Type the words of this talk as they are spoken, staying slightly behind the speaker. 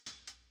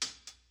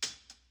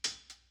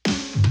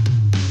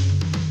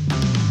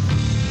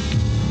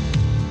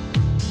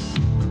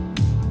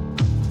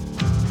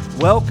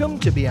Welcome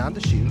to Beyond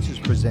the Chutes is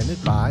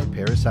presented by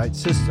Parasite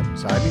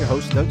Systems. I'm your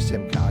host, Doug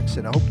Simcox,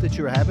 and I hope that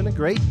you're having a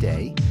great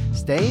day,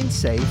 staying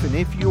safe, and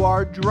if you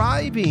are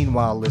driving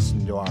while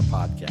listening to our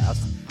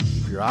podcast,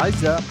 keep your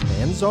eyes up,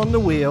 hands on the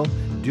wheel,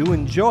 do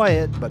enjoy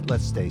it, but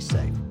let's stay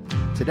safe.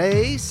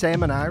 Today,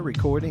 Sam and I are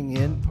recording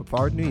in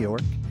Pavard, New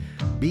York.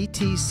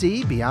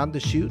 BTC, Beyond the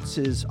Chutes,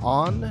 is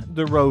on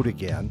the road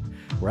again.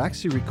 We're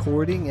actually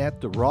recording at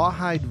the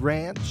Rawhide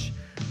Ranch,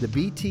 the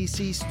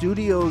BTC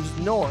Studios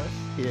North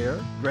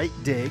here, Great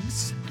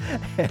Digs,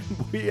 and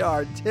we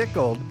are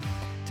tickled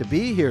to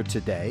be here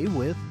today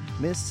with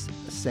Miss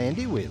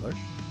Sandy Wheeler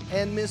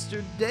and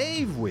Mr.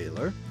 Dave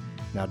Wheeler.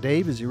 Now,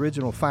 Dave is the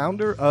original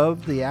founder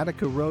of the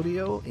Attica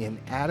Rodeo in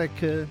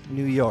Attica,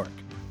 New York.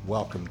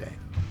 Welcome, Dave.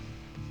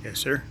 Yes,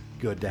 sir.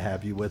 Good to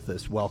have you with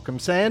us. Welcome,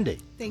 Sandy.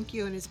 Thank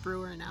you, and it's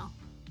Brewer now.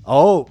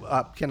 Oh,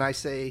 can I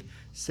say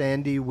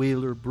Sandy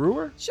Wheeler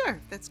Brewer? Sure,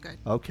 that's good.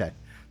 Okay.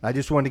 I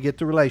just wanted to get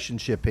the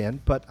relationship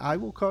in, but I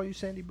will call you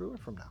Sandy Brewer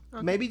from now.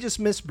 Okay. Maybe just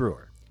Miss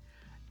Brewer.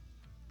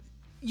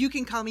 You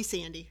can call me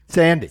Sandy.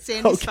 Sandy.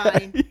 Sandy's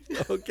okay. fine.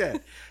 Okay.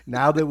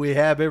 Now that we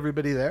have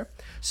everybody there.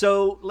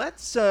 So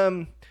let's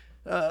go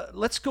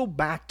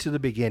back to the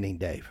beginning,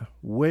 Dave.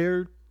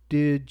 Where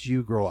did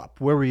you grow up?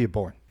 Where were you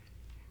born?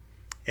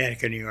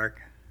 Attica, New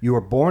York. You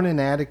were born in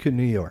Attica,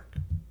 New York.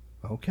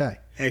 Okay.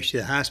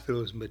 Actually, the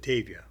hospital was in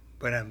Batavia,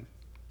 but I'm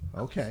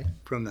okay.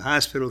 From the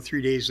hospital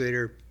 3 days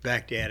later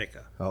back to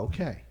Attica.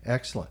 Okay,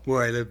 excellent.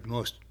 Where I lived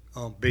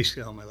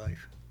basically all my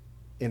life.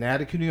 In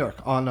Attica, New York,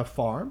 on a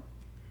farm?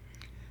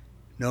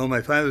 No,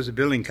 my father was a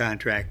building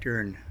contractor,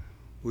 and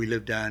we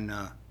lived on.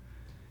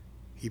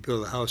 He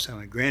built a house on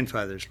my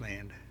grandfather's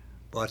land,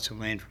 bought some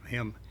land from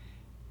him,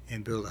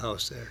 and built a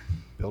house there.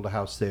 Built a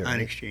house there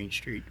on Exchange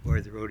Street, where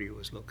the rodeo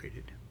was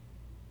located.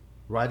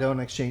 Right on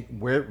Exchange,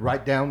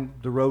 right down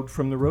the road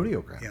from the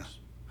rodeo grounds. Yeah.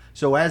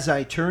 So as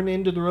I turn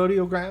into the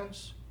rodeo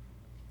grounds?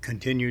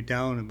 Continued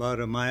down about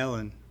a mile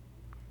and...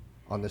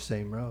 On the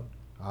same road.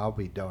 I'll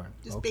be darned.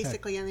 Just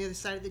basically on the other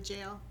side of the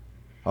jail.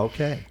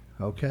 Okay.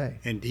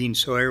 And Dean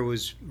Sawyer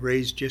was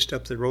raised just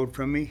up the road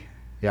from me.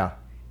 Yeah.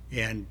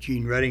 And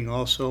Gene Redding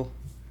also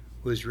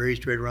was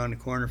raised right around the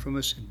corner from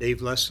us. And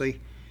Dave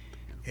Leslie.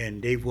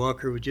 And Dave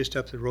Walker was just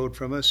up the road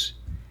from us.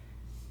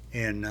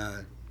 And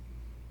a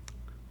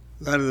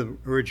lot of the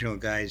original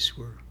guys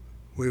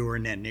we were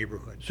in that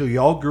neighborhood. So you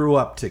all grew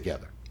up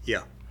together?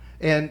 Yeah.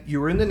 And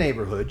you were in the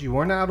neighborhood. You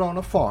weren't out on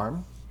a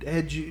farm.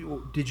 Did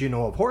you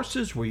know of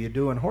horses? Were you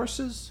doing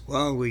horses?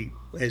 Well,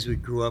 as we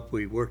grew up,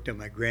 we worked on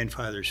my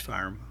grandfather's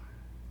farm,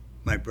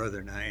 my brother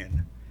and I,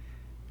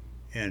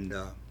 and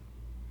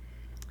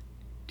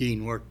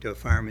Dean worked a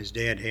farm his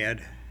dad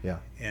had. Yeah.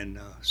 And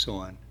so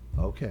on.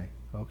 Okay.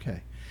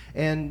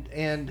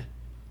 And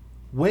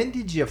when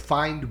did you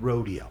find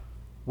rodeo?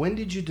 When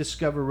did you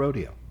discover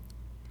rodeo?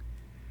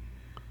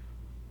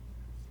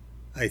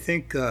 I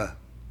think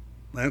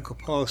my Uncle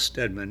Paul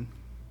Stedman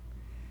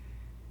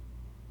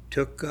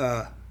took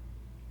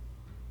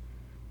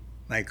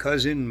my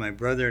cousin, my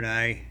brother, and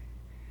I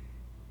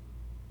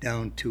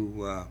down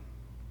to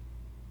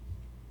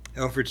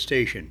Alfred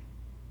Station,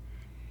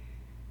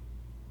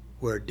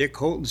 where Dick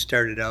Holton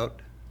started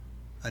out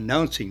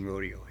announcing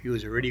rodeo. He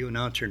was a radio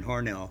announcer in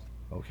Hornell.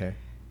 Okay.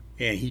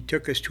 And he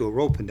took us to a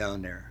roping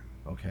down there.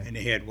 Okay. And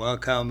they had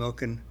wild cow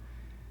milking,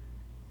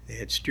 they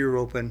had steer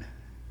roping,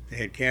 they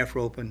had calf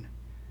roping,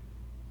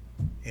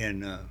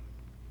 and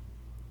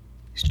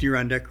steer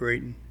on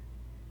decorating.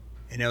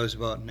 And that was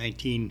about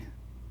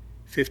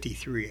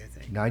 1953, I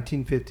think.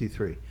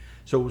 1953.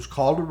 So it was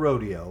called a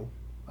rodeo.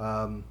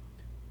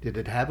 Did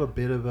it have a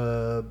bit of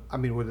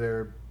were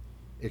there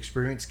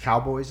experienced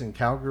cowboys and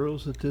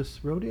cowgirls at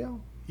this rodeo?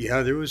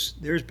 Yeah, there's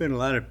been a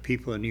lot of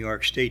people in New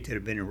York State that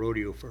have been in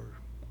rodeo for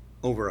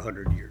over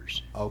 100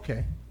 years.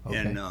 Okay.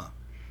 And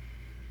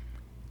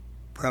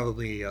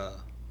probably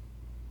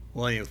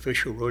one of the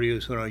official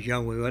rodeos when I was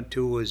young we went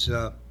to was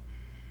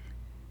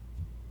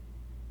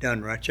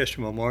down Rochester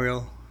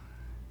Memorial.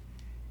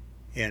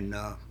 And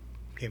can't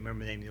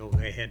remember the name of the old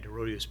guy had the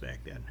rodeos back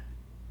then.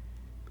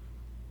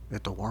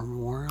 At the War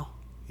Memorial?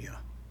 Yeah.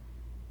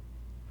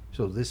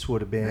 So this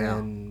would have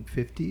been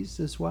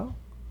 50s as well?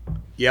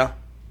 Yeah.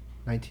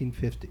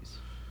 1950s.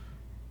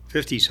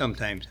 50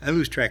 sometimes. I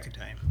lose track of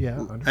time.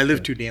 Yeah. I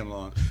live too damn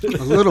long. A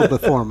little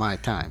before my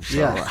time. So.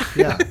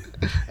 Yeah.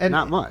 And,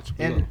 not much.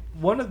 And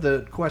one of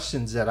the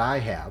questions that I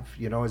have,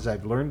 as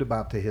I've learned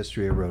about the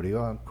history of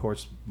rodeo, of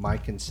course,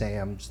 Mike and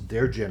Sam's,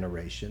 their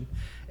generation,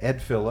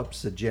 Ed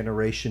Phillips, the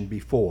generation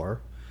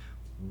before,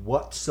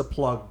 what's the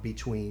plug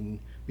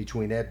between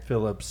Ed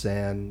Phillips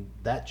and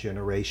that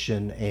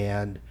generation,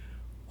 and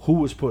who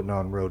was putting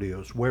on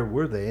rodeos? Where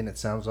were they? And it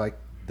sounds like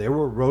there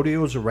were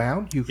rodeos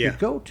around you could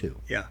go to.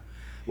 Yeah.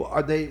 Well,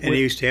 are they? And they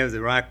used to have the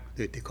rock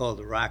that they called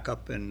the Rock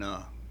up in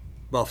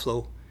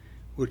Buffalo,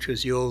 which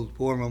was the old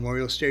War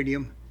Memorial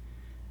Stadium.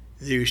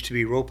 There used to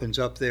be ropings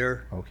up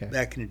there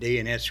back in the day,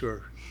 and that's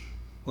where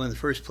one of the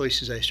first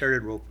places I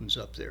started ropings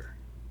up there.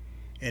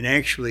 And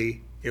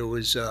actually, it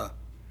was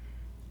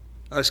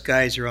us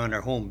guys around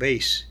our home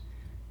base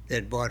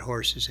that bought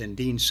horses, and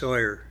Dean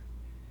Sawyer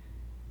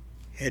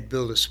had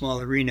built a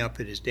small arena up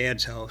at his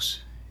dad's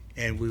house,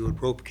 and we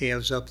would rope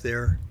calves up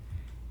there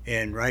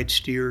and ride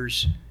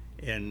steers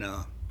and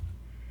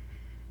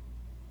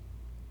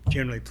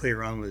generally play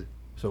around with.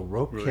 So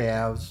rope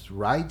calves,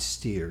 ride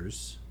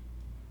steers.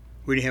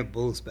 We didn't have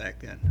bulls back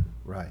then.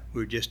 Right.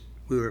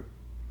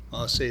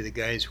 I'll say the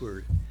guys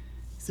were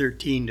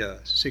 13 to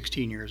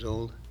 16 years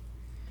old.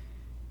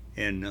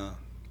 And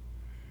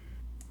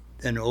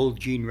then old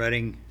Gene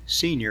Redding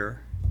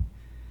Sr.,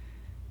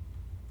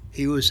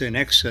 he was an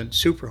excellent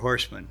super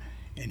horseman,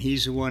 and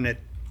he's the one that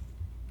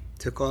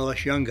took all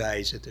us young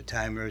guys at the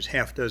time. There was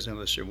half a dozen of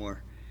us or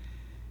more.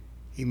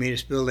 He made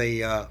us build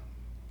a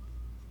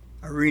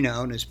arena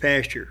out in his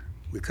pasture.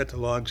 We cut the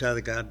logs out of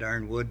the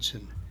goddamn woods,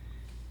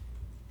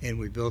 and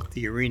we built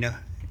the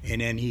arena.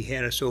 And then he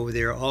had us over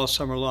there all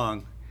summer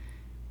long.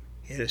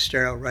 He had us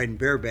start out riding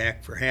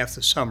bareback for half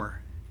the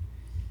summer,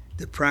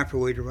 the proper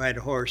way to ride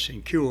a horse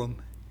and cue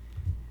him.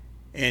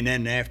 And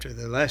then after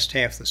the last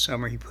half of the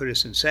summer, he put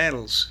us in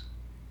saddles,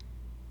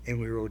 and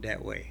we rode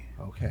that way.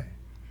 Okay.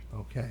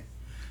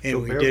 And so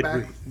we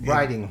bareback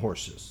riding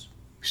horses.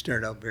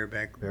 Started out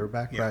bareback.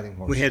 Bareback riding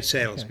horses. We had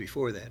saddles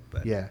before that,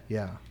 but yeah.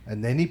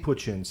 And then he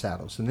put you in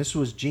saddles, and this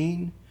was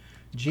Gene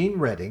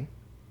Redding,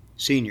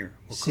 Senior.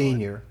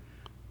 Senior.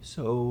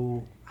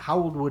 So how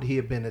old would he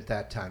have been at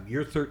that time?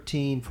 You're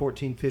 13,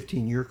 14,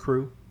 15. Your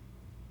crew.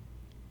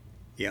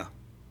 Yeah.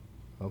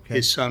 Okay.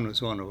 His son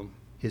was one of them.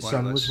 His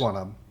son was one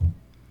of them.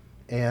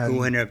 And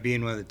who ended up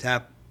being one of the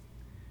top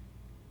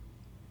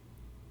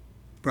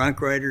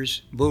bronc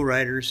riders, bull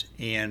riders,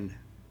 and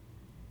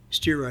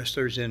steer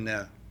wrestlers in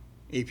the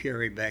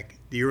APRA back,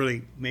 the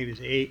early, maybe it's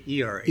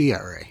ERA.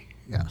 ERA,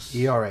 yes.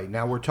 ERA.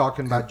 Now we're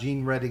talking about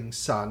Gene Redding's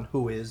son,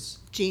 who is?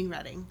 Gene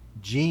Redding.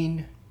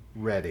 Gene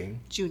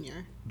Redding.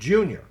 Junior.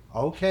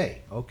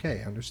 Okay,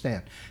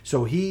 understand.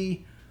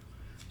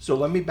 So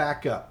let me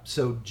back up.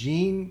 So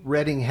Gene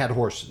Redding had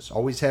horses.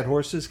 Always had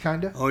horses,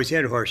 kind of? Always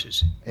had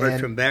horses. Right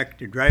from back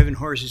to driving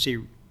horses,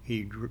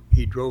 he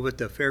drove at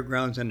the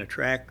fairgrounds on the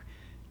track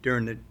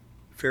during the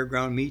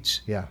fairground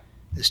meets. Yeah.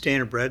 The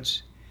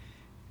standardbreds.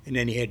 And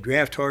then he had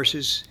draft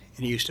horses,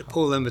 and he used to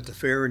pull them at the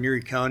fair in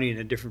Erie County and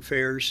the different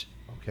fairs.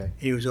 Okay. And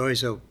he was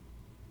always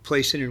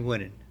placing and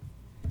winning.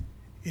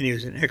 And he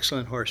was an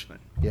excellent horseman.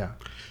 Yeah.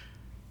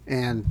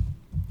 And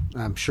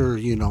I'm sure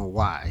you know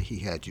why he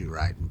had you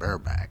riding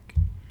bareback.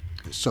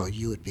 So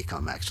you would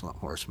become excellent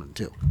horsemen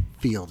too.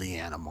 Feel the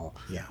animal.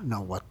 Yeah.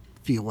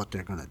 Feel what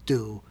they're going to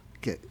do.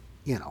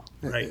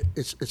 Right.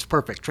 It's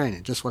perfect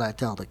training. Just what I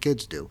tell the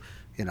kids do.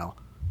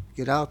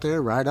 Get out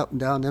there, ride up and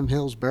down them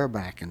hills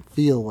bareback, and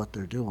feel what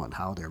they're doing,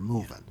 how they're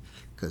moving,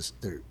 because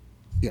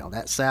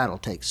that saddle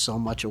takes so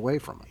much away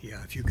from it.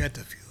 Yeah. If you got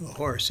to feel the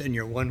horse, then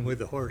you're one with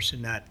the horse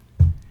and not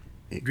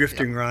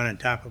drifting around on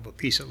top of a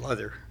piece of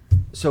leather.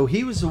 So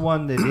he was the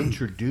one that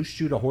introduced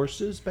you to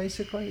horses,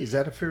 basically? Is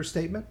that a fair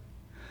statement?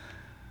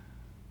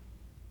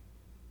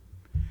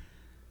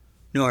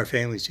 No, our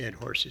families had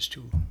horses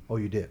too. Oh,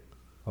 you did?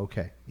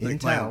 Okay. In Like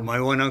town. my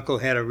one uncle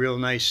had a real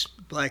nice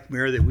black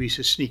mare that we used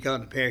to sneak out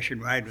in the pasture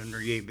and ride when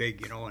they're yay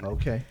big, and,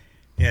 okay.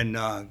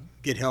 and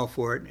get hell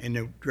for it, and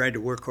they ride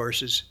the work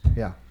horses.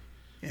 Yeah.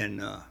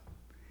 And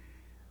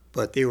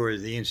but they were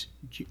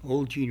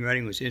old Gene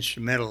Redding was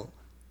instrumental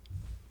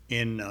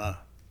in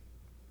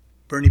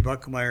Bernie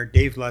Buckemeyer,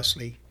 Dave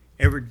Leslie,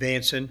 Everett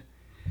Vanson,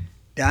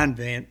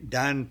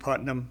 Don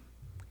Putnam,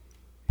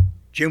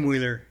 Jim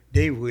Wheeler,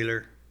 Dave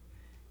Wheeler,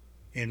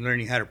 in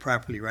learning how to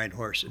properly ride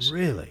horses.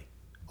 Really?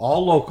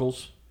 All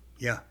locals.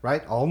 Yeah.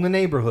 Right? All in the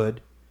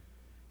neighborhood.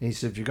 And he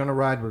said, if you're going to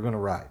ride, we're going to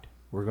ride.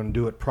 We're going to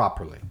do it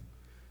properly.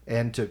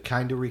 And to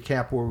kind of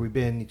recap where we've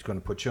been, he's going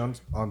to put you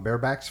on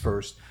barebacks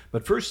first.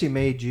 But first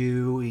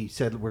he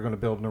said, we're going to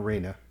build an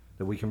arena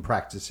that we can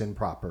practice in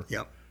proper.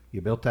 Yep.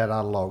 You built that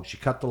out of logs. You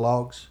cut the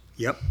logs.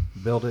 Yep.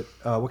 Build it.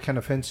 What kind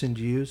of fencing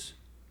do you use?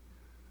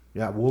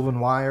 Yeah, woven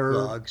wire.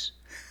 Logs.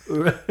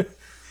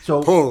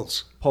 So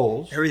Poles.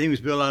 Poles. Everything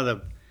was built out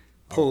of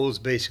poles,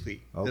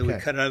 basically, that we Okay.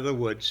 cut out of the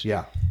woods.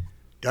 Yeah.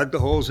 Dug the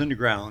holes in the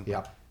ground.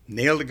 Yeah.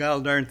 Nailed the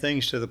goddamn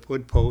things to the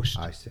wood post.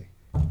 I see.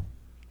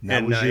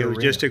 And it was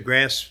just a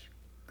grass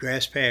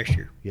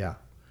pasture. Yeah.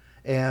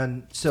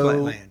 And so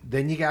Flatland.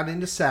 then you got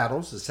into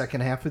saddles the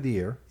second half of the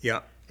year.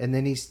 Yeah. And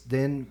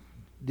then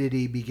did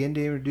he begin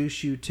to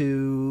introduce you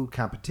to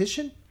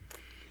competition?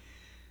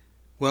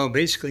 Well,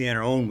 basically on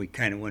our own, we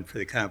kind of went for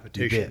the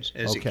competitions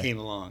as it Okay. came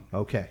along.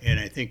 Okay. And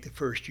I think the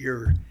first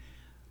year,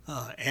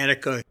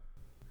 Attica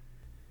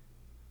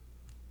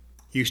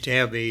used to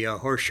have a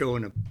horse show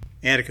in the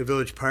Attica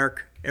Village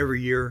Park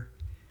every year.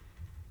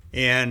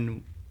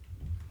 And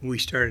we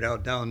started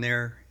out down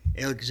there.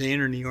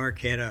 Alexander, New York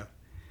had a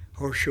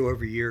horse show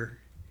every year.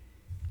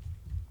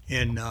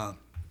 And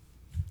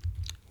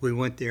we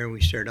went there and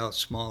we started out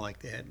small like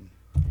that.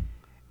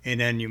 And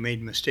then you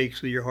made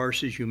mistakes with your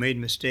horses. You made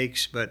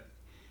mistakes, but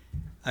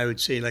I would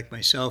say, like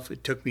myself,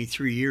 it took me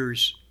 3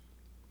 years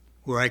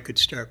where I could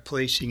start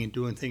placing and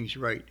doing things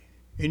right.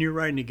 And you're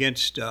riding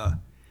against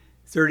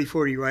 30,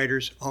 40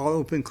 riders, all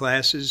open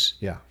classes.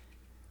 Yeah.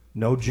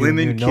 No junior,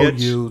 Women, no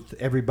kids. youth,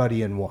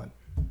 everybody in one.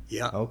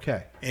 Yeah.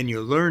 Okay. And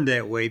you learned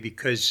that way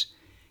because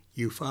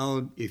you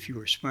followed, if you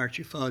were smart,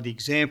 you followed the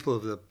example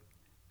of the,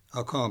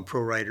 I'll call them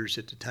pro riders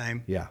at the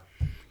time. Yeah.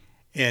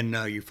 And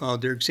you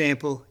followed their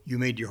example. You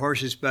made your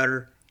horses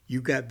better.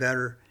 You got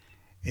better.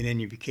 And then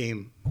you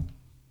became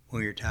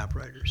one of your top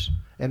riders.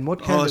 And what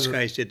kind All of us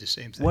guys did the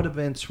same thing. What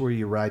events were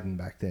you riding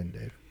back then,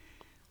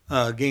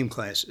 Dave? Game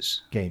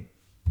classes. Game.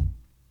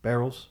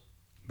 Barrels?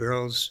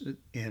 Barrels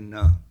and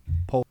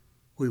Pole.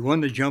 We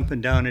won the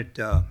jumping down at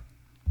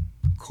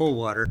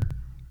Coldwater,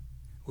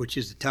 which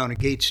is the town of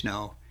Gates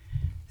now.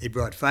 They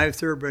brought 5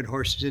 thoroughbred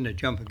horses in to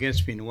jump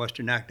against me in the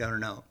Western Knockdown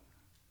and Out.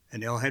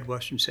 And they all had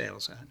Western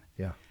saddles on.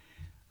 Yeah.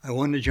 I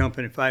won the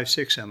jumping at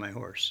 5'6" on my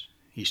horse.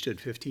 He stood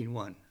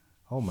 15-1.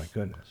 Oh, my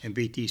goodness. And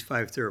beat these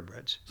 5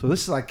 thoroughbreds. So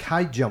this is like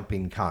high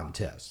jumping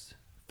contest.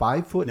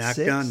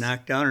 5'6".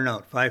 Knocked down and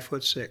out.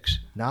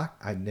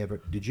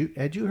 5'6".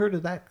 Had you heard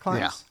of that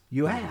class? Yeah.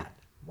 You had?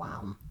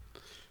 Wow.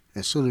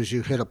 As soon as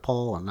you hit a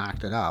pole and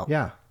knocked it out,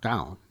 Yeah.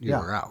 down, you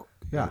were out.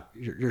 Yeah.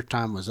 Your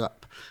time was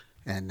up.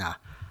 And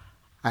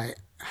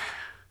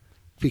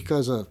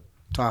because of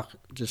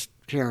just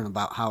hearing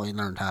about how he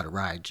learned how to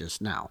ride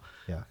just now.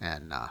 Yeah.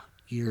 And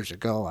years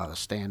ago, I was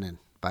standing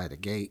by the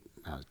gate.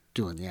 I was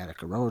doing the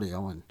Attica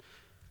Rodeo, and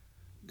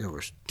there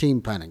was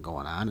team penning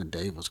going on, and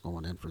Dave was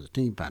going in for the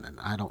team penning.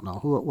 I don't know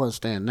who it was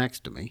standing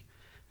next to me,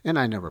 and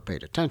I never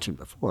paid attention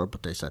before,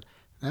 but they said,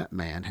 that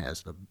man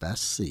has the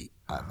best seat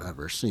I've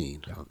ever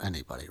seen of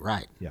anybody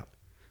riding. Yeah.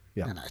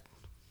 Yeah.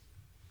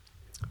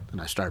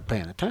 And I started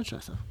paying attention.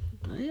 I said,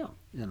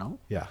 damn,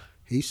 Yeah.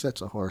 he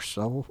sets a horse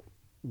so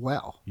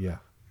well. Yeah.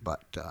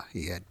 But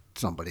he had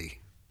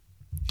somebody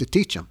to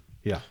teach him,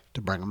 Yeah.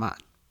 to bring him on.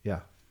 Yeah.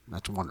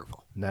 That's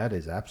wonderful. That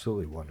is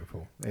absolutely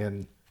wonderful.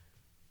 And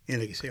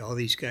like I say, all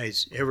these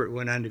guys, Everett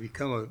went on to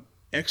become an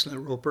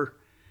excellent roper.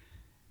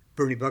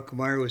 Bernie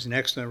Buckemeyer was an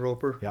excellent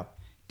roper. Yep.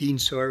 Dean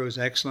Sawyer was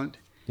excellent.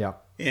 Yeah.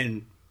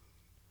 And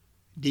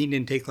Dean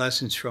didn't take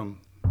lessons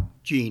from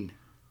Gene,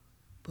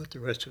 but the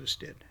rest of us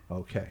did.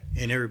 Okay.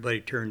 And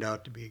everybody turned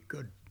out to be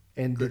good.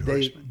 And good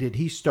horsemen. did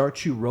he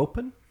start you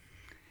roping?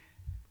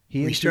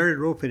 We started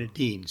roping at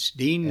Dean's.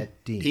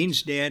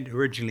 Dean's dad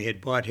originally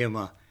had bought him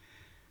a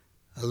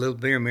little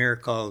bear mare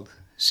called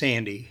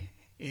Sandy,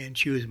 and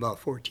she was about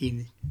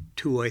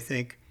 14.2, I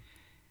think.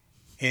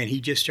 And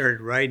he just started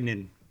riding,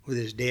 and with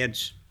his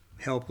dad's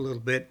help a little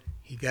bit,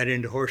 he got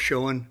into horse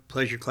showing,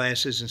 pleasure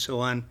classes, and so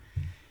on.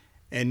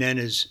 And then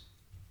as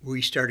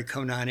we started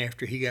coming on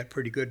after, he got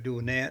pretty good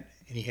doing that,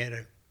 and he had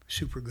a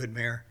super good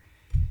mare.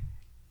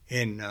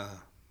 And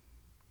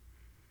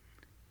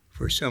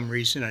for some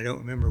reason, I don't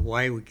remember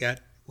why we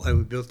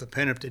built the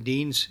pen up to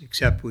Dean's,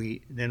 except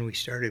we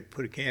started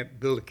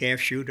build a calf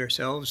chute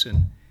ourselves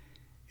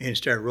and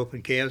started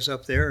roping calves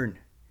up there. And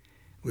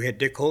we had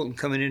Dick Holton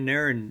coming in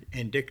there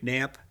and Dick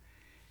Knapp.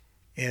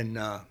 And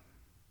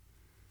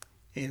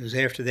it was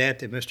after that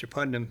Mr.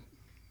 Putnam,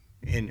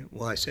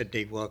 I said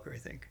Dave Walker, I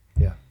think.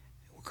 Yeah.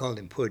 We called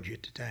him Pudge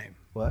at the time.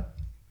 What?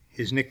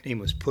 His nickname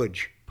was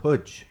Pudge.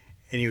 Pudge.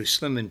 And he was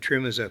slim and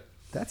trim as a...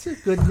 That's a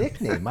good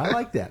nickname. I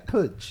like that,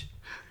 Pudge.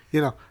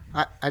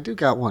 I do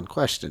got one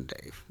question,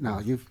 Dave. Now,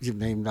 you've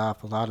named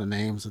off a lot of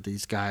names of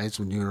these guys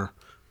when you were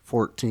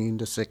 14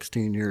 to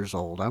 16 years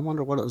old. I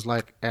wonder what it was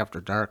like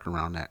after dark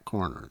around that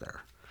corner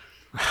there.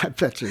 I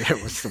bet you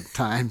there was some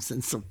times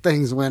and some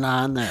things went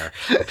on there.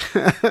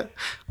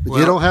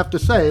 You don't have to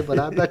say, but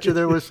I bet you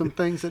there were some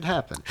things that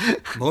happened.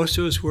 Most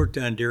of us worked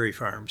on dairy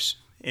farms,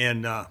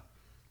 and oh,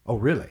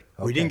 really? Okay.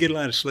 We didn't get a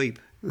lot of sleep.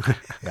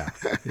 Yeah.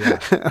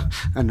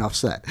 Enough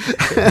said.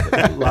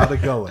 A lot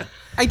of going.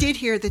 I did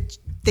hear that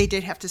they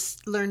did have to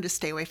learn to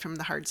stay away from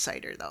the hard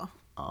cider, though.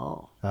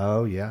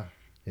 Oh, yeah.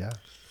 Yeah.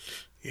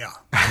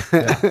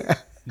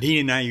 Dean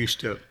and I used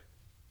to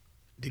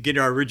get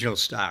our original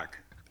stock.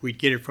 We'd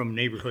get it from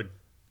neighborhood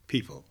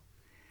people.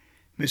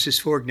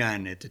 Mrs.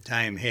 Forgnon at the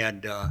time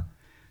had a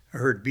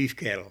herd of beef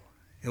cattle,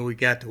 and we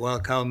got the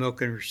wild cow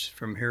milkers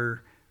from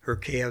her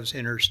calves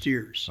and her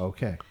steers.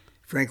 Okay.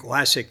 Frank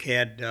Wasik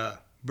had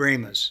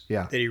Brahmas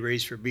that he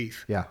raised for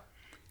beef. Yeah.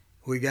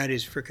 We got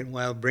his frickin'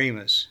 wild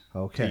Brahmas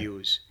to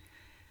use.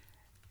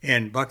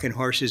 And bucking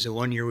horses, the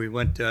one year we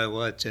went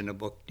to, it's in a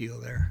book deal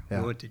there. Yeah.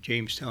 We went to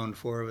Jamestown,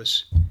 4 of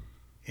us,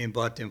 and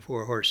bought them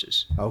 4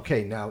 horses.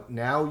 Okay,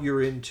 now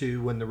you're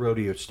into when the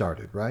rodeo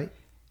started, right?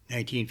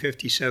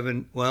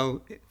 1957,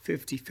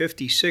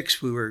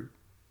 56,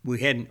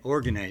 we hadn't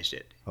organized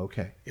it.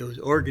 Okay. It was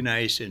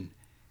organized in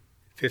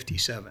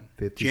 57.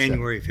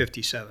 January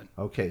 57.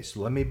 Okay, so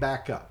let me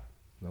back up,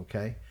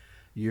 okay?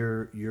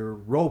 You're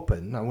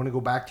roping. I want to go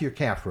back to your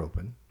calf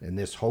roping. And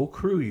this whole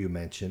crew you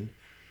mentioned,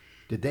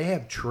 did they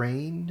have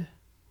trained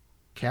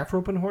calf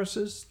roping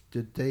horses?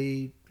 Did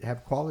they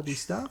have quality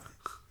stuff?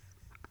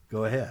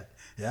 Go ahead.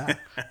 Yeah.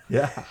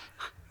 Yeah.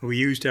 We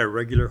used our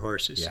regular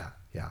horses.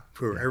 Yeah.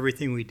 For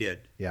everything we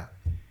did. Yeah.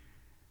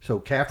 So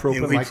calf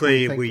roping.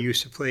 And we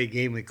used to play a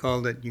game. We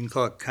called it. You can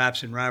call it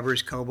cops and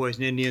robbers, cowboys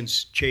and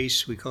Indians.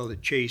 Chase. We called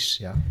it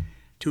chase. Yeah.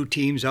 2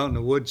 teams out in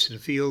the woods and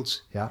the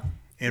fields. Yeah.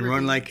 And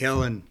run like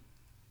hell and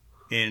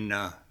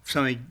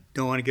somebody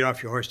don't want to get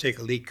off your horse, take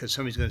a leak because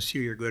somebody's going to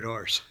steal your good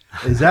horse.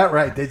 Is that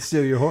right? They'd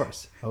steal your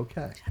horse.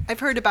 Okay. I've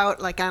heard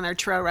about, like, on our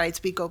trail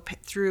rides, we go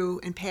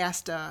through and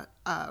past a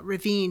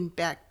ravine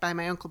back by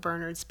my Uncle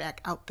Bernard's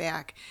out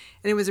back.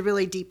 And it was a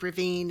really deep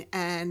ravine.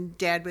 And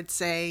Dad would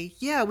say,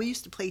 yeah, we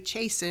used to play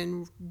chase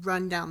and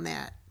run down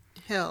that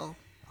hill,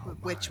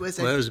 which was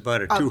it was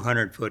about a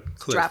 200-foot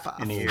cliff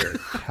drop-off in the air.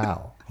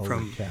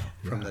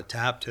 From the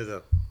top to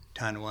the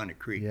Tonawanda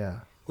Creek. Yeah.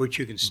 Which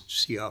you can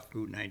see off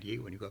Route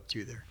 98 when you go up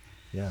through there.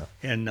 Yeah.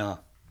 And my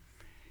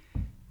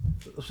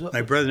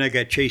brother and I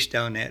got chased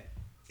down that.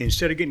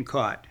 Instead of getting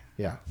caught,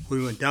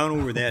 we went down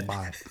over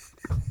that.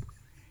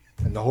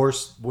 And the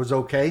horse was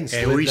okay and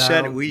slid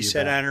down? We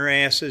sat on our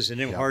asses,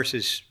 and them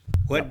horses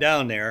went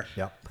down there.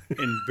 Yep.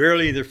 And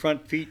barely their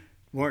front feet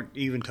weren't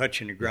even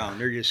touching the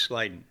ground. They're just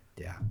sliding.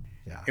 Yeah.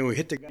 And we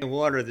hit the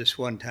water this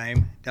one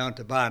time, down at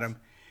the bottom,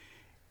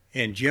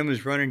 and Jim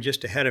was running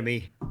just ahead of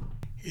me.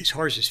 His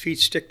horse's feet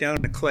stick down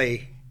in the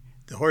clay.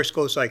 The horse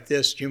goes like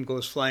this. Jim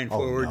goes flying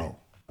forward. No.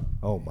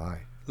 Oh, my.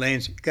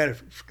 Lands, got a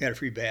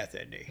free bath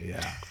that day.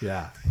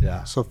 Yeah.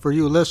 So for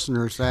you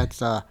listeners,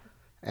 that's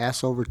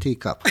ass over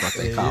teacup, what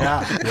they call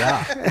it.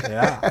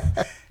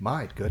 Yeah.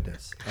 My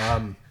goodness.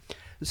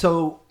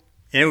 So...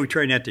 And we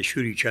tried not to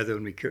shoot each other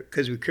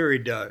because we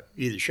carried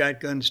either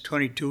shotguns,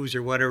 22s,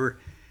 or whatever.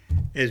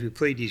 As we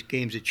played these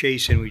games of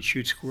chase, and we'd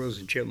shoot squirrels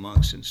and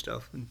chipmunks and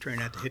stuff and try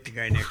not to hit the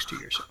guy next to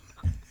you or something.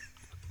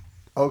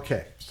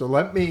 Okay, so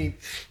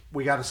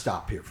we got to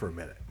stop here for a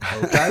minute,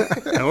 okay?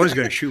 I was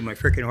going to shoot my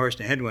freaking horse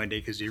in the head one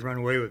day because he'd run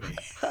away with me.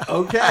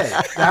 Okay.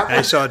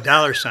 I saw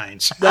dollar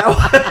signs.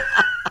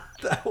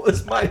 That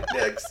was my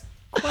next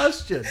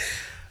question.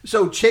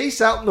 So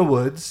chase out in the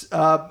woods.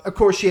 Of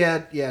course, you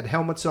had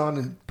helmets on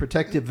and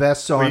protective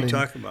vests on. What are you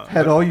talking about?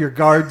 Had all your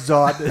guards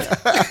on.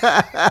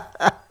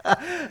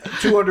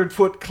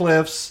 200-foot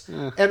cliffs.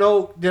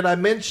 And did I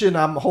mention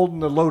I'm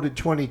holding a loaded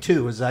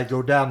 22 as I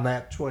go down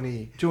that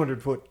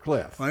 200-foot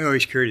cliff? I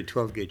always carried a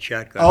 12-gauge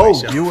shotgun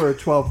myself. You were a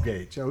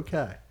 12-gauge.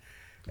 Okay.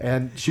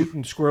 And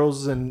shooting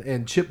squirrels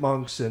and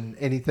chipmunks and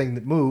anything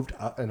that moved,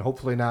 and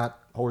hopefully not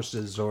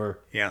horses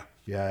or... Yeah.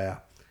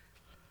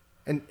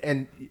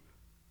 And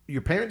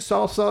your parents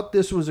all thought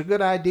this was a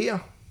good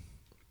idea?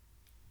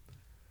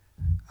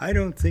 I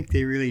don't think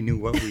they really knew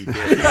what we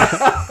did.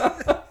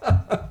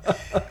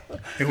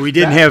 And we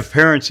didn't have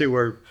parents that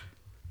were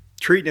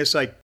treating us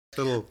like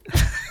little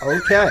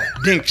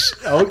dinks.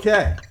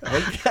 Okay.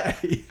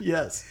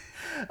 Yes.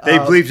 They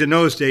believed in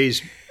those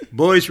days,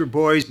 boys were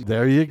boys.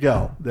 There you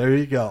go. Well,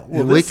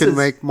 and we can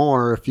make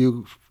more if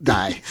you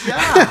die.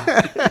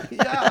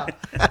 Yeah.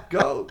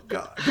 Go.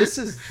 This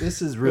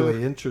is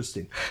really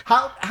interesting.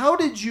 How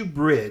did you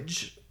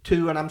bridge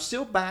to, and I'm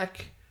still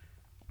back,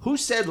 who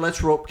said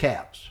let's rope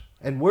calves?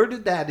 And where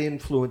did that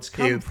influence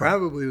come from? It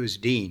probably was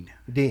Dean.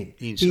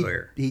 Dean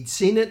Sawyer. He'd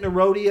seen it in a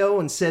rodeo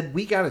and said,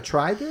 we got to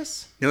try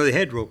this? No, they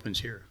had ropings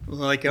here,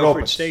 like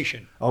Alfred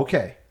Station.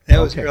 Okay. That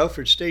was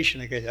Alfred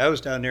Station. I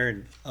was down there,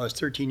 and I was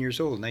 13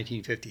 years old in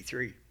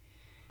 1953.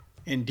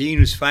 And Dean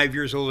was 5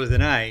 years older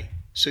than I,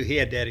 so he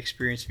had that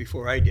experience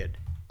before I did.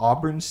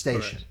 Auburn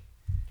Station.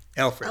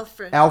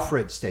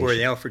 Alfred Station. Where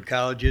the Alfred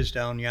College is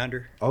down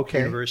yonder. Okay.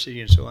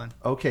 University and so on.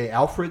 Okay,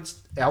 Alfred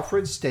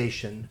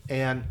Station.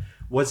 And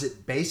was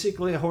it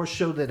basically a horse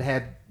show that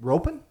had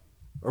roping?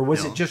 Or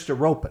was it just a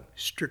roping?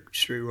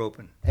 Straight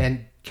roping.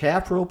 And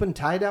calf roping,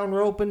 tie-down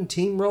roping,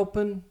 team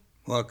roping?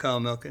 Wild cow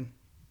milking.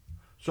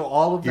 So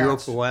all of that. You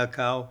rope a wild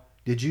cow.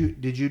 Did you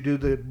do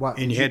the what?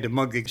 And you had to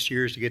mug the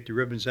steers to get the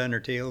ribbons on their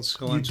tails.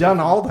 So You've done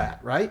all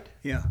that, right?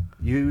 Yeah.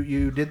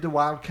 You did the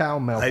wild cow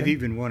milking. I've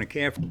even won a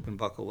calf roping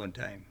buckle one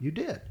time. You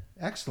did.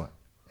 Excellent.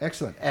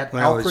 At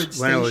when Alfred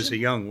Station? When I was a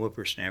young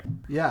whippersnapper.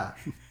 Yeah.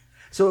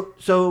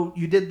 So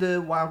you did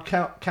the wild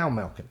cow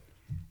milking.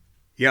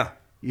 Yeah.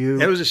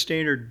 That was a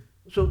standard.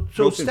 So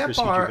step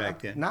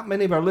back then. Not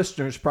many of our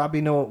listeners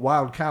probably know what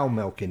wild cow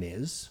milking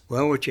is.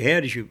 Well, what you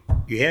had is you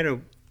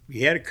had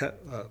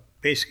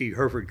basically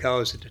Hereford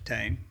cows at the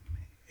time,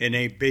 and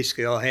they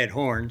basically all had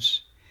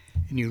horns,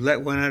 and you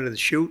let one out of the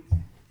chute,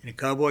 and a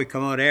cowboy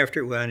come out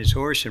after it on his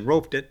horse and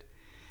roped it,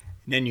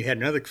 and then you had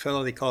another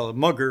fellow they call a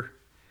mugger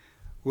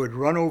would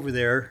run over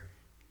there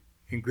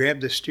and grab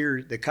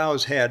the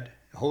cow's head,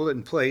 hold it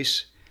in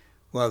place,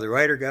 while the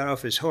rider got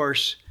off his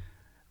horse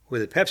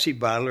with a Pepsi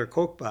bottle or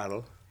Coke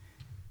bottle,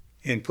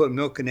 and put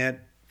milk in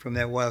that from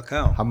that wild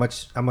cow. How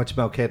much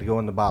milk had to go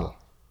in the bottle?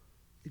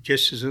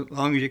 Just as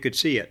long as you could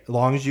see it. As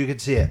long as you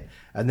could see it.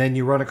 And then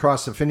you run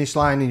across the finish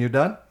line and you're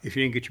done? If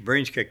you didn't get your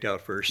brains kicked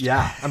out first.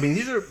 Yeah. I mean,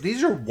 these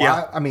are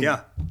wild. I mean,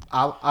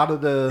 out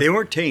of the... They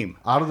weren't tame.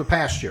 Out of the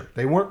pasture.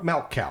 They weren't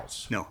milk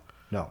cows. No.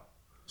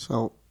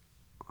 So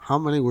how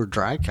many were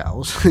dry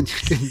cows and you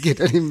didn't get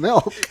any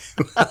milk?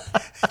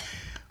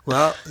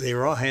 Well, they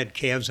all had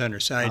calves on their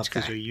sides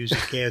because we used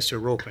the calves to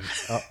roping.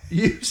 Wow.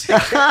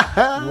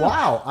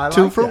 I like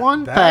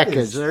 2-for-1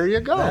 package. There you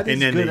go. And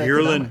then the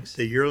yearling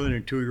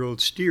and 2-year-old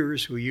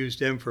steers, we used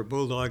them for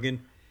bulldogging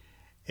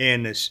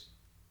and the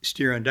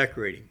steer on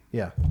decorating.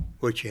 Yeah.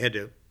 Which you had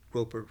to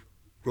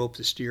rope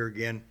the steer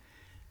again.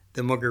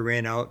 the mugger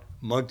ran out,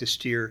 mugged the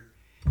steer,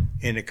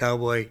 and the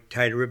cowboy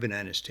tied a ribbon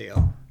on his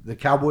tail. The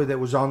cowboy that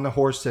was on the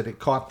horse that had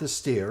caught the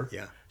steer.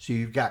 Yeah. So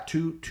you've got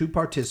two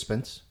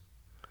participants.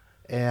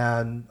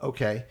 And,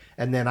 okay.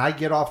 And then I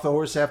get off the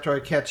horse after I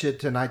catch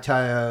it, and I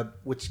tie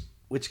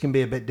which can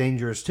be a bit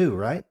dangerous too,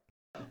 right?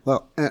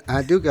 Well,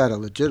 I do got a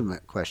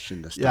legitimate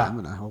question this time,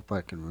 and I hope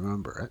I can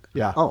remember it.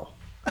 Yeah. Oh,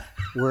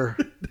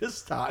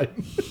 this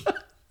time.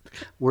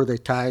 Were they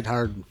tied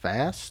hard and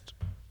fast?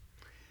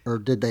 Or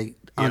did they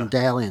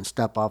undally and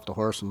step off the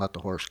horse and let the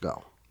horse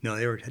go? No,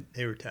 they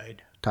were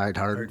tied. Tied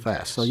hard and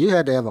fast. So you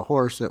had to have a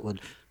horse that would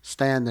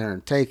stand there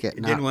and take it,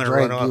 and not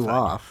drag you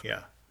off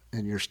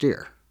and your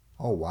steer.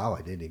 Oh, wow,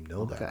 I didn't even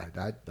know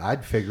that.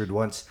 I'd figured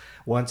once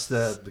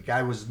the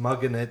guy was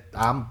mugging it,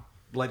 I'm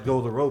let go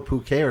of the rope, who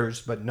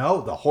cares? But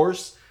no, the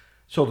horse,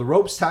 so the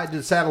rope's tied to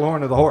the saddle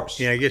horn of the horse.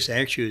 Yeah, I guess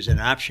actually it was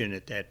an option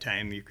at that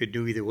time. You could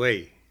do either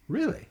way.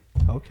 Really?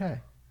 Okay.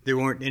 There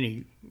weren't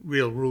any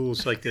real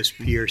rules like this.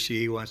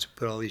 PRCA wants to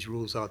put all these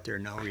rules out there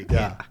now. You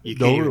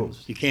can't,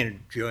 rules. You can't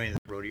enjoy the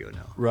rodeo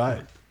now.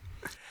 Right.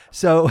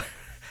 So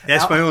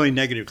that's my only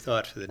negative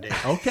thought for the day.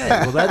 Okay,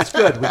 well that's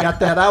good. We got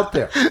that out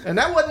there, and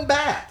that wasn't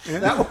bad.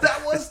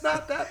 That was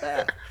not that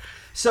bad.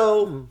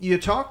 So you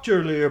talked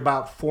earlier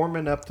about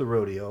forming up the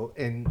rodeo,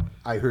 and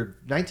I heard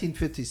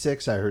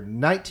 1956. I heard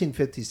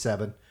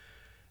 1957.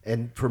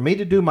 And for me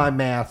to do my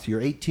math, you're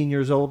 18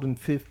 years old in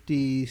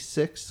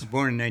 56? I was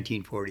born in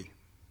 1940.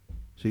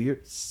 So you're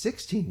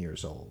 16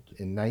 years old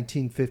in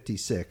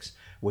 1956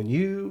 when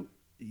you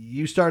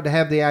started to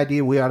have the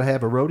idea we ought to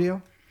have a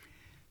rodeo?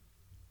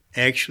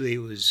 Actually, it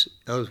was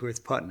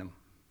Ellsworth Putnam,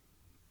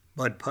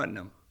 Bud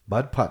Putnam.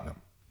 Bud Putnam.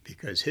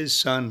 Because his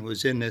son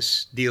was in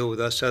this deal with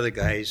us other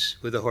guys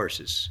with the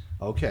horses.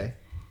 Okay.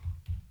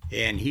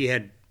 And he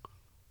had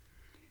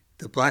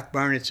the black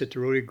barn that's at the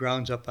rodeo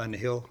grounds up on the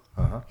hill.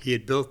 Uh-huh. He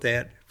had built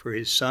that for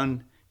his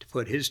son to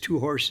put his two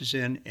horses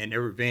in and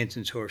Everett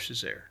Vanson's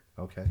horses there.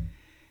 Okay.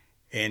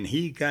 And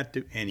he'd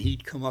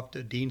come up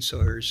to Dean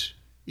Sawyer's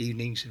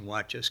evenings and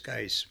watch us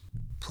guys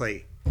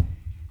play.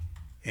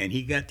 And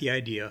he got the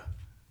idea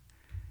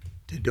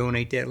to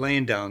donate that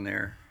land down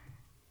there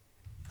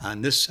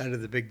on this side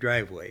of the big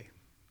driveway.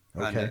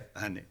 Okay.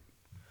 On the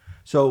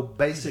so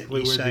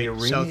basically where the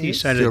arena southeast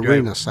is? side of The the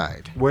arena driveway.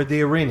 side. Where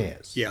the arena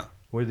is. Yeah.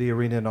 Where the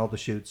arena and all the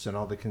chutes and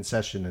all the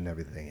concession and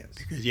everything is.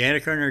 Because the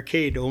Anacorn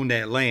Arcade owned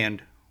that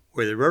land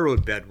where the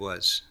railroad bed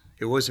was.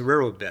 It was a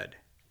railroad bed.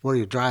 Where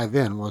you drive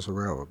in was a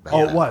railroad bed.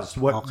 Oh, it was.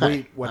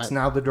 Okay. What's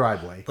now the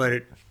driveway.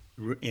 But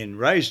in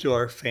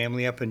Reisdorf,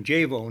 family up in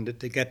Jave owned it.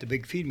 They got the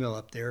big feed mill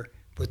up there.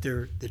 But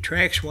the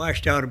tracks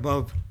washed out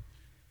above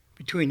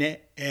between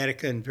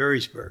Attica and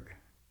Varysburg.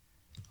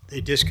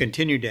 They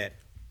discontinued that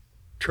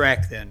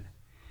track then.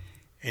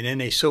 And then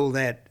they sold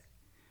that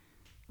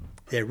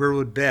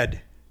railroad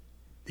bed.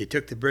 They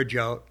took the bridge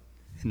out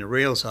and the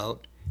rails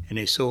out, and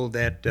they sold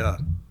that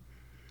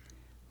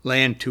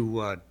land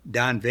to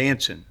Don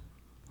Vanson,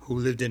 who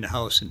lived in the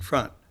house in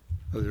front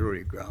of the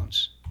rodeo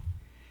grounds.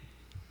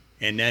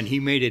 And then he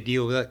made a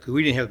deal with us, because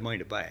we didn't have the money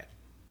to buy it.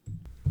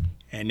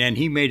 And then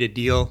he made a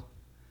deal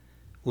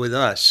with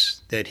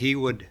us that he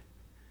would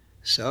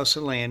sell us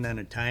the land on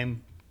a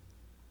time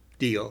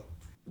deal,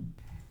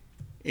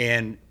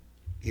 and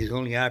his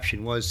only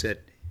option was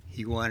that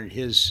he wanted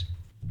his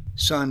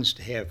sons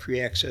to have free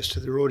access to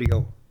the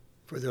rodeo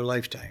for their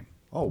lifetime.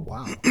 Oh,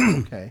 wow.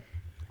 Okay.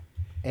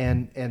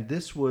 And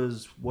this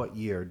was what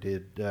year?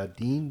 Did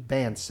Dean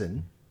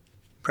Vanson?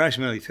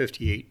 Approximately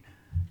 58.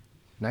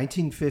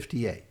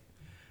 1958.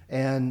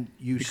 And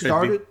Because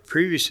started...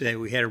 previous to that,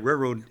 we had a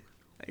railroad,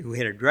 we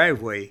had a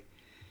driveway.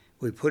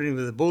 We put in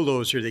with a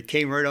bulldozer that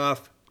came right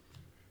off,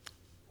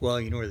 well,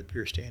 you know where the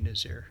beer stand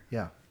is there.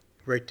 Yeah.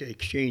 Right to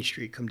Exchange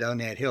Street, come down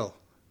that hill.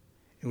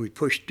 And we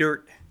pushed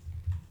dirt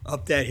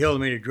up that hill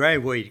and made a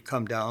driveway to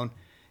come down.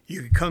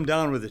 You could come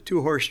down with a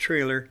 2-horse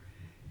trailer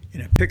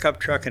and a pickup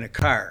truck and a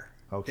car.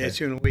 Okay. That's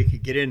the only way you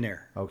could get in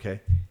there.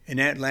 Okay. And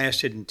that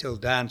lasted until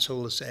Don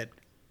sold us that.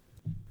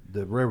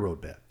 The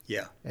railroad bed.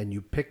 Yeah. And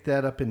you picked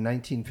that up in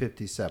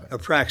 1957.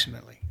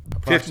 Approximately.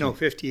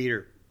 58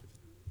 or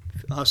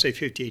I'll say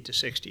 58 to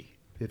 60.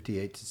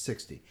 58 to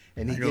 60.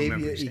 And he I don't gave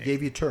remember you his he name.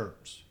 gave you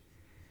terms.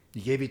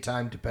 He gave you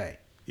time to pay.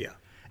 Yeah.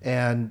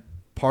 And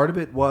part of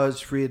it was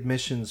free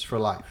admissions for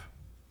life.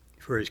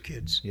 For his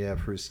kids. Yeah,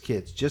 for his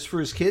kids. Just for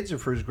his kids or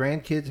for his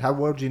grandkids? How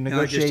well did you No,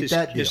 negotiate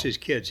that deal? just his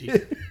kids.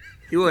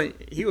 He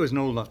wasn't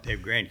old enough to have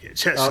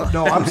grandkids.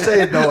 No, I'm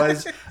saying though,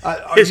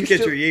 his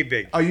kids were yay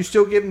big. Are you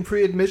still giving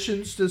free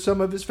admissions to some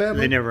of his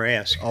family? They never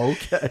asked.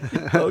 Okay.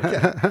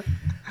 Okay.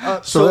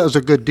 So that was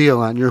a good deal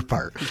on your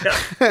part.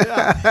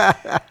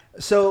 Yeah.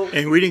 So,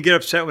 And we didn't get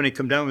upset when they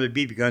come down with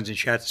the BB guns and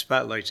shot the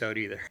spotlights out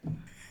either.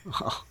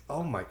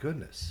 oh my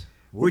goodness.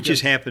 Which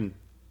has happened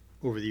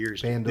over the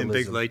years. Vandalism. The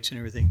big lights and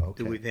everything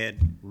Okay. that we've had.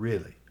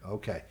 Really?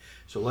 Okay.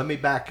 So let me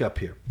back up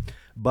here.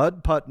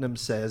 Bud Putnam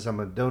says, I'm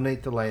going to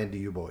donate the land to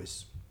you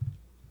boys.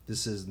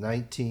 This is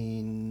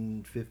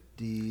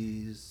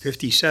 1950s.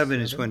 57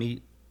 is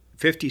when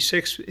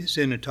 56 is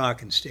in a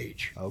talking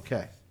stage.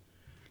 Okay.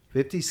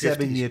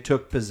 57, you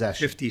took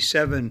possession.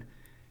 57,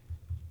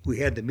 we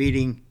had the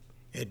meeting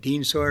at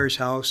Dean Sawyer's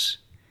house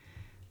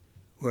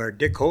where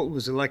Dick Holt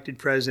was elected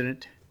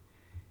president,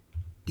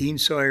 Dean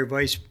Sawyer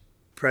vice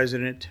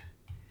president,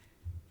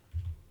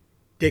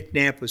 Dick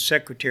Knapp was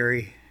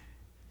secretary,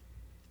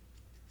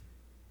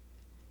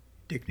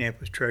 Dick Knapp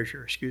was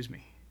treasurer,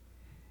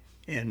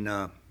 and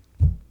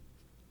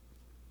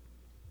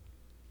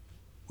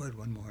we had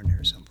one more in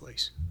there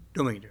someplace.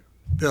 Bill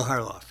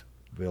Harloff.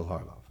 Bill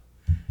Harloff.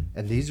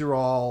 And these are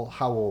all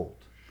how old?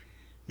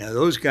 Now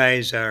those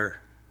guys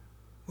are,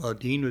 well,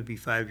 Dean would be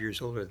 5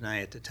 years older than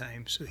I at the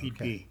time, so he'd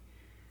be,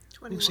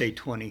 we'll say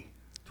 20.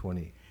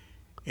 20.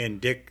 And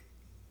Dick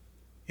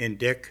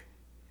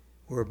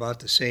were about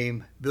the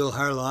same. Bill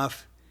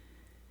Harloff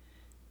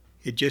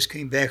had just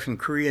came back from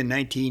Korea in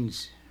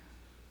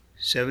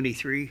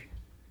 1973. Is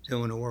that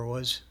when the war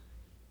was?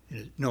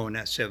 No,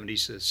 not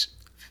 70s, it's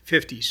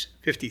 50s,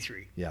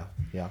 53. Yeah.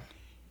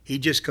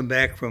 He'd just come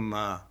back from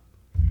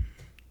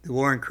the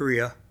war in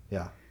Korea.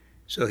 Yeah.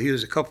 So he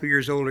was a couple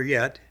years older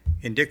yet.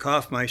 And Dick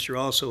Hoffmeister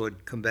also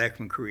had come back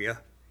from Korea.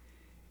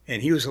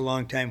 And he was a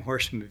long-time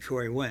horseman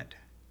before he went.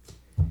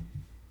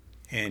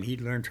 And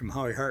he'd learned from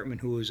Howie Hartman,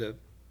 who was a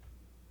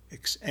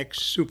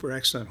super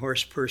excellent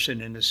horse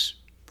person in this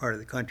part of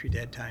the country at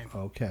that time.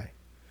 Okay.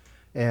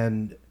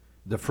 And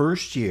the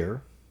first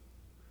year,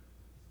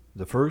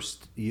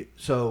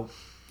 so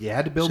you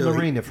had to build an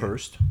arena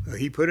first.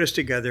 He put us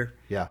together.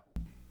 Yeah.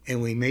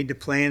 And we made the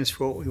plans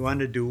for what we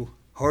wanted to do,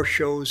 horse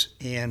shows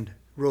and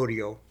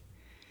rodeo.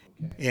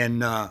 Okay.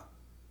 And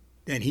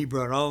then he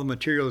brought all the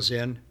materials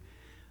in.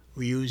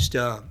 We used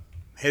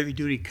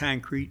heavy-duty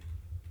concrete,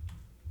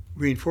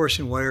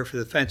 reinforcing wire for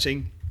the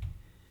fencing.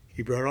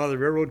 He brought all the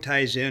railroad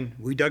ties in.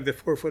 We dug the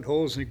 4-foot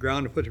holes in the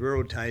ground to put the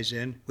railroad ties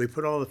in. We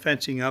put all the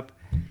fencing up.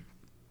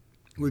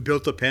 We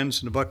built the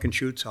pens and the buck and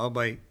chutes all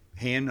by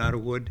hand out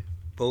of wood,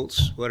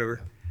 bolts,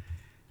 whatever.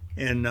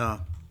 And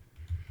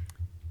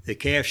the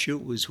calf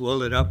chute was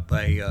welded up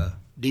by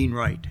Dean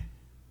Wright,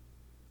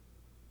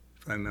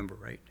 if I remember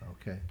right.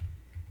 Okay.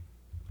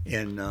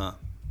 And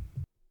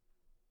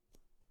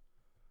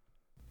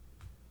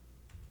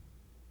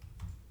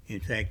in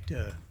fact,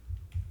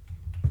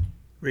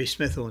 Ray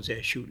Smith owns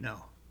that chute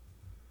now.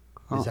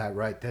 Is that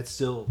right? That's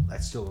still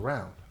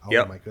around. Oh,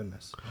 yep. My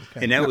goodness.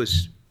 Okay. And that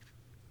was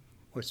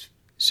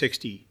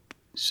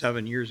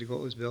 67 years ago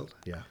it was built.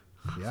 Yeah.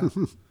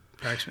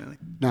 Approximately.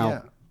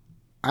 Now,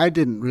 I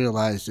didn't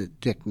realize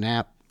that Dick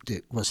Knapp,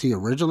 was he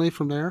originally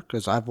from there?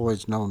 Because I've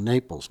always known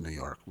Naples, New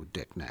York with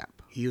Dick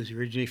Knapp. He was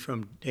originally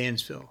from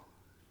Dansville.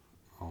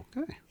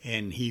 Okay.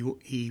 And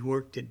he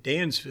worked at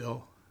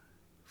Dansville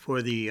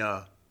for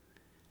the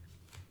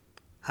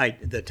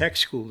tech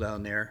school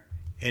down there,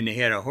 and they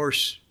had a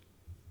horse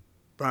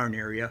barn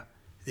area.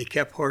 They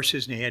kept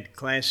horses, and they had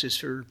classes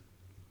for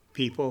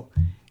people,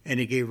 and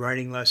they gave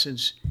riding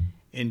lessons.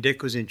 And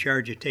Dick was in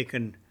charge of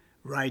taking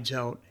rides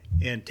out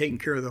and taking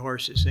care of the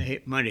horses.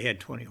 They might have had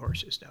 20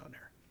 horses down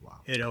there. Wow.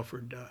 At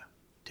Elford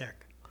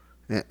Tech.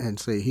 And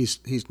see,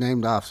 he's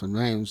named off some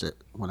names that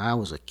when I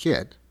was a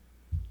kid,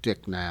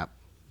 Dick Knapp,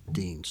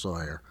 Dean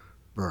Sawyer,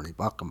 Bernie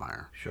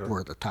Buckemeyer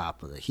were the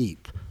top of the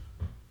heap.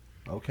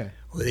 Okay.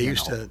 Well, they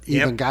used to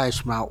even guys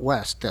from out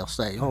west. They'll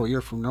say, "Oh,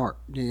 you're from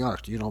New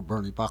York. Do you know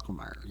Bernie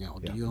Buckemeyer? Do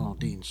you know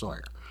Dean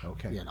Sawyer?"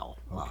 Okay.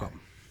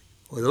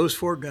 Well, those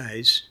four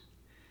guys,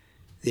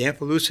 the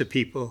Appaloosa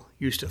people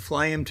used to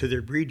fly them to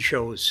their breed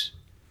shows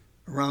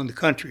around the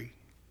country,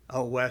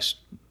 out west,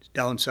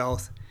 down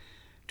south,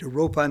 to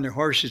rope on their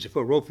horses to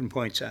put roping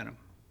points on them.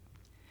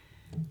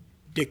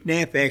 Dick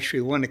Knapp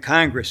actually won the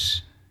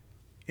Congress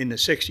in the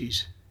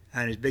 60s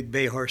on his big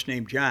bay horse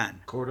named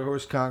John. Quarter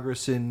Horse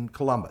Congress in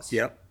Columbus.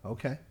 Yep.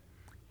 Okay.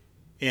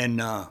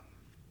 And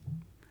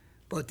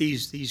but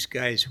these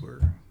guys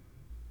were,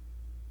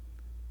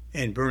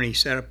 and Bernie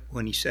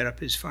when he set up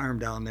his farm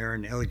down there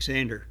in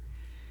Alexander,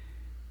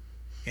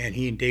 and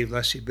he and Dave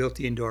Leslie built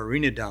the indoor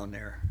arena down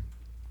there,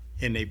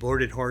 and they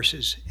boarded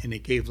horses and they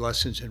gave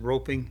lessons in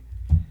roping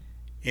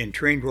and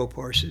trained rope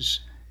horses,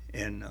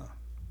 and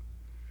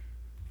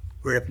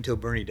right up until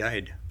Bernie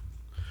died.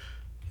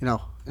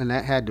 And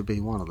that had to be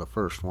one of the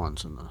first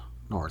ones in the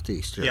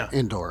Northeast,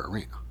 indoor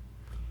arena.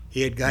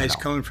 He had guys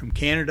coming from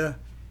Canada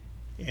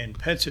and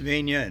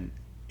Pennsylvania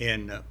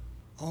and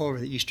all over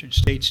the eastern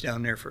states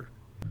down there for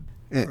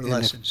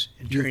lessons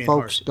and training you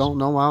folks horses. Don't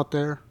know out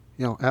there,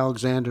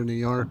 Alexander, New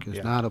York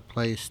is not a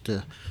place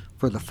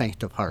for the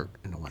faint of heart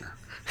in the winter.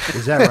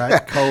 Is that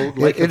right? Cold?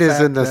 It is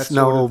in the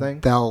snow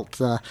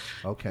belt.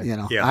 Okay.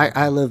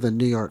 I live in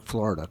New York,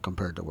 Florida,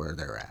 compared to where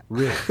they're at.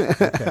 Really?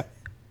 Okay.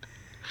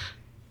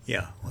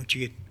 Yeah.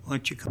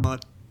 Once you come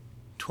out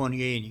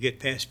 28 and you get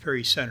past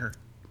Perry Center,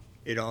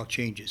 it all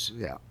changes.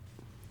 Yeah.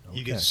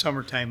 You get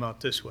summertime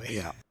out this way.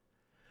 Yeah.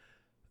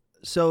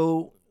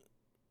 So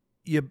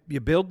you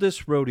build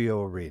this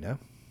rodeo arena,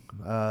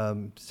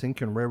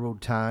 sinking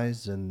railroad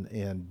ties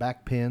and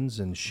back pins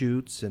and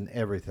chutes and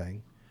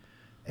everything.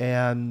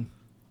 And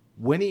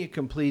when are you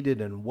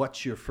completed, and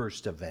what's your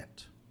first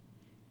event?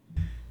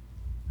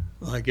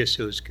 Well, I guess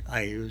it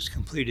was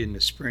completed in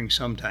the spring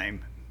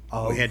sometime.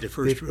 Oh, we had the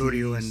first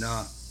rodeo in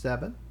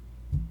 57?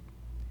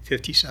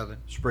 57.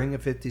 Spring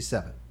of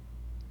 57.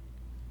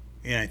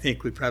 And I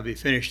think we probably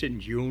finished it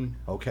in June.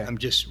 Okay. I'm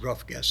just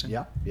rough guessing.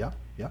 Yeah.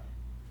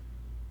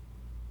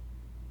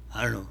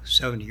 I don't know,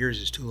 7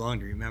 years is too long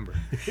to remember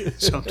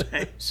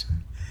sometimes.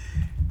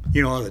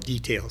 All the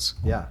details.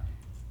 Yeah.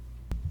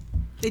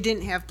 They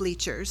didn't have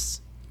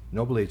bleachers.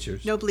 No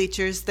bleachers. No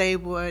bleachers.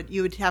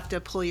 You would have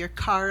to pull your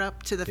car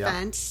up to the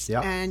fence,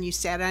 and you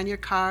sat on your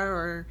car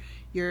or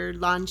your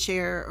lawn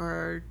chair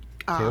or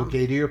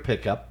tailgate of your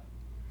pickup.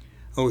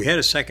 Oh, we had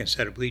a second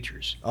set of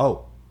bleachers.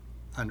 Oh.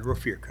 On the roof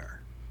of your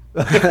car.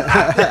 There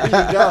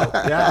you go.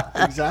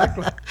 Yeah,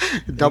 exactly.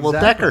 Double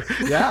decker.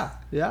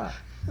 Yeah.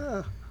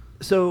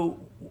 So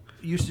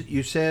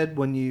you said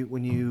when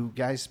you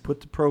guys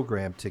put the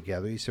program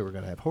together, you said we're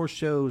going to have horse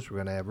shows, we're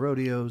going to have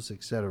rodeos,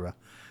 etc.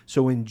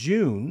 So in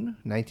June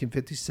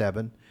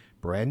 1957,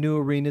 brand new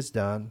arena's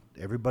done,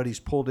 everybody's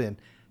pulled in.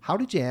 How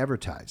did you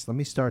advertise? Let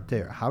me start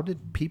there. How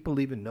did people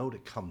even know to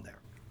come there?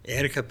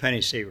 Attica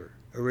Penny Saver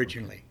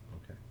originally.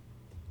 Okay.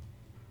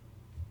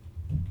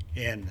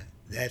 And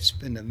that's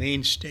been the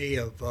mainstay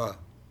of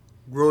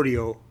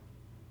rodeo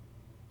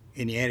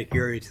in the Attic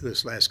area to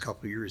this last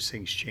couple of years.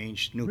 Things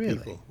changed, new Really?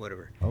 people,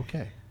 whatever.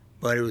 Okay.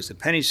 But it was the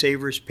penny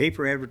savers,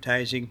 paper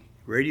advertising,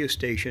 radio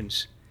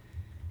stations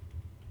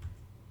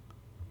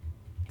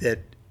that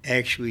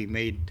actually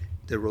made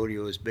the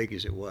rodeo as big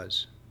as it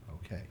was.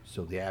 Okay.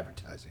 So the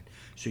advertising.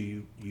 So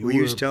we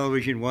used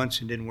television once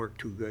and didn't work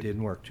too good.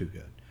 Didn't work too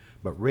good.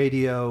 But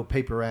radio,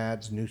 paper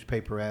ads,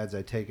 newspaper ads,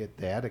 I take it,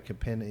 the Attica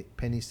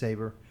penny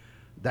saver.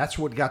 That's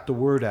what got the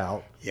word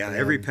out. Yeah,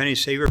 every penny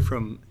saver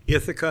from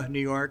Ithaca, New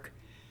York,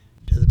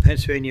 to the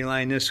Pennsylvania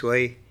line this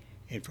way,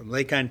 and from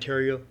Lake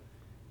Ontario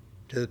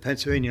to the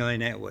Pennsylvania line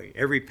that way.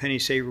 Every penny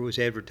saver was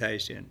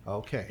advertised in.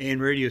 Okay.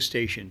 And radio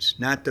stations,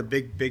 not the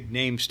big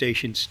name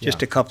stations,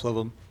 just a couple of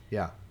them.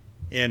 Yeah.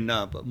 And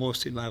but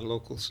mostly a lot of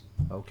locals.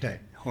 Okay.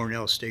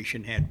 Hornell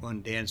Station had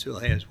one,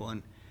 Dansville has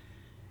one,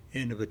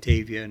 and the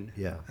Batavia, and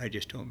I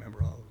just don't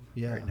remember all of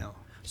them right now.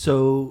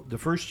 So the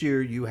first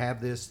year you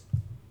have this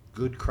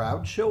good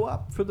crowd show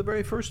up for the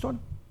very first one?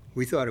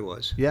 We thought it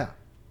was. Yeah.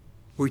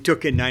 We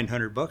took in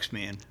 $900,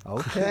 man.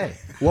 Okay.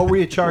 What were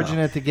you charging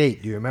at the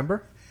gate? Do you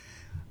remember?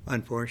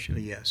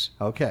 Unfortunately, yes.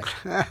 Okay.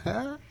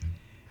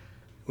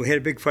 We had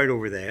a big fight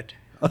over that.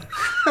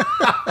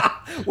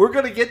 We're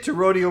going to get to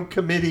rodeo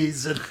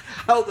committees and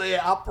how they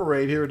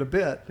operate here in a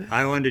bit.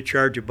 I wanted to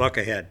charge $1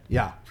 a head.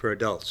 Yeah. For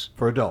adults.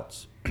 For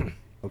adults.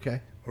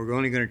 Okay. We're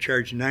only going to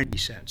charge 90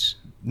 cents.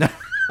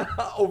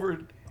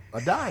 Over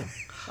a dime.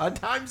 A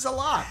dime's a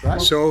lot,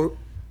 right? So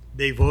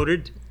they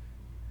voted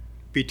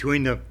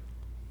between the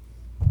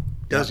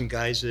dozen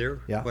guys there,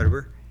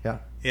 whatever. Yeah.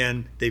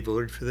 And they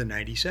voted for the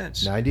 90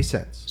 cents. 90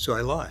 cents. So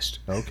I lost.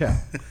 Okay.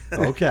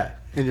 Okay.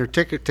 And your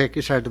ticket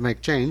takers had to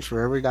make change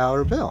for every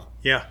dollar bill.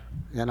 Yeah.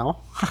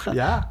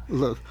 Yeah.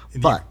 Look,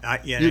 but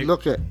you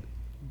look at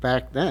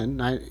back then,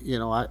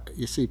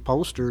 you see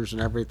posters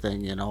and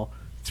everything,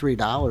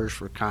 $3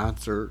 for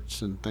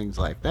concerts and things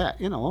like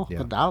that.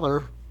 A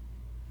dollar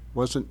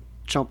wasn't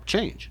chump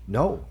change.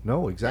 No,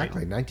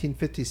 exactly.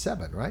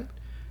 1957, right?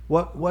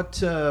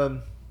 What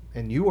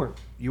and you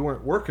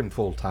weren't working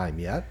full time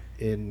yet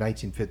in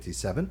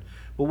 1957,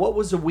 but what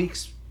was a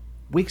week's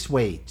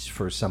wage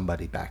for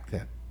somebody back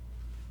then?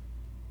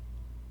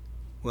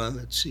 Well,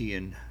 let's see,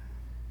 in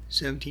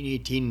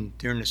 1718,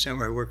 during the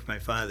summer, I worked with my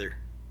father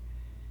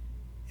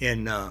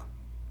in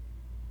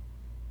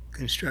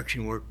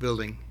construction work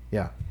building.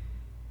 Yeah.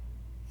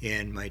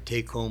 And my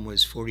take home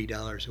was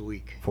 $40 a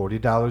week.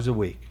 $40 a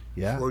week.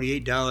 Yeah.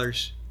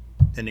 $48.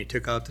 Then they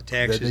took out the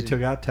taxes. Then they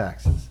took out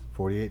taxes.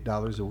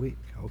 $48 a week.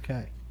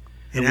 Okay.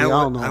 And we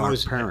all know our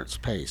parents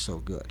pay so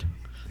good.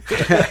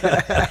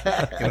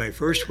 And my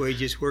first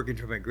wages working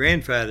for my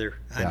grandfather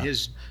on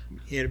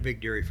he had a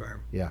big dairy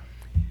farm. Yeah.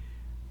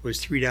 Was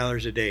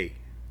 $3 a day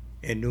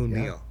and noon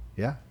meal.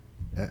 Yeah.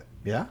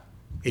 Yeah.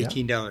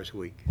 $18 a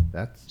week.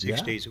 That's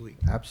 6 days a week.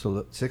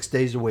 Absolutely. 6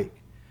 days a week.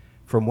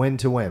 From when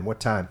to when? What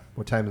time?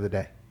 What time of the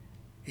day?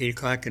 8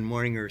 o'clock in the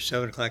morning or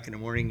 7 o'clock in the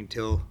morning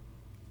until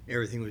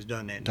everything was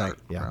done that night.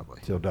 Yeah,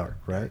 probably. Till dark,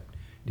 right?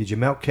 Did you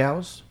milk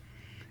cows?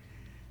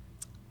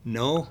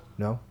 No.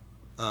 No?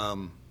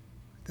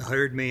 The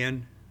hired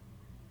man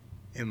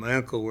and my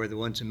uncle were the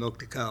ones that milked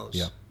the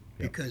cows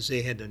because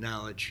they had the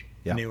knowledge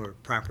and they were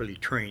properly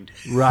trained.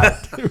 Right,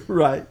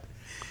 right.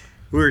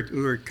 We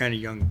were kind of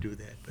young to do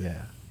that,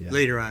 but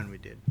later on we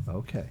did.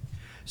 Okay.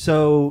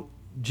 So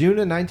June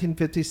of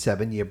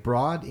 1957, you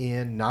brought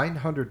in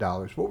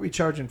 $900. What were you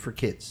charging for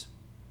kids?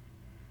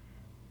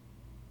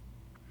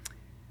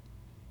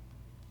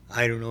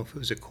 I don't know if it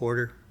was a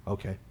quarter.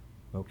 Okay.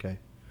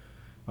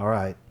 All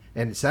right.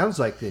 And it sounds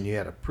like then you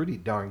had a pretty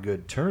darn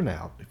good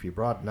turnout if you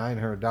brought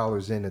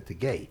 $900 in at the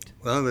gate.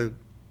 Well,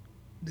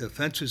 the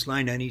fence was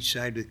lined on each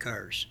side with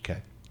cars.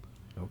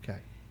 Okay.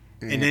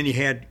 And then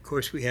of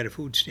course, we had a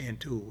food stand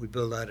too. We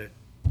built out of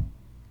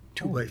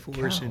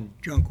 2x4s and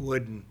junk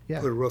wood and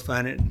put a roof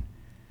on it. And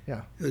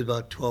it was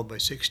about 12 by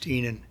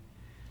 16. And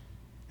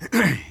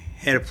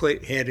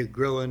had a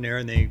grill in there,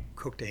 and they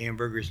cooked the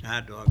hamburgers and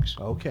hot dogs.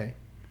 Okay.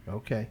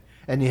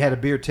 And you had a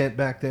beer tent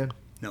back then?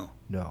 No.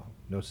 No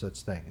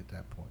such thing at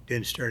that point.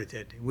 Didn't start at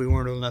that day. We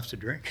weren't old enough to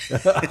drink. Yeah,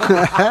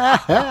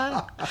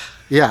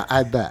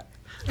 I bet.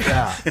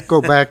 Yeah.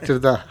 Go back to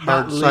the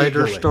hard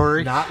cider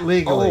story. Not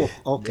legally.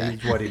 Oh, okay.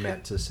 Is what he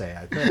meant to say,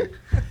 I think.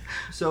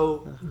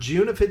 So,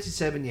 June of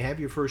 57, you have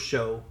your first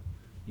show.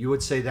 You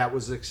would say that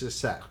was a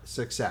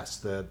success.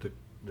 The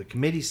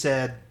committee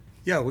said...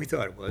 Yeah, we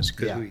thought it was,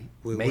 because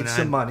we made went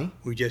some on, money.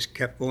 We just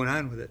kept going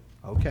on with it.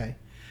 Okay.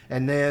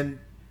 And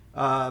then,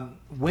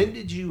 when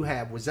did you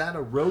have... Was that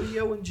a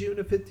rodeo in June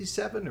of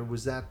 57, or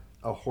was that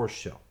a horse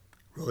show?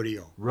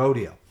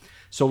 Rodeo.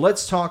 So,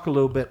 let's talk a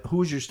little bit.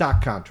 Who's your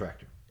stock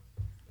contractor?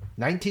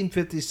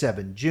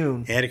 1957,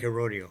 June. Attica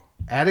Rodeo.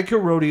 Attica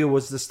Rodeo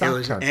was the stock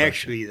contractor. It was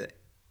actually the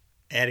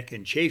Attica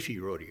and Chaffee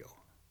Rodeo.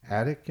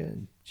 Attica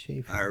and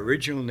Chaffee. Our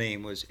original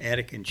name was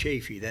Attica and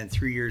Chaffee. Then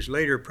 3 years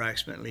later,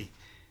 approximately,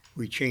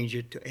 we changed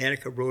it to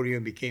Attica Rodeo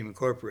and became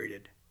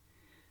incorporated.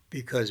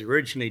 Because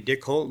originally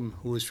Dick Holton,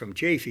 who was from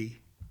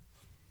Chaffee,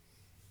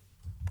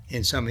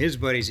 and some of his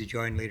buddies had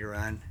joined later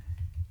on,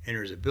 and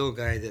there's a Bill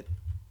guy that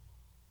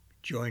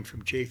joined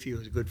from Chaffee, who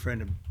was a good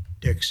friend of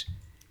Dick's,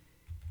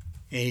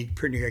 and he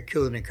pretty much got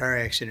killed in a car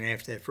accident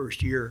after that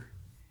first year,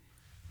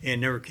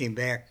 and never came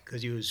back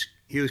because he was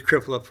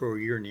crippled up for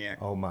a year in the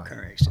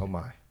car accident. Oh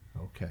my.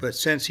 Okay. But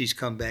since he's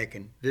come back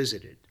and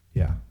visited,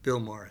 Bill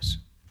Morris.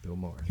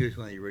 He was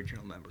one of the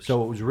original members.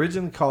 So it was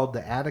originally called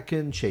the Attica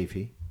and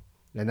Chaffee,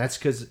 and that's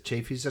because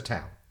Chaffee's a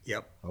town.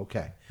 Yep.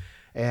 Okay.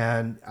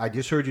 And I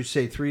just heard you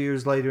say 3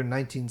 years later, in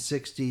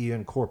 1960, you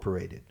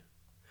incorporated.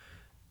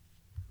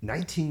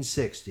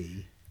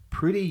 1960,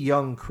 pretty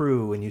young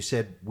crew, and you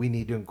said, we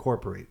need to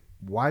incorporate.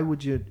 Why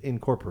would you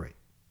incorporate?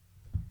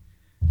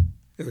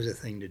 It was a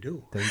thing to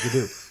do.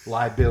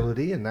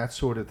 Liability and that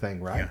sort of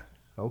thing, right? Yeah.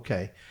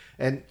 Okay.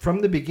 And from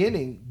the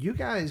beginning, you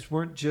guys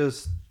weren't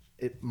just,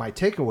 my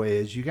takeaway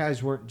is you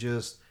guys weren't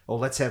just,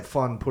 let's have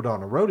fun, put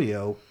on a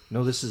rodeo.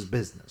 No, this is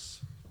business.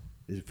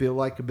 Did it feel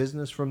like a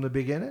business from the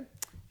beginning?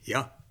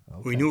 Yeah.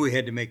 Okay. We knew we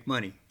had to make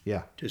money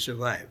to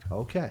survive.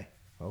 Okay.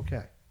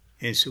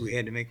 And so we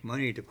had to make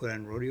money to put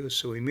on rodeos,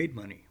 so we made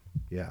money.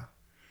 Yeah.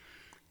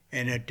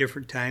 And at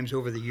different times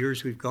over the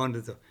years, we've gone to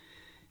the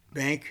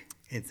bank,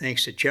 and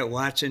thanks to Chet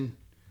Watson,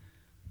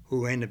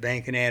 who ran the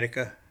bank in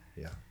Attica,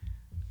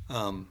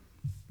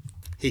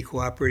 he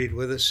cooperated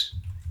with us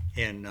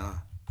and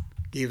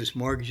gave us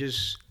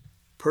mortgages,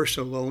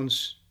 personal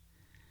loans.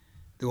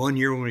 The one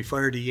year when we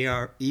fired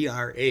the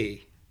ERA,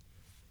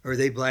 or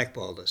they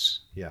blackballed us.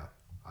 Yeah,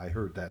 I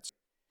heard that.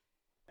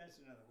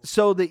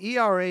 So the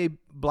ERA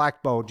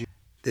blackballed you.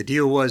 The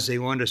deal was they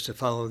wanted us to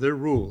follow their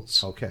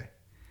rules. Okay.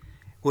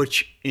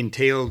 Which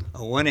entailed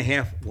a one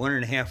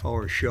and a half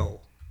hour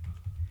show.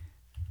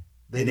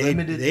 They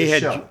limited the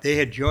show. They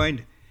had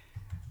joined,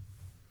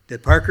 the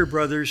Parker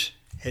brothers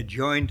had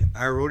joined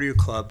our rodeo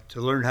club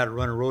to learn how to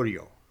run a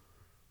rodeo.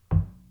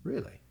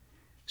 Really?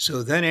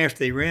 So then after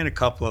they ran a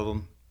couple of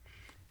them,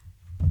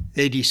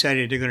 they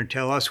decided they're going to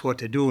tell us what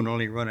to do and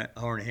only run an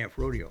hour and a half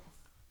rodeo.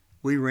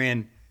 We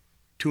ran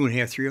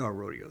 2.5, 3 hour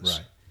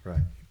rodeos.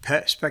 Right.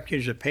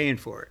 Spectators are paying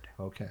for it.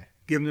 Okay.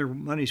 Give them their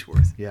money's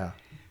worth. Yeah.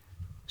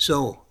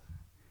 So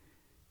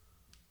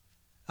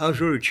I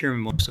was rodeo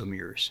chairman most of them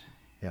years.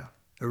 Yeah.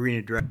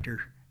 Arena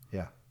director.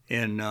 Yeah.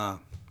 And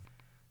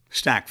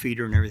stock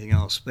feeder and everything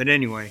else. But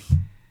anyway,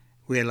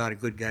 we had a lot of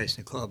good guys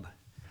in the club.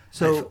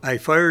 So I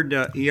fired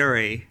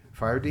ERA.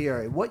 Fired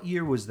ERA. What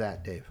year was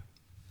that, Dave?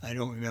 I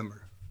don't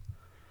remember.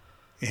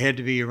 It had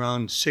to be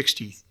around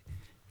 60.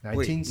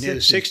 1960. Wait, it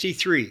was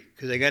 63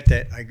 because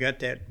I got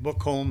that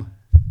book home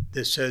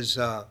that says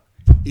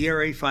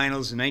ERA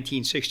finals in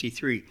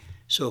 1963.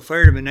 So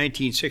fired him in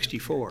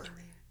 1964.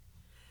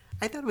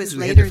 I thought it was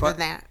later than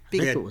that. I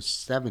think it was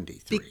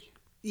 73.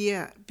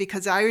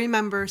 Because I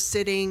remember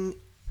sitting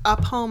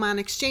up home on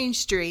Exchange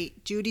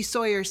Street, Judy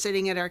Sawyer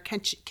sitting at our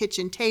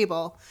kitchen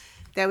table.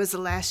 That was the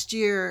last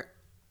year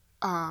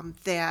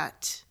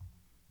that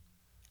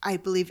I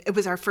believe it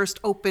was our first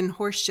open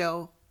horse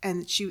show,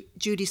 and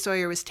Judy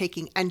Sawyer was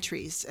taking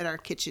entries at our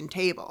kitchen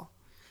table.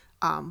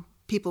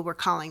 People were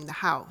calling the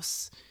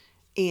house,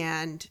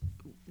 and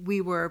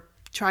we were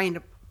trying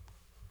to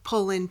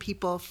pull in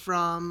people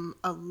from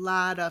a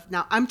lot of,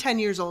 now I'm 10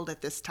 years old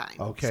at this time.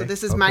 Okay. So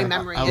this is my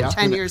memory at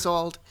 10 years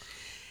old.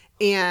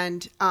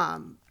 And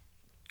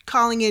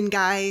calling in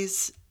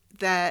guys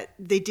that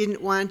they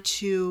didn't want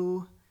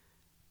to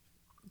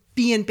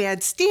be in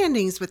bad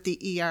standings with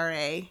the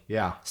ERA.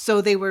 Yeah.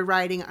 So they were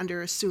riding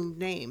under assumed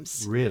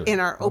names in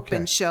our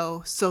open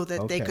show so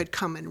that they could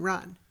come and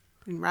run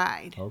and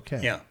ride. Okay.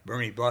 Yeah.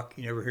 Bernie Buck,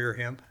 you never hear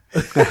him?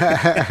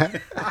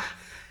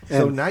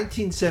 So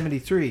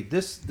 1973,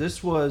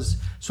 this was,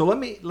 so let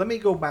me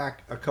go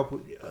back a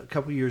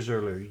couple years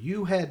earlier.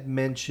 You had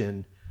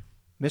mentioned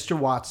Mr.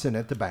 Watson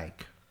at the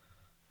bank.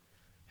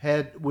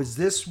 Was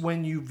this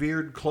when you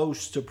veered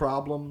close to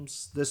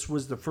problems? This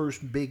was the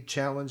first big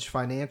challenge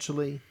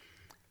financially?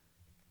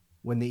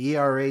 When the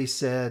ERA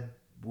said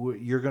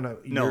you're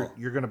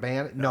gonna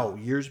ban it? No,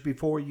 years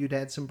before you'd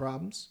had some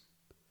problems.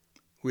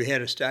 We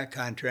had a stock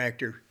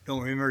contractor,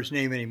 don't remember his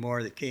name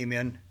anymore, that came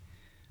in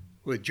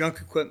with junk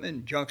equipment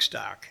and junk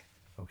stock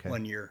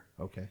one year.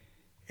 Okay.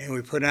 And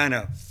we put on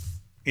a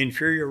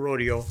inferior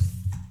rodeo.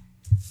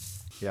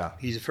 Yeah.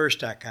 He's the first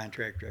stock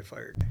contractor I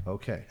fired.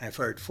 Okay. I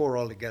fired 4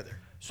 altogether.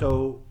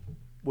 So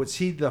was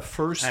he the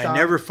first I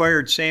never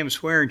fired Sam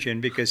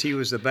Swearingen because he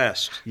was the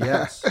best.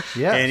 Yes.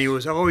 Yes. And he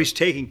was always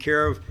taking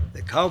care of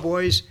the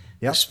cowboys,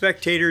 the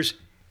spectators,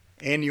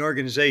 and the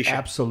organization.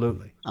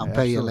 Absolutely. I'll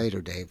pay you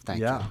later, Dave. Thank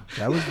you. Yeah,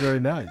 that was very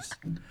nice.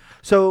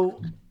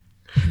 So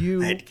I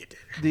had to get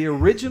that. the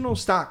original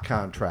stock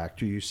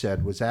contractor you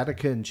said was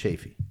Attica and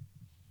Chafee.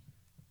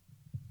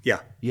 Yeah.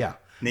 Yeah.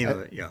 Name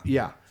of it, yeah.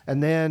 Yeah.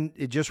 And then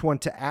it just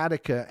went to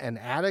Attica, and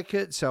Attica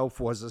itself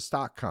was a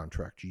stock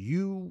contractor.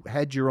 You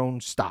had your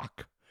own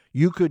stock.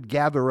 You could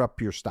gather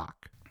up your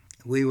stock.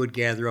 We would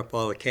gather up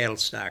all the cattle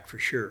stock for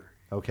sure.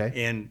 Okay.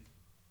 And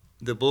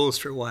the bulls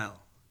for a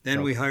while.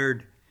 Then we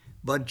hired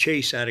Bud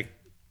Chase out of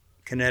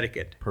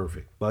Connecticut.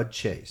 Perfect. Bud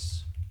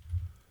Chase.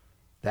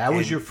 That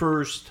was your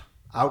first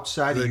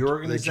outside of your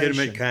organization.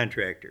 Legitimate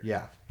contractor.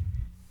 Yeah.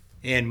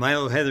 And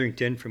Milo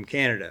Hetherington from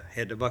Canada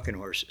had the bucking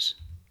horses.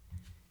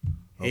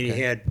 And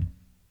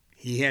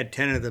he had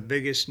 10 of the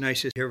biggest,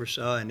 nicest you ever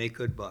saw, and they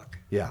could buck.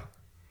 Yeah.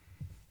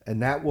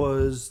 And that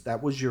was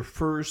your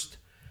first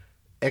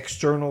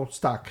external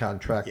stock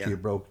contractor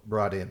you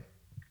brought in.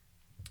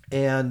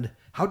 And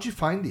how'd you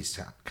find these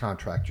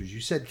contractors?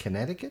 You said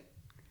Connecticut?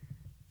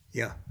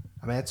 Yeah.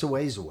 I mean, it's a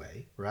ways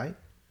away, right?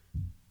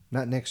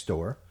 Not next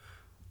door.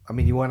 I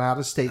mean, you went out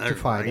of state to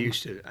find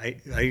them.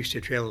 I used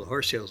to travel to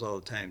horse sales all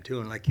the time, too.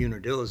 And like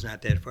Unadilla is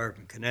not that far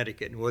from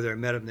Connecticut. And whether I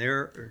met him there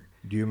or...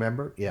 Do you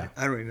remember? Yeah.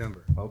 I don't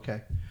remember.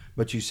 Okay.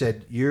 But you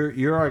said,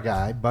 you're our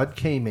guy. Bud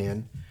came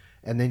in.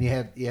 And then you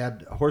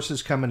had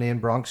horses coming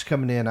in, broncs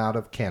coming in out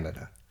of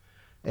Canada.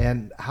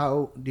 And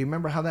do you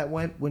remember how that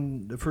went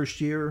when the first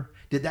year?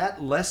 Did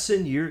that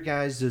lessen your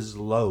guys'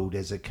 load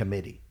as a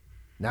committee?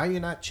 Now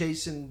you're not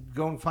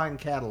going find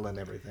cattle and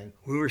everything.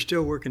 We were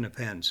still working the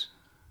pens.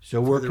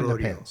 Still working the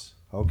pens.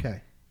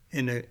 Okay.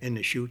 In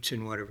the chutes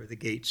and whatever, the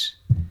gates.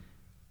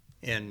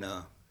 And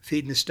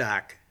feeding the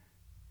stock.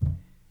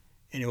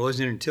 And it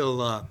wasn't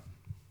until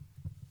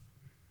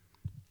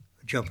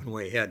jumping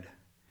way ahead.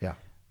 Yeah.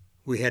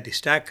 We had the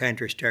stock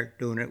contractor start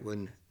doing it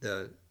when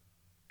the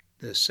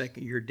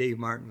second year Dave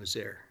Martin was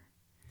there.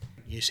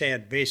 You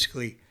had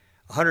basically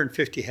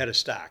 150 head of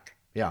stock.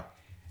 Yeah.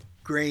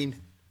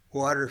 Grain,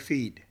 water,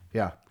 feed.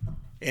 Yeah.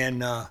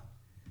 And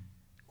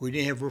we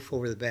didn't have roof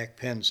over the back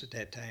pens at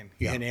that time.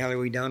 You had an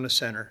alleyway down the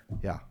center.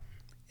 Yeah.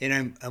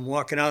 And I'm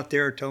walking out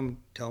there, tell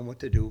them what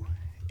to do.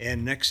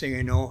 And next thing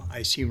I know,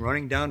 I see him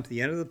running down to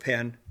the end of the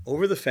pen,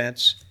 over the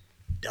fence,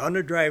 down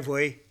the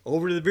driveway,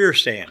 over to the beer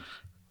stand.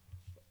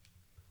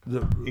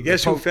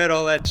 Guess who fed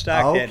all that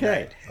stock that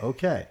night?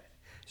 Okay.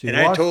 So and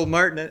I told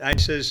Martin, I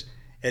says,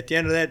 at the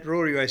end of that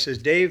rodeo, I says,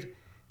 Dave,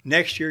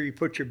 next year you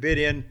put your bid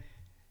in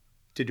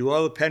to do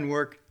all the pen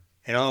work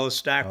and all the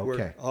stock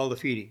work, all the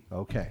feeding.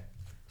 Okay.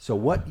 So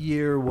what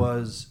year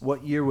was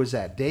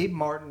that? Dave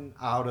Martin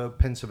out of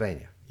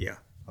Pennsylvania. Yeah.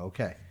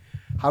 Okay.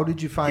 How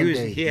did you find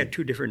Dave? He had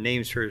 2 different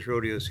names for his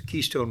rodeos.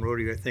 Keystone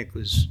Rodeo, I think,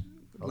 was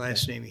the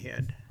last name he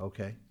had.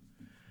 Okay.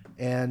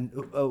 And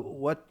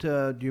what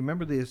do you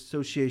remember the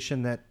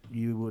association that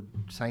you would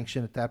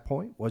sanction at that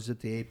point? Was it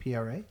the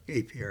APRA?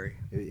 APRA.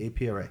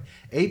 APRA.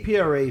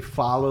 APRA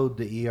followed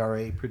the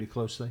ERA pretty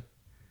closely.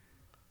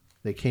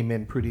 They came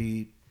in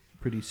pretty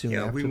soon.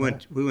 Yeah, after we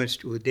went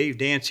with Dave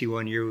Dancy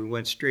one year. We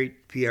went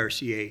straight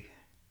PRCA.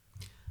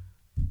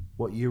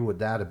 What year would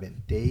that have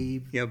been?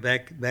 Dave? Yeah,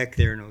 back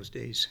there in those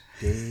days.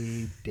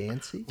 Dave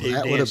Dancy? Well,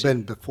 that would have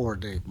been before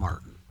Dave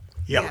Martin.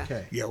 Yeah.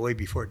 Okay. Yeah, way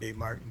before Dave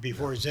Martin,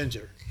 before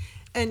Zinzer.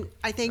 And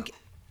I think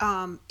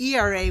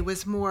ERA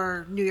was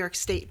more New York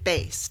State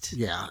based.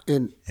 Yeah.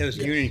 And it was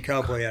the Union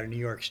Cowboy out of New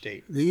York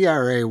State. The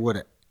ERA would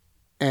have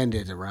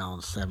ended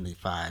around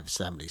 75,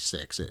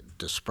 76. It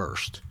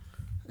dispersed.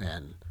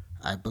 And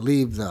I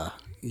believe the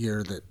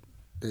year that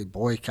they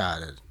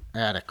boycotted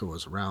Attica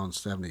was around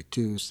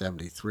 72,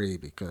 73,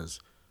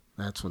 because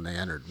that's when they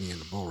entered me in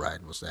the bull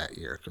riding, was that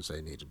year, because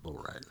they needed bull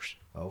riders.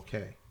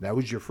 Okay. That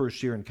was your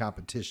first year in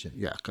competition.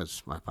 Yeah,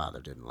 because my father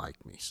didn't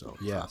like me. So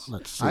yes.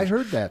 Let's see. I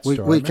heard that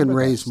story. We can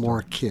raise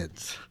more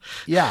kids.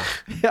 Yeah,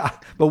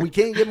 but we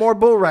can't get more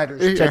bull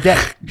riders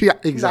today. Yeah,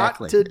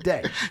 exactly. Not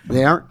today.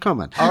 They aren't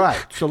coming. All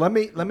right, so let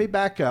me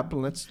back up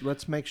and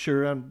let's make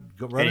sure I'm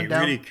running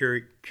down. And you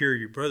really cure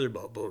your brother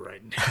about bull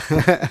riding.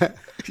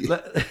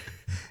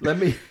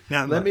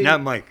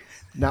 Not Mike.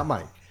 Not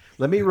Mike.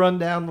 Let me run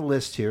down the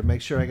list here,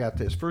 make sure I got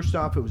this. First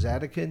off, it was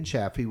Attica and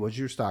Chaffee was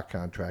your stock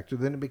contractor.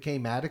 Then it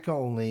became Attica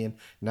only in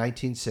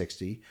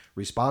 1960,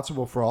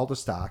 responsible for all the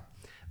stock.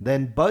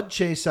 Then Bud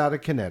Chase out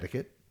of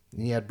Connecticut.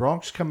 And you had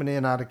Bronx coming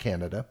in out of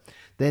Canada.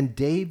 Then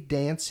Dave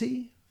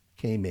Dancy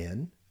came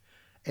in,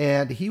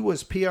 and he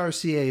was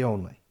PRCA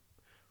only.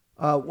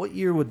 What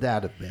year would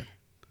that have been?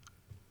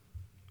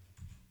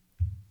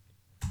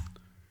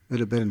 It would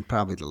have been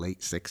probably the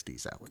late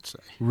 60s, I would say.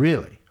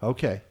 Really?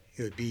 Okay.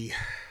 It would be.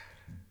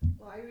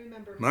 Well, I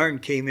remember Martin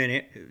came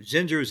in.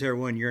 Zinsser was there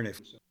 1 year and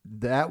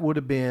That would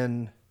have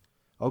been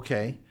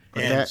okay.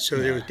 and so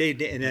there was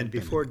Dave, and then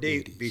before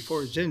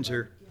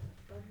Zinsser,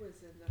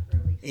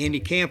 Andy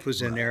Camp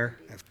was in there.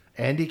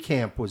 Andy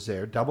Camp was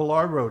there. Double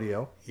R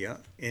Rodeo. Yeah,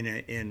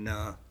 and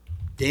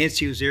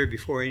Dancy was there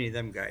before any of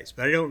them guys,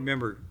 but I don't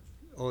remember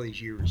all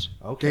these years.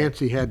 Okay.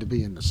 Dancy had to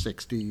be in the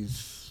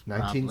 60s.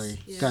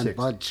 1960. Then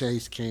Bud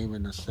Chase came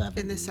in the 70s.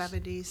 in the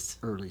 70s.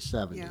 Early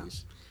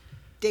 70s.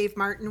 Dave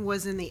Martin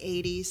was in the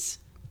 80s.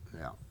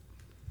 Yeah.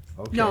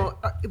 Okay. No,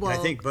 well,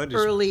 I think Bud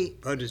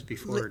is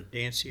before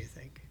Dancy, I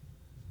think.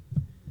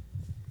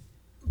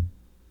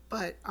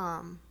 But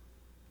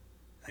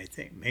I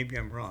think maybe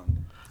I'm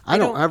wrong. I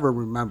don't ever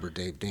remember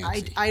Dave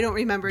Dancy. I don't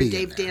remember being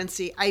Dave there.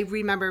 Dancy. I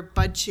remember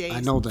Bud Chase. I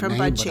know the from name,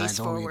 Bud but Chase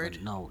I don't forward.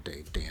 even know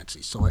Dave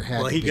Dancy. So it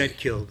had Well, to he be. got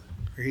killed,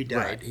 or he died.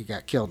 Right, he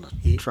got killed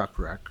in a truck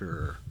wreck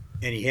or.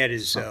 And he had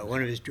his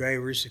one of his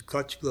drivers, the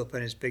clutch blew up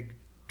on his big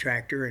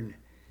tractor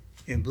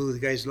and blew the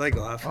guy's leg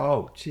off.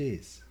 Oh,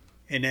 jeez.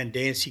 And then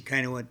Dancy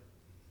kind of went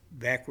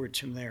backwards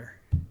from there.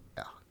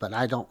 Yeah, but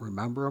I don't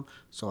remember him,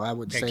 so I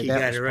would In fact, say he that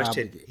got was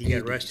arrested. probably the He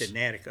got 80s. arrested in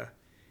Attica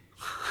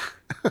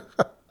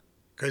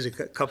because a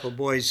couple of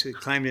boys that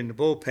climbed in the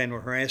bullpen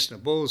were harassing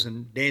the bulls,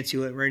 and Dancy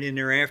went right in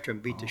there after him,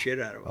 and beat the shit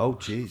out of him. Oh,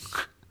 jeez.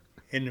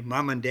 And the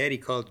mom and daddy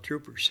called the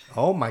troopers.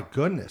 Oh, my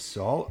goodness.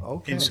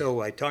 Okay. And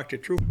so I talked to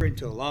the trooper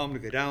to allow him to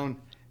go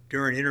down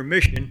during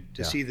intermission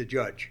to Yeah. see the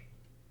judge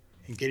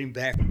and get him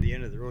back at the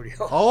end of the rodeo.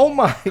 Oh,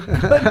 my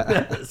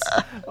goodness.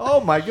 Oh,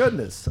 my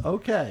goodness.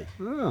 Okay.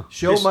 Oh,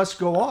 Show must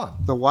go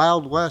on. the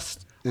Wild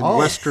West in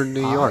Western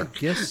New York. I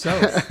guess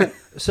so.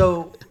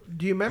 So,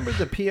 do you remember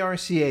the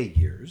PRCA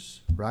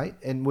years, right?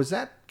 And was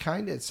that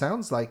it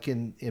sounds like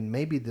in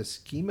maybe the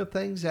scheme of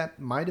things, that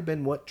might have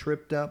been what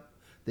tripped up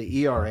the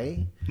ERA?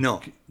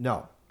 No,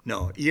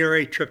 No.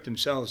 ERA tripped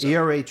themselves up.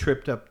 ERA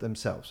tripped up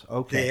themselves.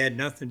 Okay. They had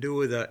nothing to do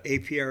with the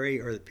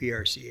APRA or the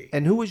PRCA.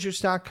 And who was your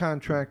stock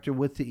contractor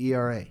with the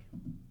ERA?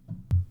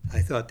 I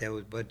thought that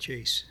was Bud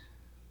Chase.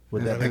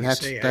 Would that And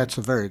be? that's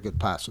a very good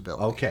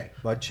possibility. Okay.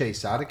 Bud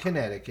Chase out of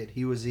Connecticut.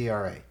 He was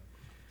ERA.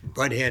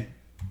 Bud had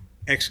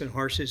excellent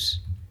horses.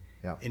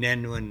 Yeah. And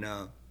then when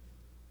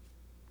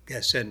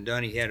got said and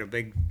done, he had a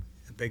big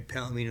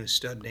Palomino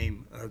stud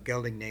named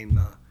gelding named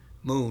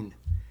Moon.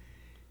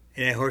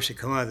 And that horse would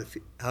come out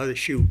of the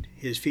chute.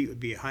 His feet would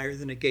be higher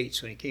than the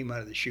gates when he came out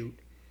of the chute.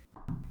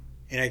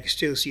 And I could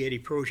still see Eddie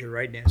Prozier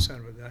riding that son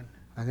of a gun.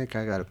 I think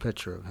I got a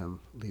picture of him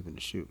leaving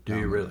the chute Do down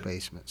you in really? the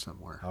basement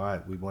somewhere. All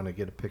right. We want to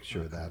get a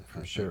picture of that for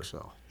I sure. think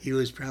so. He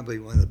was probably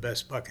one of the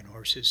best bucking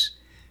horses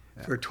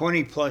for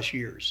 20 plus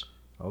years.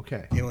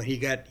 Okay. And when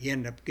he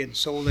ended up getting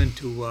sold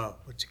into,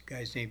 what's the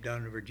guy's name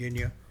down in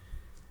Virginia?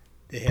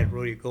 They had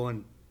rodeo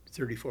going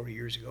 30, 40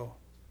 years ago.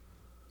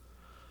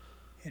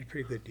 Had a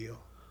pretty good deal.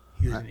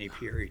 He was an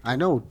APRA. I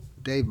know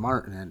Dave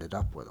Martin ended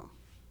up with him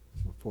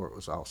before it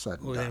was all said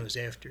and Well, done. that was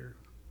after.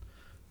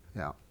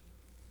 Yeah.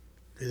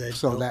 'Cause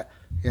So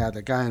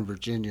the guy in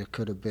Virginia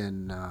could have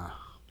been,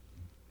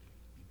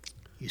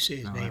 you say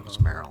his no, name. it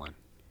was Maryland.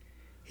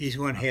 He's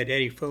one who had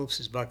Eddie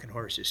Phillips's bucking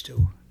horses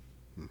too.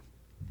 Hmm.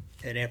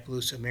 That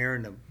Appaloosa mare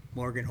and the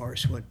Morgan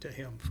horse went to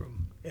him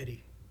from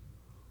Eddie.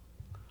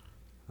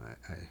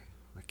 I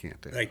can't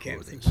think. But I of who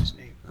can't it think is. of his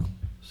name.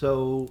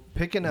 So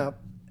picking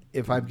up,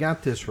 if I've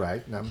got this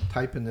right, and I'm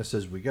typing this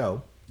as we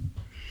go,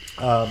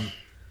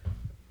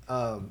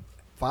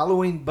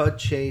 following Bud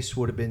Chase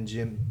would have been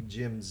Jim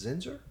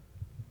Zinsser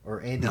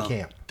or Andy No.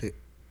 Camp.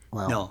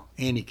 Well, No,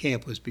 Andy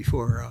Camp was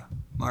before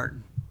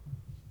Martin.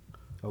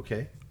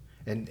 Okay.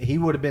 And he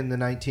would have been the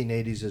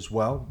 1980s as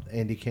well,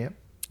 Andy Camp,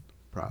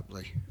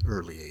 probably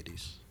early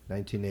 80s.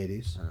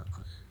 1980s. I don't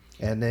know.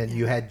 And then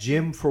you had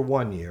Jim for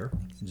 1 year,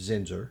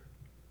 Zinsser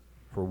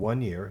for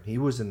 1 year. He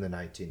was in the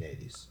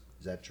 1980s.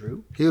 Is that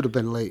true? He would have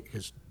been late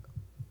because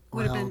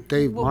Would have been-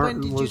 Dave well, when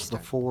Martin did you was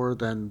start? before,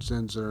 then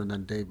Zinsser, and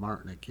then Dave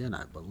Martin again,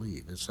 I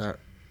believe. Is that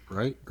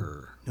right?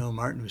 Or No,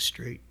 Martin was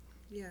straight.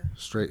 Yeah.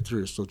 straight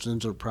through? So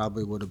Zinsser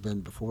probably would have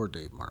been before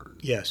Dave Martin.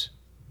 Yes.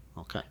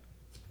 Okay.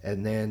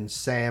 And then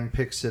Sam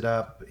picks it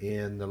up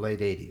in the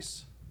late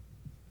 80s.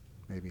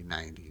 Maybe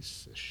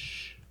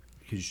 90s-ish.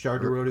 Because you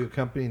started a rodeo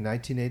company in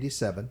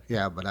 1987.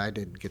 Yeah, but I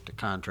didn't get the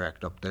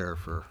contract up there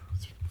for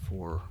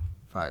 4 or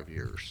 5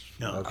 years.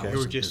 No, Okay. you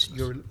were just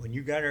when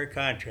you got our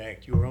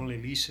contract, you were only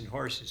leasing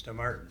horses to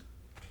Martin.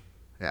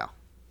 Yeah.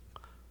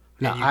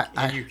 And, Now,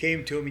 and you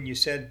came to him and you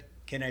said,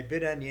 "Can I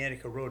bid on the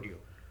Attica Rodeo?"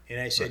 And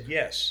I said,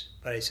 "Yes,"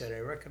 but I said, "I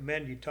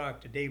recommend you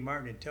talk to Dave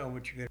Martin and tell him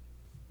what you're going to."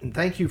 And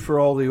thank you for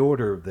all the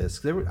order of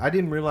this. I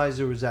didn't realize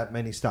there was that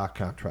many stock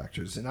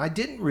contractors. And I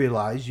didn't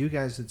realize you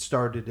guys had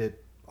started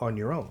it on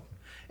your own.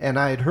 And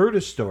I had heard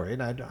a story,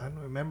 and I don't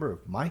remember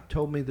if Mike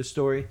told me the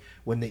story.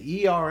 When the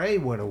ERA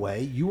went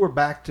away, you were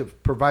back to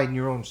providing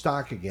your own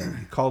stock again.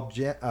 You called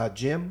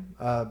Jim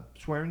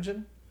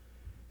Swearingen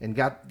and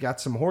got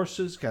some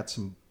horses, got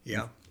some...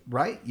 Yeah.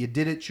 Right? You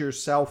did it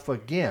yourself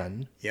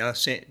again. Yeah,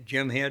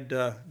 Jim had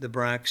the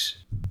Bronx.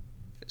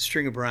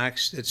 string of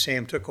rocks that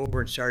Sam took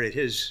over and started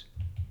his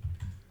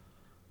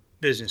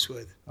business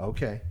with.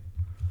 Okay.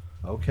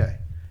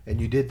 And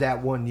you did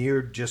that 1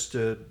 year just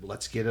to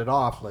let's get it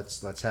off.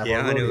 Let's have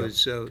our rodeo.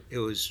 And it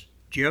was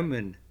Jim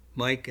and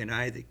Mike and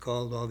I that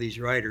called all these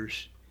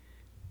riders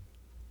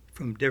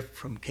from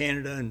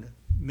Canada and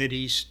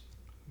Mideast,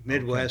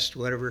 Midwest,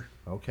 whatever.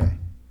 Okay.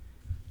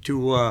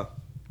 To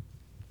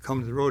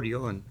come to the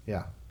rodeo, and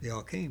yeah, they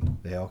all came.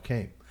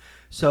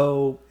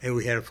 So, and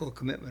we had a full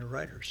commitment of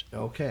riders.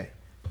 Okay.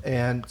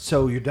 And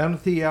so you're done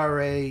with the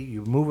ERA.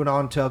 You're moving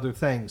on to other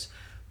things.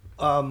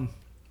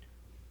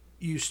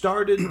 You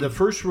started, the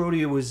first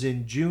rodeo was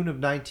in June of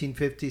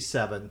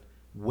 1957.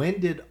 When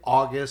did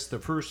August, the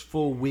first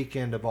full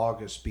weekend of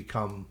August,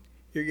 become?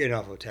 You're getting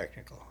awful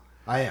technical.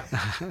 I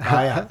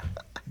am.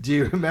 Do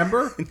you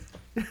remember?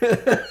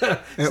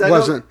 It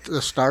wasn't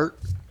the start?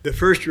 The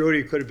first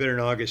rodeo could have been in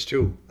August,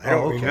 too. I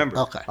don't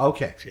remember.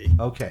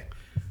 Okay.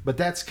 But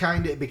that's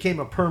it became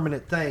a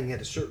permanent thing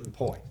at a certain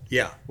point.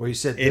 Yeah. Where you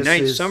said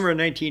summer of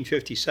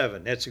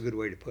 1957. That's a good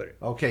way to put it.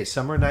 Okay,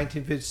 summer of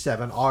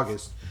 1957,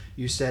 August.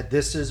 You said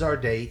this is our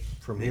date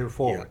from here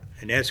forward.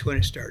 Yeah, and that's when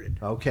it started.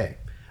 Okay.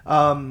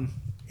 And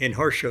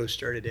horse shows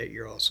started that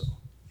year also.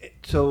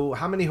 So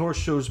how many horse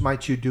shows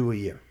might you do a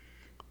year?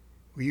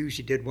 We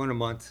usually did one a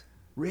month.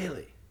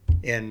 Really?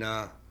 And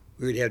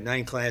we would have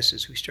 9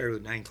 classes. We started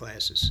with 9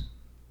 classes.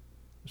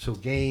 So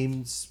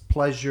games,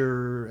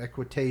 pleasure,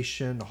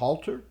 equitation,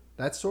 halter,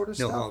 that sort of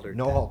stuff?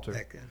 No halter.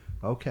 Back then.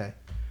 Okay.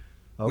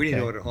 We didn't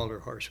know what a halter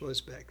horse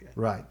was back then.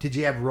 Right. Did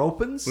you have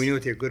ropins? We knew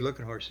what their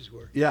good-looking horses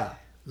were. Yeah.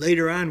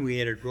 Later on,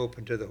 we added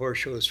roping to the horse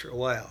shows for a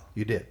while.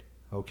 You did?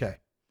 Okay.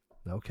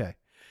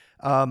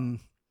 And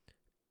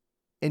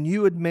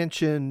you had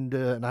mentioned,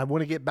 and I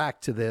want to get back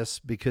to this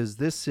because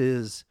this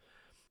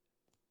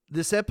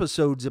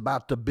episode's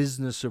about the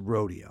business of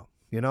rodeo.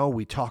 You know,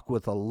 we talk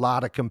with a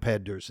lot of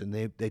competitors, and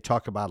they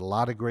talk about a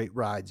lot of great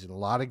rides and a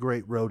lot of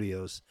great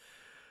rodeos.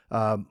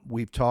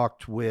 We've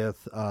talked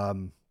with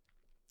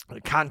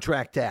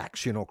contract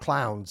acts,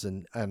 clowns,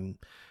 and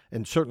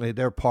certainly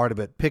they're part of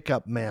it,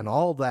 pickup men,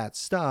 all that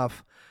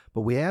stuff.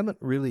 But we haven't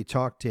really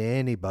talked to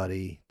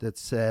anybody that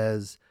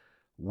says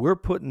we're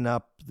putting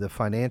up the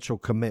financial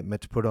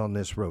commitment to put on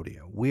this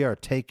rodeo. We are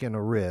taking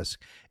a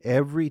risk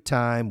every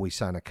time we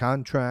sign a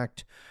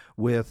contract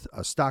with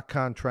a stock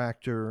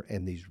contractor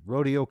and these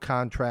rodeo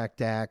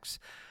contract acts,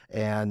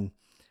 and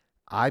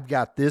I've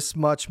got this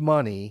much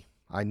money.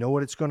 I know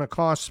what it's going to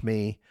cost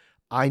me.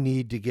 I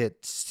need to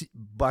get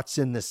butts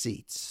in the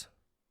seats,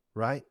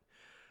 right?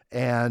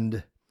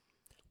 And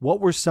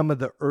what were some of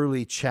the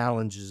early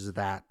challenges of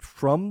that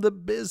from the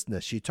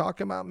business? You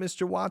talk about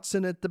Mr.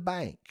 Watson at the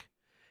bank.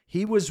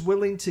 He was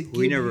willing to give.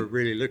 We never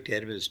really looked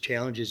at him as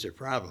challenges or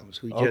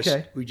problems.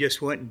 We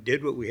just went and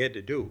did what we had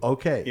to do.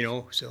 Okay.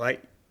 So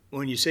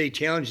when you say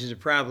challenges and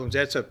problems,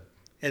 that's a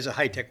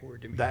high-tech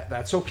word to me.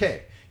 That's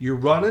okay. You're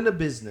running a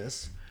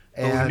business,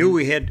 and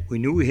we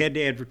knew we had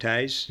to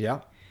advertise.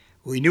 Yeah.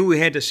 We knew we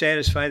had to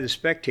satisfy the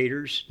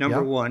spectators,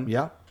 number one.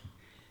 Yeah.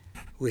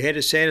 We had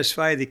to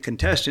satisfy the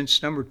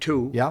contestants, number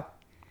 2. Yeah.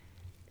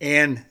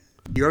 And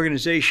the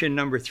organization,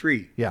 number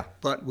 3. Yeah.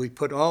 But we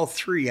put all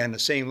 3 on the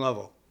same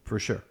level. For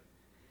sure.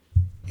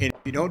 And if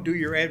you don't do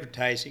your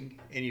advertising,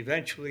 and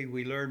eventually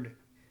we learned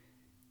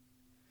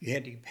you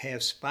had to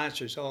have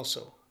sponsors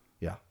also.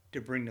 Yeah. To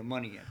bring the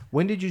money in.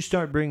 When did you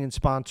start bringing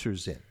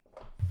sponsors in?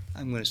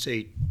 I'm going to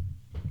say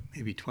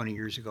maybe 20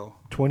 years ago.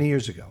 20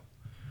 years ago.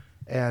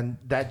 And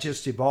that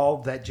just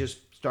evolved, that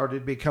just started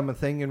to become a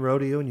thing in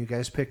rodeo, and you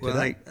guys picked it up?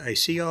 Well, I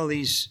see all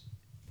these,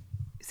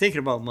 thinking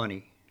about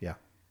money. Yeah.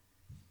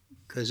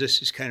 Because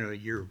this is kind of a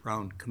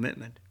year-round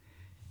commitment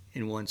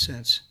in one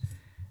sense.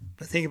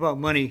 But think about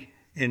money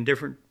in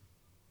different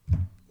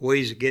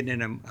ways of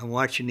getting it. I'm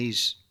watching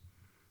these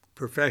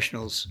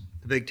professionals,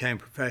 the big-time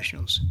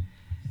professionals,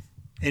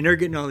 and they're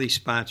getting all these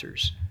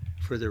sponsors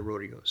for their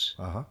rodeos.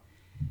 Uh-huh.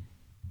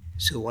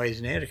 So why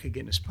isn't Attica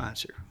getting a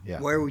sponsor? Yeah.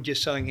 Why are we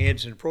just selling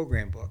ads in a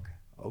program book?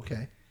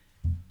 Okay.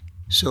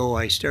 So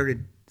I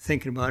started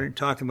thinking about it and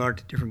talking about it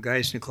to different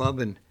guys in the club,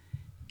 and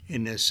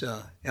this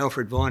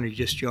Alfred Vaughn had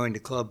just joined the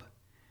club,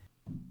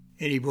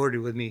 and he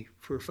boarded with me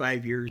for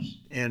 5 years,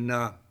 and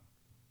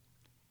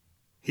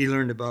he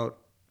learned about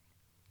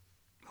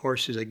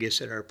horses, I guess,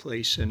 at our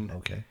place, and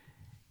okay.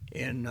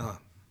 And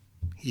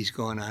he's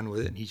gone on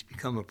with it, and he's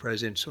become a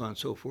president, so on and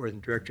so forth,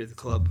 and director of the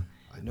club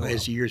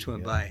as the years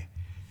went by.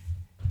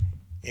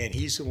 And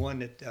he's the one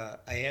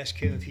that I asked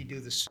him if he'd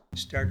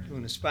start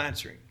doing the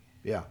sponsoring.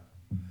 Yeah.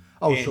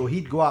 Oh, so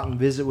he'd go out and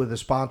visit with the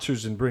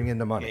sponsors and bring in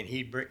the money. And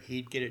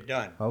he'd get it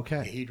done. Okay.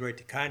 And he'd write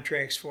the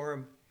contracts for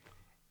them,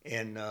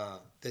 and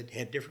that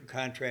had different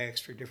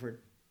contracts for different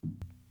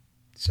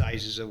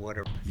sizes or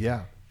whatever.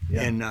 Yeah.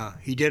 And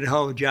he did a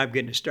hell of a job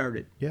getting it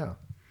started. Yeah.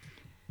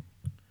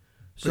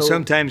 But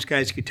sometimes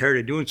guys get tired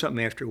of doing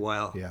something after a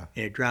while. Yeah.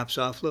 And it drops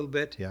off a little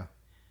bit. Yeah.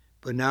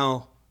 But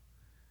now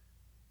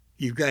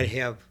you've got to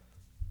have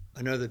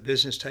another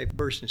business type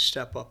person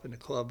step up in the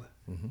club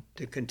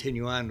to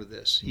continue on with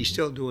this. He's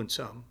still doing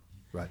some.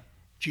 Right.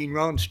 Gene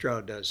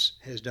Rautenstrau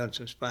has done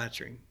some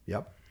sponsoring.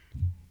 Yep.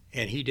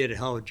 And he did a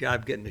hell of a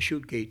job getting the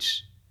chute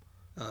gates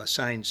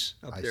signs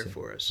up there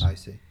for us. I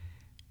see.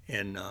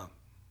 And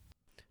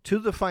to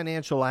the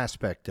financial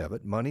aspect of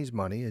it, money's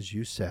money, as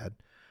you said.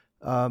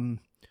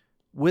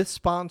 With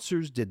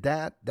sponsors, did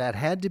that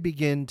had to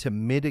begin to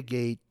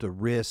mitigate the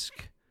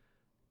risk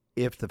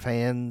if the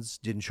fans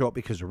didn't show up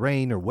because of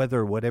rain or weather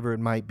or whatever it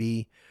might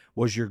be?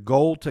 Was your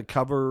goal to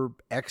cover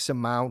X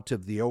amount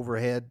of the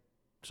overhead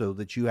so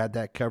that you had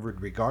that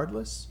covered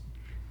regardless?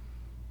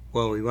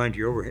 Well, we wanted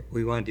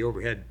the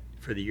overhead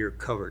for the year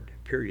covered,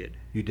 period.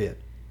 You did.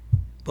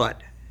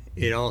 But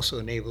it also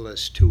enabled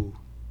us to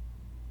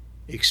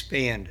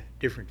expand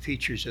different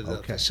features of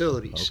the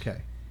facilities.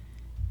 Okay.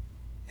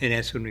 And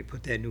that's when we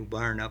put that new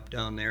barn up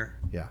down there.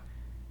 Yeah.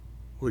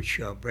 Which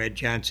Brad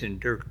Johnson and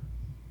Dirk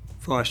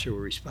Foster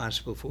were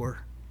responsible for.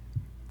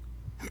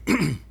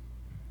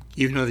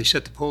 Even though they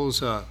set the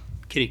poles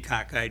kitty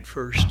cockeyed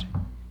first.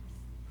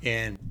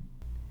 And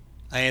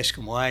I asked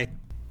him why.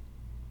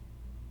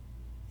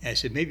 And I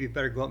said, maybe you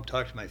better go up and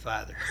talk to my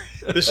father.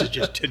 This is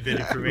just tidbit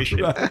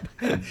information. Right.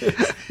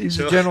 He's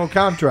a general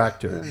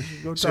contractor.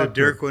 So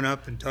Dirk went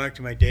up and talked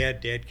to my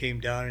dad. Dad came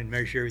down and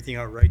measured everything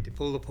out right. They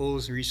pulled the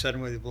poles and reset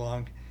them where they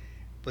belonged.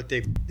 But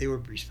they were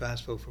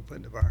responsible for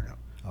putting the barn up.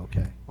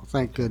 Okay. Well,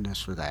 thank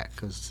goodness for that,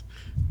 because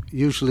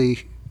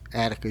usually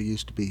Attica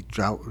used to be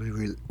drought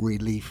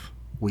relief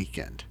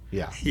weekend.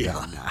 Yeah.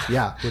 Yeah.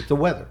 Yeah, with the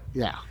weather.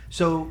 Yeah.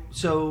 So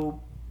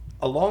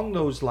along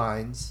those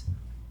lines,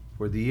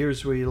 were the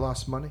years where you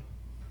lost money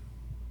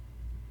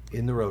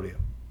in the rodeo?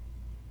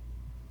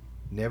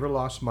 Never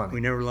lost money. We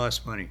never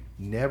lost money.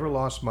 Never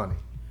lost money.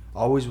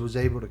 Always was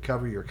able to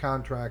cover your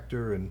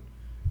contractor, and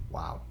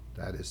wow,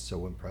 that is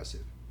so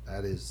impressive.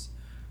 That is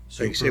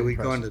super Like I say, we've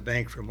impressive. gone to the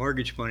bank for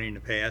mortgage money in the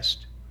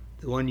past.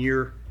 The one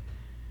year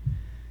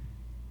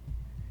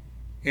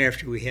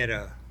after we had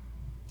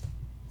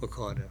we'll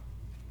call it a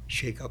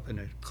shake-up in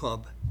a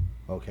club,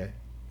 Okay.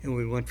 and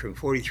we went from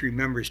 43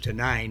 members to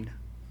 9,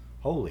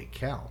 Holy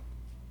cow.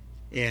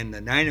 and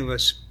the 9 of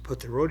us put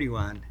the rodeo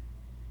on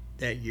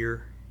that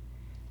year.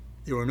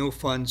 There were no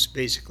funds,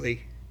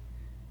 basically,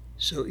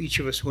 so each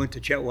of us went to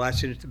Chet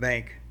Watson at the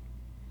bank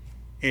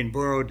and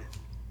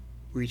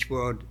we each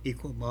borrowed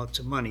equal amounts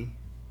of money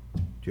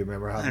Do you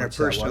remember how on much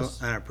that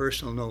was? on our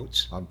personal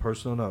notes. On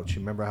personal notes. You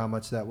remember how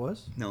much that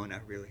was? No,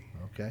 not really.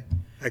 Okay.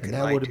 I could And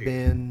that lie would to have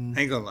you. been...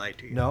 I ain't gonna lie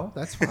to you. No,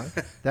 that's fine.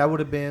 That would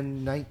have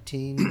been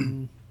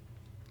 19...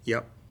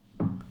 Yep.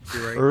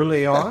 You're right.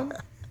 Early on?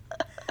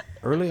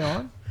 Early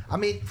on? I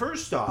mean,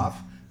 first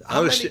off... I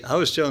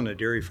was still in the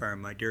dairy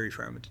farm, my dairy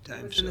farm at the It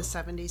time. was in the So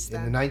 70s In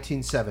then. the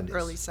 1970s.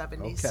 Early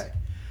 70s. Okay.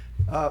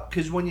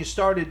 Because when you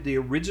started, the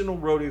original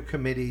rodeo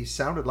committee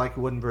sounded like it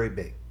wasn't very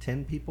big.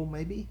 10 people,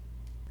 maybe?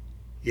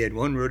 you had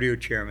one rodeo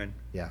chairman,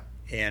 Yeah.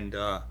 and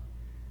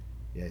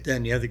Yeah.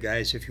 then the other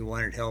guys, if you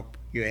wanted help,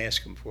 you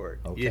asked them for it.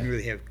 Okay. You didn't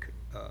really have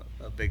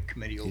a big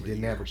committee over You the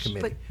didn't have a years.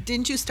 committee. But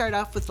didn't you start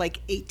off with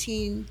like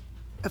 18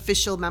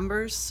 official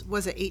members?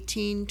 Was it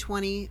 18,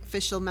 20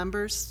 official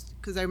members?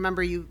 Because I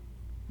remember you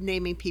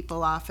naming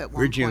people off at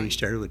one Originally, we point.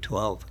 started with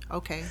 12.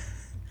 Okay.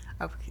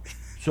 Okay.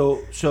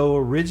 So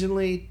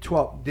originally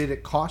 12. Did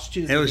it cost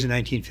you? That was in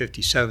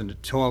 1957. The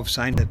 12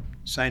 signed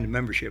a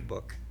membership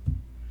book.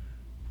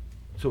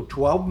 So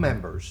 12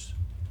 members.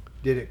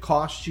 Did it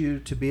cost you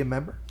to be a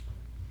member?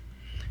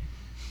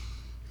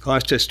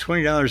 Cost us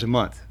 $20 a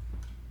month.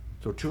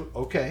 So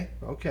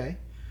okay.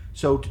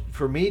 So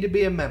for me to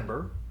be a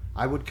member,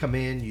 I would come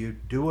in.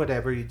 You'd do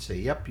whatever. You'd say,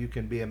 "Yep, you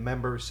can be a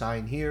member.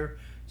 Sign here.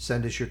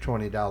 Send us your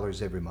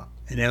 $20 every month."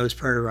 And that was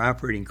part of our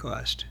operating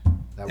cost.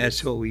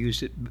 That's what we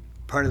used it.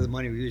 Part of the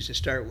money we used to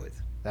start with,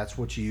 That's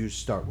what you use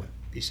to start with.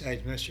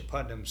 besides Mr.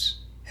 Putnam's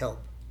help.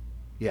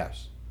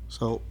 Yes.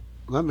 So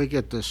let me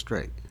get this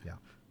straight. Yeah.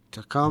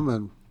 To come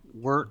and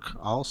work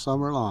all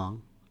summer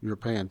long, you're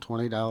paying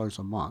 $20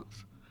 a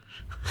month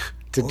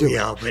to do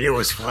Yeah, but it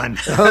was fun.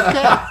 it.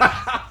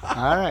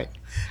 All right.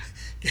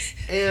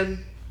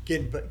 And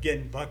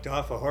getting bucked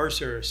off a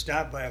horse or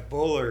stopped by a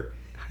bull or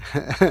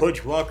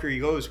Coach Walker, he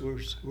goes,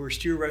 we're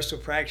steer wrestle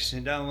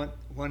practicing down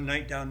one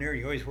night down there.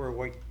 He always wore a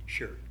white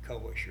shirt,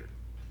 cowboy shirt.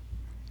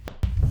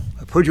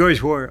 Pudge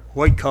always wore a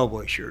white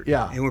cowboy shirt.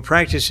 Yeah. And we're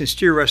practicing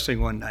steer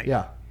wrestling one night.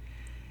 yeah.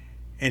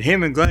 And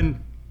him and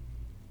Glenn,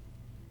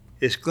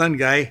 this Glenn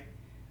guy,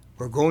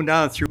 were going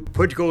down through.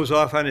 Pudge goes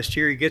off on a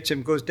steer. He gets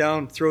him, goes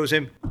down, throws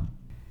him.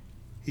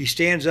 He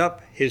stands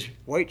up. His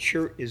white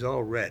shirt is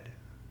all red.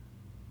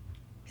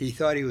 He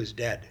thought he was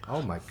dead.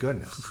 Oh my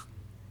goodness.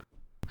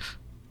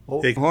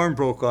 The horn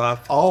broke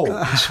off.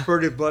 Oh. He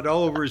spurted blood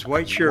all over his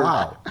white shirt.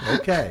 Wow.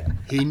 Okay.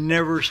 He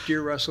never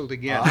steer wrestled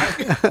again.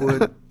 I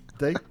would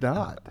think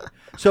not.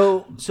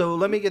 So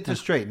let me get this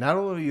straight. Not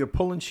only are you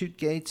pulling chute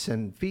gates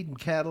and feeding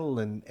cattle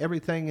and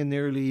everything in the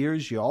early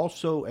years, you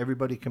also,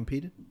 everybody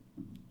competed?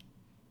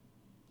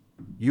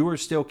 You were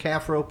still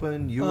calf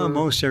roping?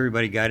 Most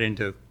everybody got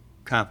into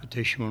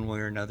competition one way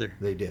or another.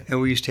 They did.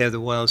 And we used to have the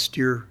wild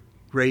steer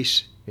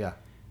race. Yeah.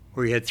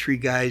 Where you had 3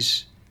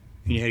 guys,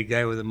 and you had a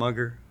guy with a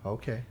mugger,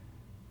 Okay.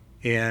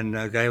 and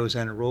a guy was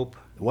on a rope,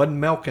 It wasn't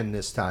milking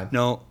this time.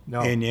 No.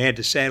 And you had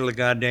to saddle a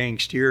goddamn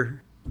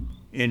steer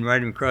and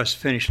ride him across the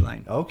finish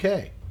line.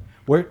 Okay.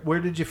 Where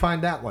did you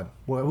find that one?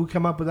 Who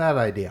came up with that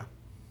idea?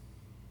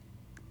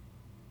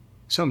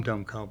 Some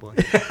dumb cowboy.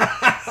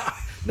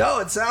 No,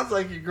 it sounds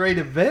like a great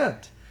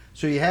event.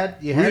 So you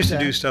had we used to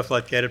do stuff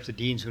like that up to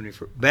Dean's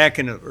back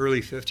in the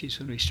early 50s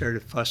when we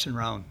started fussing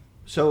around.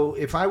 So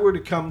if I were to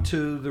come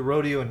to the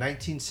rodeo in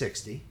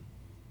 1960,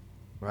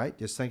 right?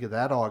 Just think of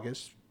that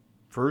August,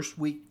 first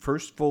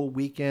full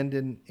weekend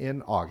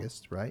in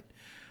August, right?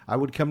 I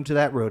would come to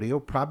that rodeo,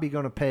 probably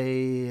going to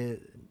pay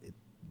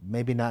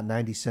maybe not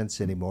 90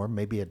 cents anymore,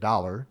 maybe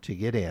 $1 to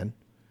get in.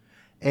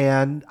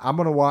 And I'm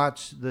going to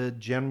watch the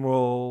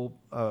general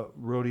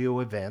rodeo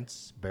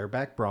events,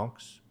 bareback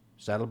broncs,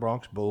 saddle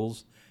broncs,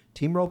 bulls,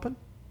 team roping?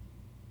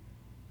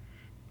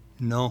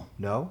 No.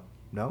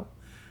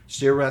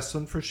 Steer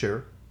wrestling for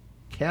sure,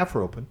 calf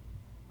roping,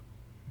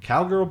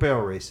 cowgirl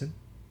barrel racing,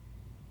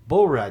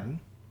 bull riding,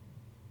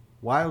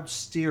 wild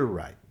steer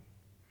riding,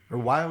 or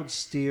wild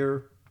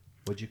steer,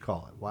 what'd you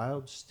call it?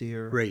 Wild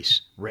steer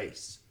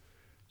race.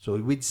 So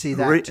we'd see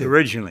that too.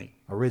 Originally.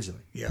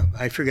 Yeah.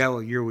 I forgot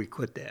what year we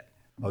quit that.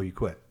 Oh, you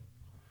quit.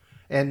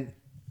 And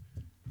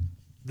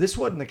this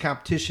wasn't a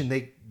competition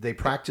they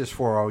practiced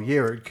for all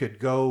year. It could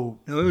go.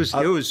 No, it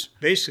was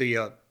basically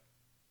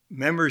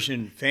members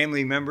and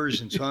family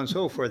members and so on and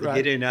so forth that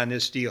get in on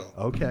this deal.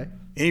 Okay.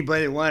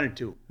 Anybody that wanted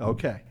to.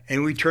 Okay.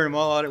 And we turn them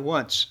all out at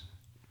once.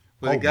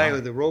 With a guy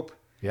with a rope.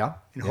 Yeah.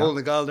 And holding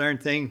the gall darn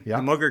thing. Yeah.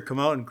 The mugger come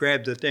out and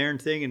grab the darn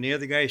thing, and the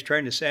other guy's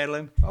trying to saddle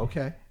him.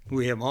 Okay.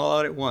 We have them all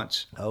out at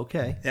once.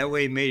 Okay. That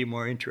way it made it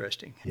more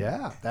interesting.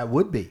 Yeah, that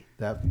would be.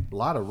 A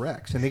lot of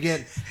wrecks. And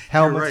again,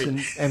 helmets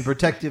right. and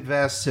protective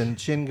vests and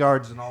shin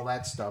guards and all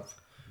that stuff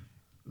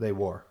they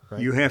wore.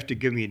 Right? You have to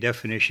give me a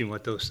definition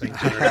what those things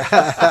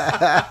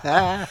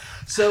are.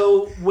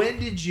 So when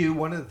did you,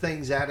 one of the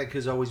things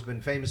Attica's always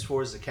been famous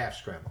for is the calf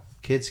scramble,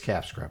 kids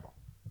calf scramble.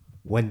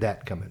 When did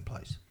that come in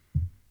place?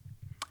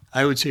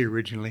 I would say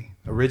originally.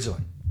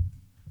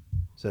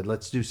 Said,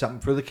 let's do something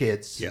for the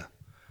kids. Yeah.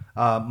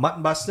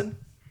 Mutton busting?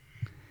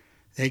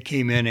 They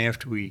came in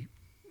after I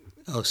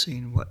was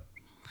seeing,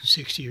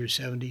 60s or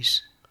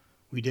 70s.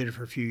 We did it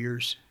for a few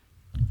years.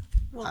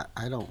 Well,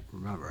 I don't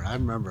remember. I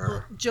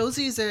remember. Well,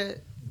 Josie's a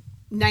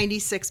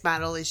 96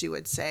 model, as you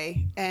would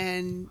say.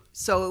 And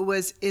so it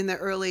was in the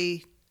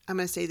early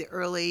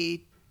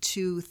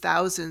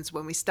 2000s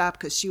when we stopped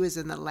because she was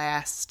in the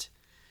last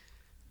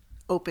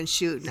open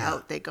shoot and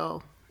out they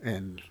go.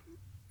 And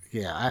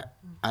yeah,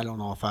 I don't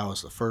know if I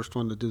was the first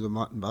one to do the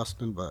mutton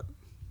busting, but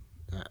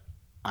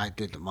I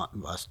did the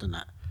mutton busting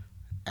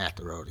at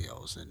the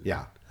rodeos. And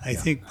yeah. I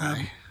think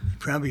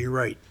probably you're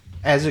right.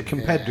 As a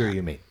competitor,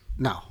 you mean?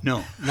 No.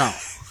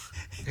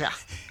 Yeah.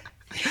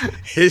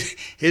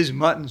 His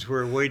muttons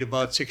weighed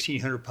about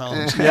 1,600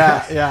 pounds.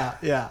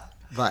 Yeah.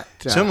 But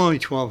some only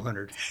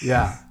 1,200.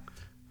 Yeah.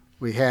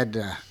 We had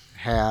to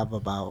have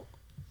about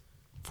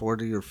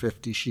 40 or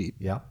 50 sheep.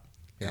 Yeah.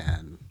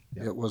 And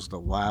it was the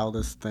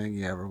wildest thing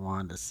you ever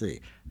wanted to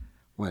see.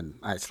 When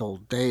I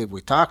told Dave,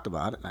 we talked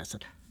about it, and I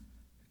said,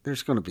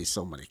 there's going to be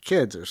so many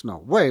kids, there's no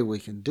way we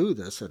can do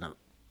this in a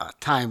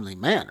timely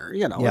manner.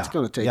 It's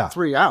going to take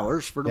 3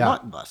 hours for the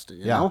mutton busting,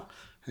 you know?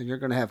 And you're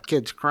going to have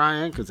kids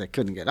crying because they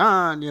couldn't get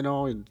on,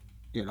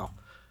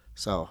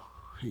 So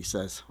he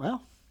says,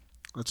 well,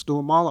 let's do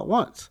them all at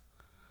once.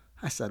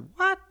 I said,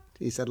 what?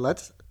 He said,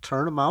 let's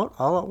turn them out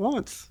all at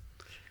once.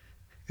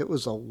 It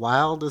was the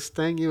wildest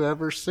thing you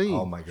ever seen.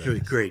 Oh, my goodness. It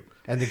was great.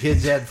 And the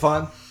kids had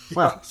fun?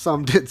 Well,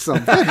 some did,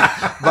 some didn't.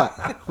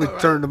 But we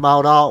turned them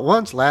out all at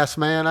once. Last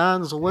man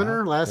on is the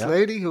winner. Last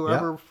lady,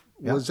 whoever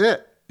was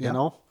it, you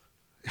know.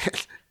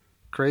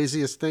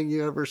 Craziest thing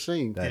you ever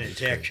seen. And the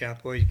tack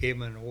shop boys gave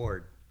him an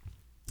award.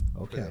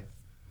 Okay. For the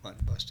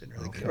mutton busting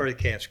or the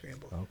calf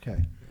scramble.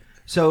 Okay.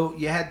 So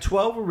you had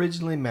 12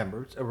 original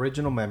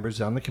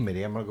members on the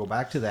committee. I'm going to go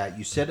back to that.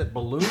 You said it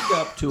ballooned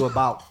up to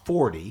about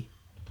 40.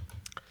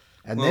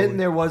 And then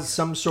there was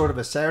some sort of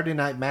a Saturday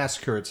night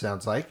massacre, it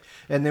sounds like,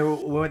 and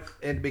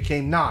it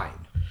became 9.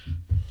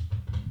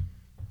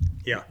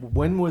 Yeah.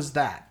 When was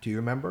that? Do you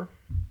remember?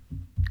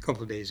 A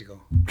couple of days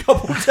ago.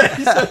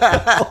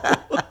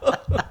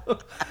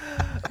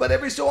 But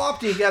every so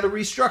often you got to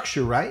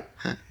restructure, right?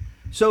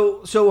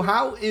 So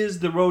how is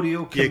the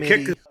rodeo committee?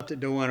 You kick out that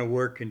don't want to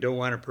work and don't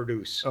want to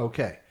produce.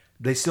 Okay.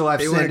 They still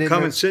have. They want to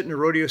come and sit in the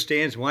rodeo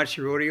stands and watch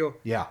the rodeo.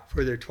 Yeah.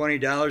 For their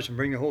 $20 and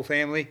bring the whole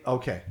family.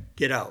 Okay.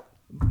 Get out.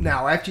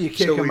 Now, after you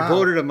kick them out. So we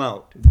voted them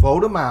out.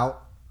 Vote them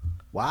out.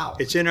 Wow.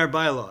 It's in our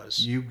bylaws.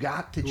 You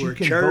got that. We're you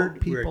can chartered,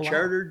 vote people We're a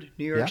chartered out.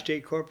 New York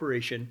State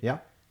corporation. Yeah.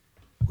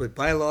 With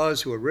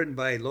bylaws who are written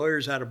by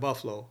lawyers out of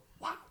Buffalo.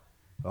 Wow.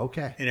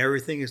 Okay. And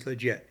everything is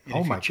legit. And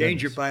if you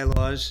change your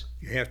bylaws,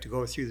 you have to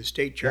go through the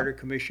State Charter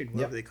Commission,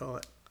 whatever they call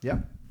it.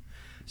 Yep.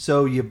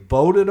 So you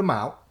voted them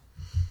out.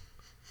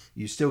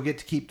 You still get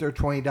to keep their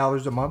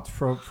 $20 a month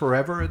for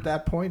forever at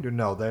that point, or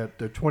no? They're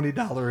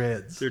 $20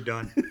 heads. They're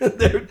done.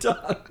 They're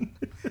done.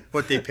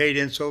 What they paid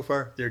in so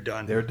far, they're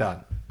done. They're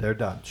done.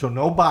 So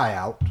no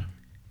buyout.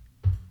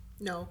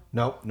 No.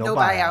 Nope. No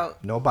buyout.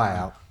 No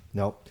buyout.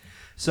 Nope.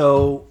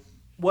 So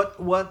what?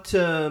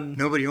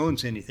 Nobody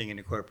owns anything in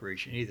the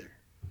corporation either.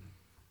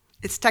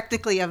 It's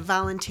technically a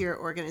volunteer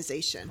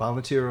organization.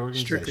 Volunteer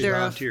organization. Strictly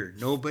volunteer.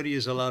 Nobody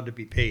is allowed to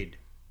be paid.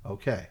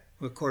 Okay.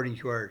 According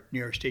to our New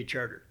York State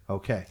Charter.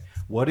 Okay.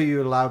 What are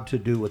you allowed to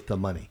do with the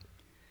money?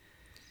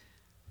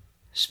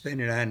 Spend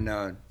it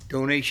on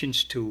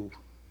donations to...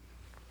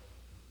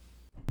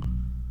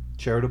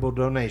 Charitable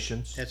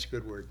donations. That's a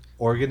good word.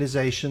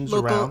 Organizations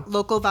around.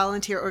 Local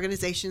volunteer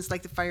organizations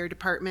like the fire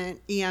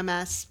department,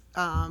 EMS,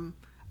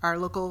 our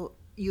local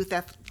youth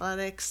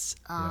athletics,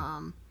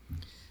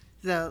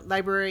 the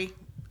library.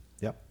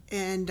 Yep.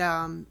 And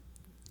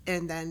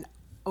then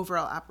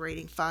overall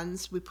operating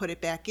funds. We put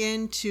it back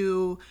in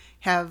to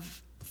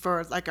have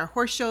for like our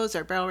horse shows,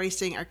 our barrel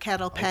racing, our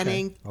cattle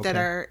penning that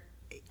are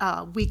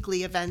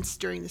weekly events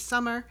during the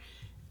summer,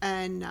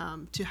 and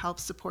to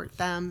help support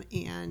them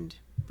and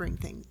bring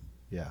things.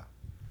 Yeah.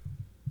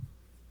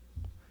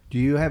 Do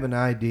you have an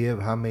idea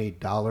of how many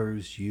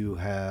dollars you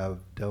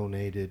have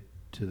donated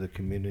to the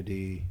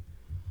community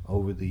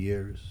over the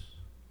years,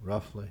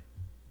 roughly?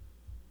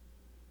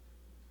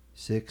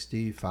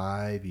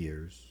 65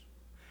 years.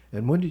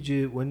 And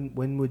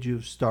when would you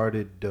have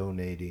started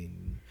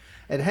donating?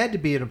 It had to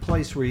be in a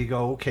place where you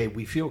go, okay,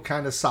 we feel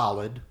kind of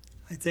solid.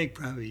 I think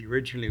probably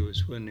originally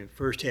was when they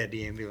first had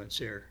the ambulance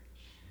there,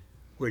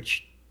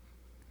 which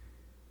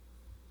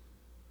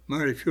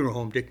Marley Funeral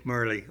Home, Dick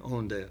Marley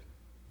owned the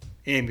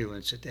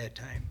ambulance at that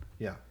time.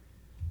 Yeah.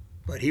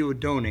 But he would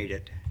donate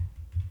it.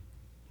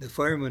 The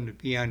fireman would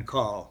be on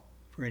call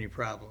for any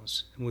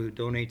problems, and we would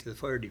donate to the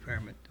fire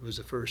department. It was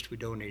the first we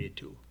donated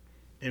to.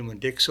 And when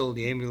Dick sold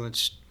the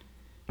ambulance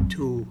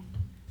to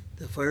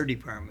the fire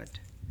department,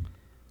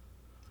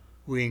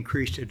 we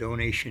increased the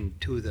donation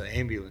to the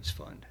ambulance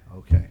fund.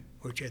 Okay.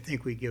 Which I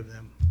think we give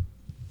them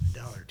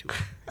 $1 or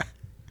 $2.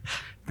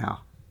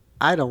 Now,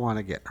 I don't want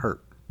to get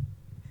hurt.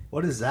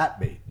 What does that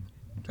mean?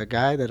 The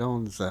guy that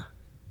owns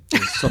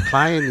is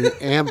supplying the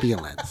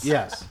ambulance.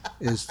 Yes.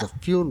 Is the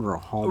funeral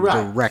home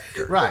Right.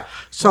 director. Right.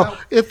 So Well,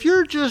 if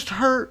you're just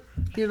hurt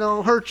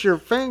your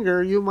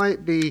finger, you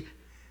might be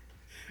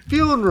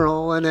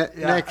funeral in the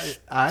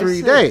next I 3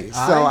 see. days.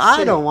 So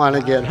I don't want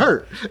to get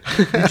hurt.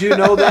 Did you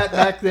know that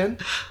back then?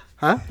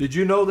 Huh? Did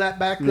you know that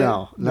back then?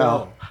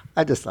 No.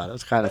 I just thought it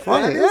was kind of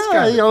funny. That is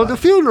kind of he owned a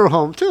funeral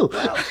home too.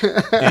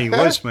 And he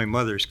was my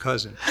mother's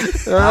cousin.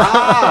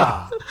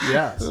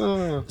 Yes.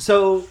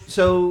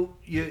 So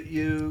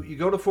you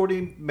go to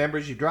 40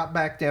 members, you drop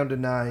back down to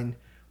 9.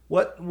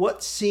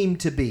 What seemed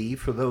to be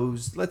for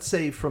those, let's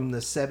say from the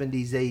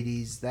 70s,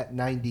 80s, that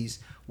 90s,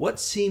 what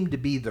seemed to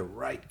be the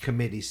right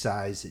committee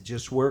size that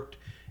just worked?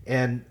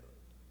 And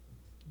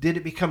did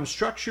it become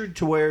structured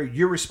to where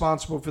you're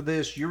responsible for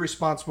this, you're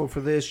responsible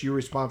for this, you're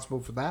responsible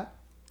for that?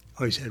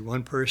 Always had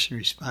one person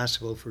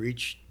responsible for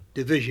each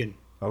division.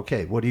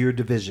 Okay, what are your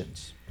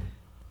divisions?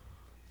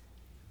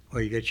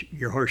 Well, you got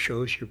your horse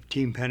shows, your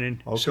team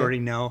penning, Okay.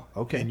 sorting now,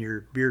 Okay. and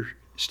your beer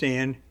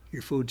stand,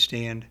 your food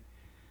stand,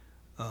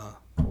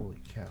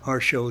 Holy cow.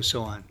 horse shows,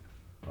 so on.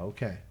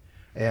 Okay.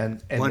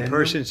 And one then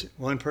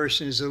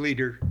person is a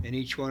leader in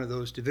each one of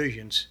those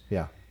divisions.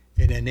 Yeah.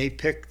 And then they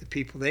pick the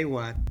people they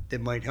want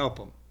that might help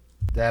them.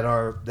 that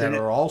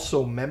are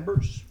also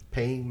members,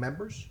 paying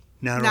members?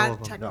 Not Not all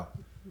of them. No.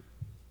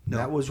 No.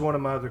 That was one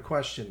of my other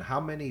questions. How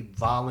many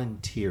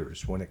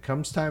volunteers when it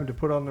comes time to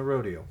put on the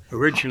rodeo?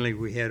 Originally,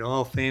 we had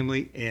all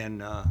family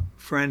and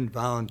friend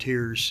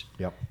volunteers,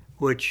 Yep.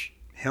 which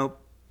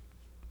helped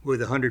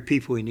with 100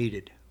 people we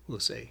needed, we'll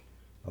say.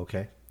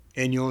 Okay.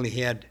 And you only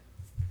had,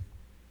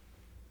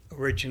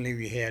 originally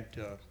we had,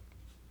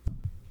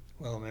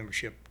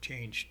 membership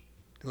changed.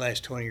 The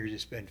last 20 years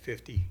it's been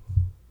 50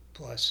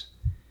 plus,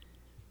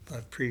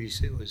 but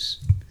previously it was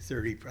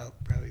 30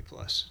 probably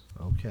plus.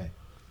 Okay.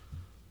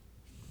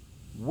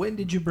 When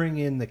did you bring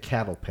in the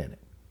cattle penning?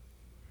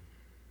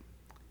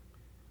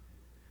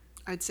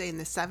 I'd say in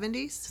the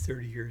 70s.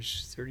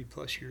 30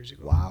 plus years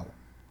ago. Wow.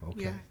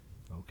 Okay. Yeah.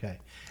 Okay.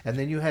 And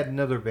then you had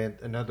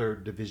another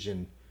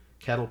division,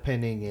 cattle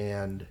penning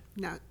and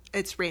No,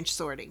 it's ranch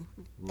sorting,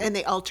 and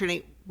they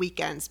alternate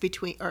weekends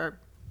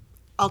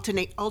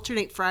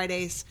alternate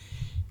Fridays.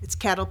 It's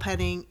cattle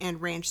penning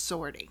and ranch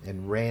sorting.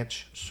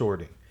 ranch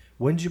sorting.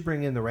 When did you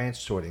bring in the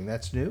ranch sorting?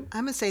 That's new?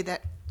 I'm gonna say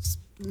that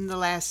in the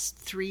last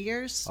 3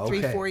 years,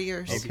 Okay. 4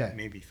 years. Okay.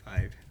 Maybe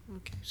 5,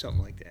 Okay.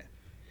 something like that.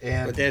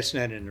 And But that's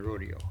not in the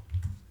rodeo.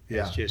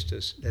 yeah.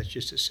 That's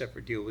just a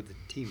separate deal with the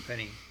team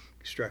penning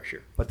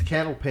structure. But the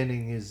cattle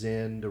penning is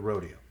in the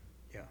rodeo.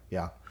 Yeah.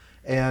 Yeah.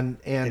 And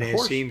And it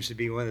horse, seems to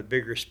be one of the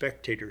bigger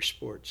spectator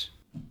sports.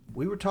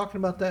 we were talking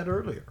about that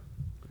earlier.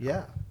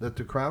 Yeah, that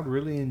the crowd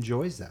really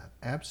enjoys that.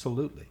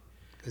 Absolutely.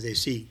 Because they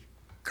see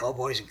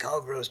cowboys and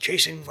cowgirls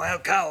chasing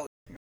wild cows.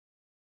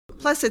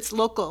 Plus, it's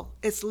local.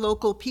 It's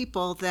local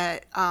people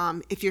that,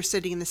 if you're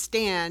sitting in the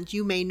stand,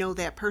 you may know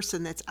that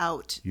person that's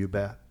out You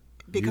bet.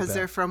 because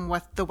they're from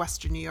the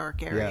Western New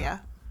York area. Yeah.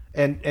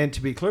 And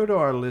to be clear to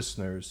our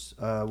listeners,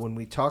 when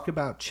we talk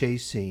about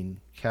chasing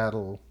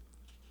cattle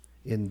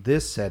in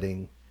this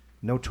setting,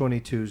 No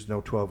 22s,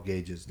 no 12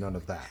 gauges, none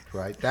of that,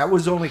 right? That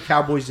was only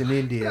Cowboys and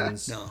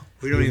Indians. No,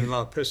 we don't even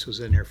allow pistols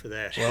in there for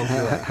that.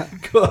 Well,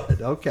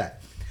 good, okay.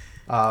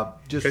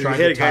 Just trying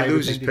we had to a guy tie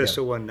lose his everything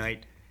pistol together. one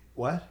night.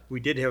 What? We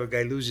did have a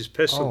guy lose his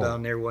pistol Oh.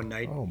 down there one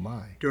night Oh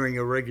my! during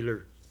a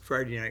regular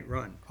Friday night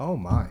run. Oh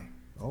my!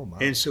 Oh my!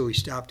 And so we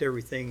stopped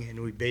everything and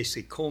we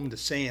basically combed the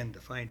sand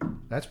to find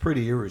him. That's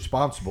pretty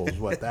irresponsible, is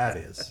what that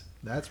is.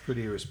 That's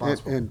pretty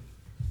irresponsible. And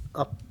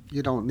up,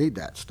 you don't need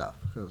that stuff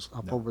because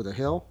up over the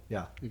hill,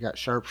 Yeah. you got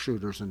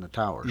sharpshooters in the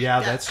towers.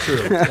 Yeah, that's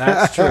true.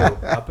 That's true.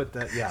 Up at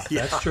the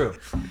that's true.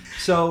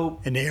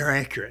 So And they are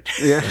accurate.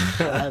 Yeah,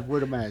 I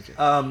would imagine.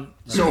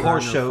 so horse on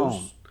their shows,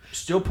 phone.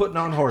 still putting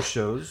on horse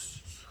shows.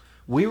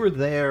 We were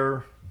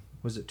there.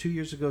 Was it 2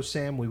 years ago,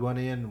 Sam? We went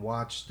in and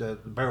watched the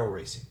barrel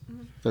racing.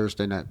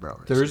 Thursday night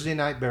Brewer. Thursday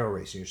night barrel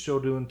racing. You're still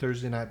doing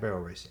Thursday night barrel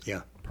racing.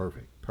 Yeah.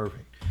 Perfect.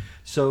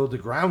 So the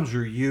grounds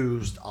are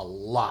used a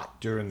lot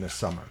during the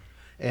summer.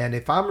 And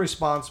if I'm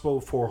responsible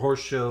for horse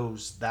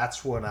shows,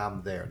 that's when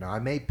I'm there. Now, I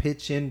may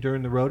pitch in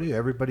during the rodeo.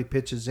 Everybody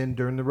pitches in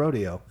during the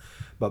rodeo.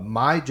 But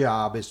my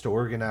job is to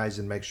organize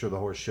and make sure the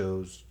horse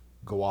shows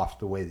go off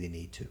the way they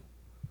need to.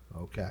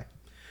 Okay.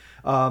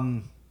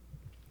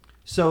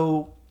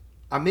 So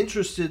I'm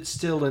interested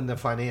still in the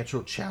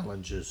financial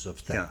challenges of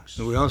things. Yeah.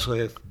 So we also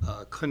have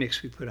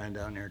clinics we put on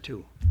down there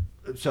too.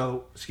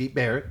 So Skeet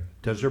Barrett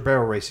does her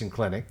barrel racing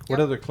clinic. What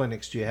Yep. other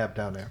clinics do you have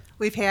down there?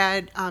 We've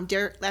had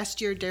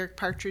last year. Derek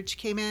Partridge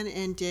came in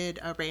and did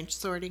a ranch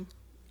sorting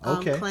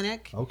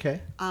clinic.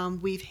 Okay.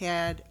 We've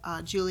had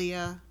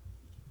Julia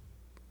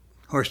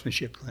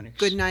Horsemanship clinics.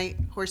 Goodnight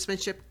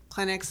horsemanship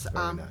clinics.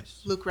 Very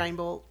nice. Luke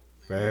Reinbold.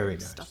 Very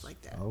nice. Stuff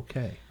like that.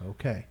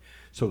 Okay.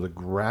 So the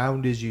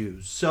ground is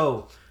used.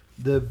 So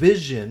the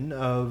vision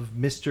of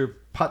Mr.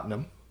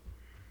 Putnam.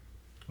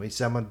 He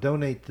said, I'm going to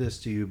donate this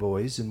to you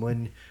boys. And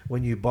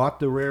when you bought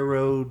the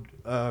railroad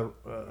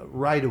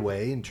right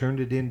away and turned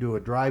it into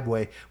a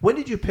driveway, when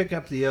did you pick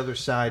up the other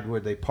side where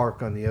they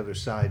park on the other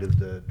side of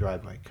the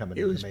driveway coming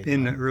It in was the main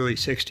in the line? early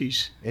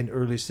 60s. In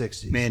early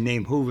 60s. A man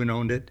named Hooven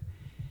owned it.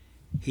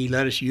 He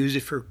let us use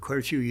it for quite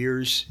a few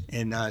years.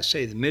 And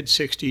say the mid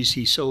 60s,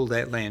 he sold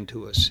that land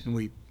to us. And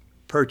we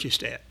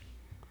purchased that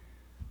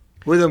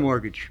with a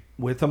mortgage.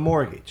 With a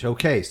mortgage.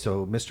 Okay,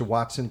 so Mr.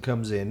 Watson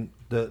comes in.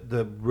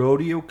 The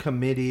rodeo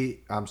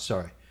committee,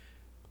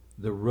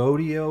 the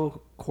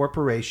rodeo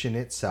corporation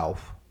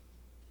itself,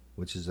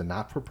 which is a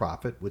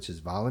not-for-profit, which is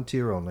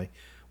volunteer only,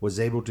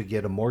 was able to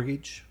get a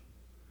mortgage,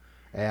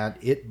 and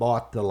it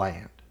bought the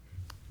land.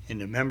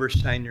 And the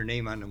members signed their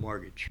name on the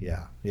mortgage.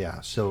 Yeah,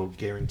 so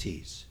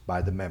guarantees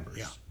by the members.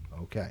 Yeah.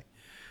 Okay.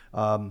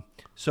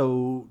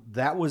 So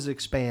that was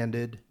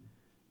expanded.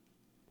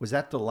 Was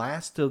that the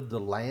last of the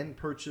land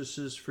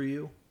purchases for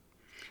you?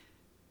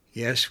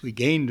 Yes, we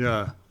gained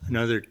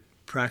another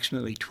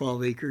approximately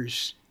 12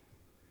 acres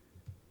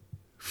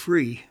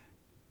free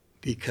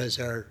because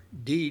our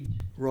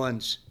deed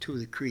runs to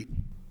the creek.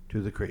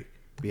 To the creek.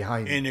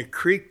 Behind And the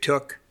creek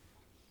took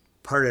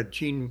part of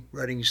Gene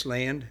Redding's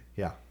land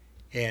Yeah.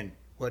 and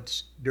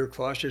what's Dirk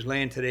Foster's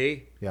land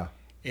today Yeah.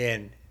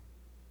 and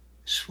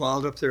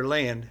swallowed up their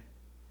land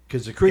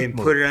Because the creek and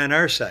moved. put it on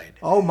our side.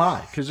 Oh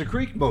my! Because the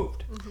creek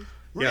moved.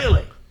 Yeah.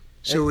 Really?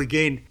 So we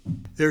gained.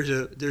 There's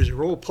a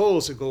row of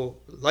poles that go,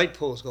 light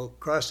poles go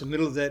across the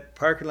middle of that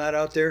parking lot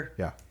out there.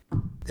 Yeah.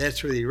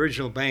 That's where the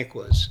original bank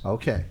was.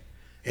 Okay.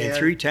 And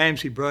 3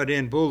 times we brought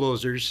in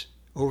bulldozers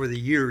over the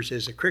years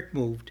as the creek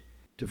moved,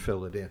 To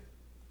fill it in.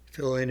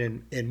 fill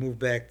in and move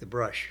back the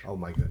brush. Oh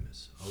my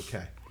goodness.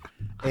 Okay.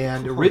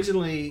 And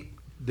originally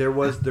there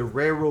was the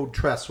railroad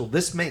trestle.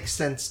 This makes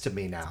sense to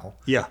me now.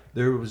 Yeah.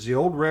 There was the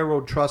old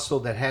railroad trestle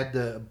that had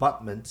the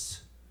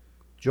abutments.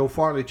 Joe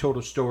Farley told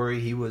a story.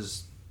 He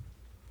was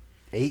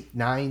 8,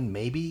 9,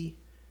 maybe,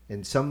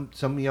 and some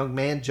young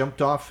man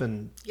jumped off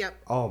and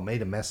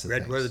made a mess of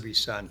Red things. Weatherby's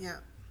son. Yeah.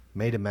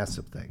 Made a mess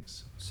of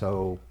things.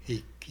 So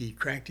He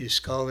cracked his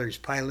skull. There's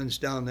pilings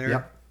down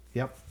there.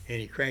 Yep. And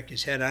he cracked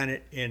his head on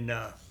it and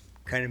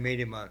kind of made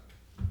him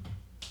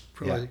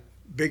from Yeah. a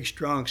big,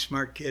 strong,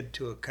 smart kid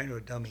to a kind of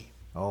a dummy.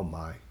 Oh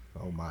my.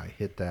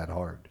 Hit that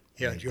hard.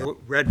 Yeah,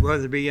 Red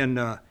Weatherby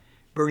and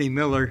Bernie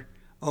Miller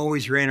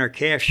always ran our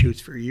calf shoots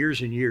for years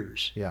and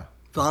years. Yeah.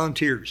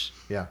 Volunteers.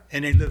 Yeah.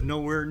 And they lived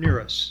nowhere near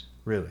us.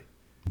 Really.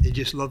 They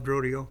just loved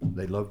rodeo.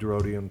 They loved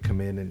rodeo and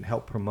come in and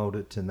help promote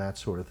it and that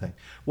sort of thing.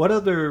 What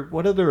other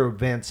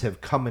events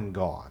have come and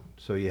gone?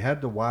 So you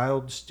had the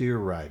wild steer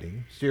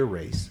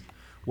race.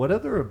 What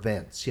other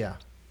events? Yeah.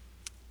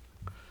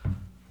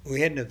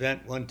 We had an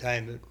event one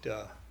time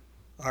that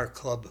our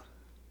club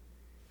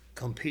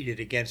competed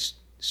against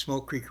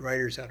Smoke Creek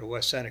Riders out of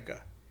West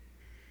Seneca.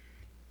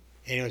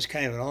 And it was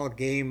kind of an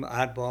all-game,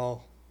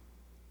 oddball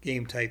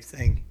game type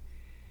thing.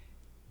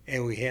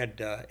 And we had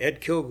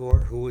Ed Kilgore,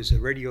 who was a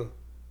radio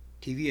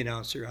TV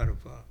announcer out of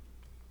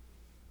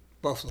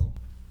Buffalo,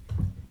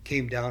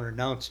 came down and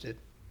announced it.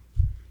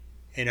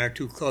 And our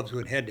 2 clubs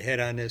went head-to-head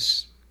on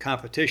this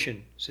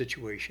competition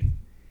situation.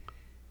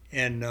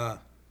 And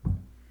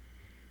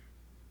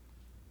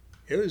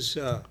It was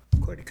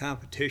quite a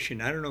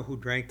competition. I don't know who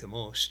drank the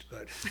most,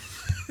 but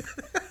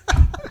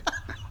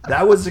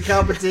That was the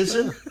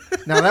competition?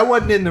 Now, that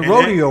wasn't in the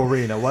rodeo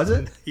arena, was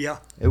it? Yeah.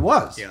 It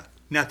was? Yeah.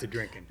 Not the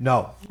drinking.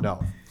 No.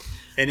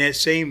 And at the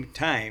same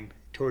time,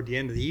 toward the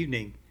end of the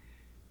evening,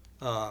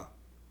 a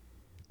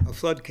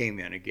flood came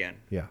in again.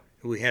 Yeah.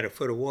 We had a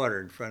foot of water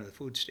in front of the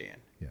food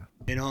stand. Yeah.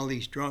 And all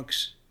these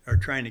drunks are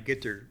trying to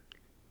get their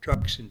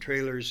trucks and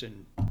trailers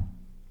and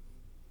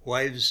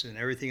wives and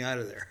everything out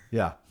of there.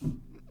 Yeah.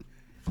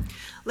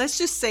 Let's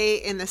just say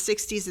in the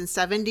 60s and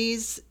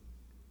 70s,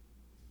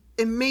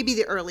 and maybe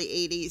the early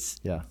 80s,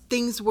 Yeah.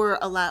 things were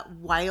a lot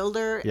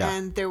wilder, Yeah.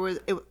 and there was.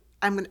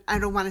 I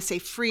don't want to say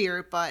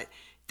freer, but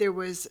there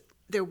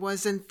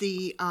wasn't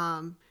the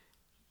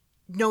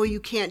no, you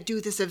can't do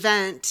this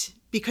event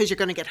because you're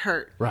going to get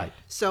hurt. Right.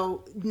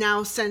 So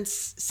now,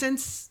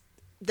 since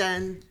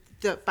then,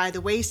 by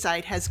the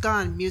wayside has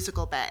gone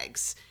musical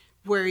bags,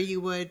 where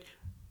you would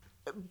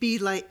be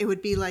like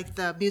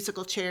the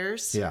musical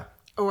chairs. Yeah.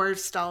 Or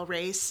stall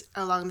race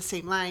along the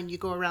same line. You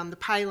go around the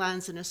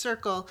pylons in a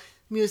circle,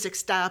 music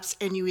stops,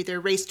 and you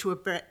either race to a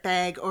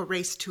bag or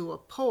race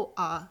to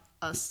a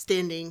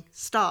standing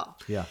stall.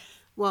 Yeah.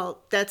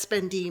 Well, that's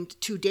been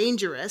deemed too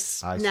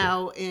dangerous I see.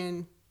 now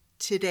in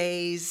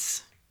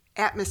today's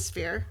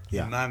atmosphere.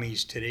 Yeah.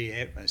 Mommy's today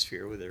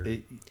atmosphere with their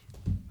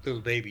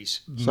little babies.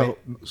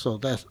 So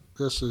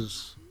this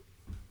is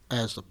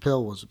as the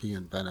pill was being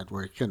invented,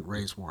 where you couldn't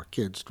raise more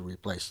kids to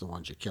replace the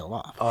ones you kill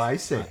off. Oh, I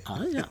see.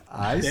 Yeah.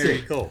 I see. There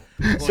you go.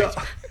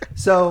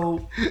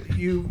 So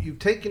you've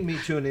taken me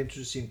to an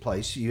interesting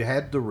place. You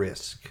had the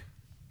risk.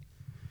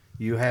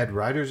 You had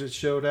riders that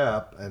showed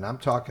up, and I'm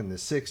talking the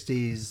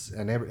 60s,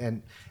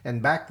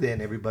 and back then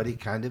everybody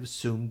kind of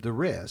assumed the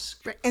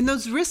risk. Right. And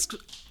those risks,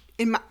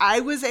 I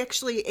was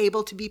actually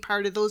able to be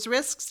part of those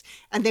risks,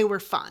 and they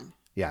were fun.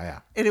 Yeah.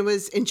 And it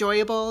was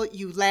enjoyable.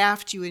 You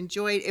laughed, you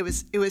enjoyed. It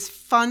was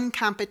fun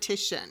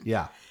competition.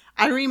 Yeah.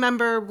 I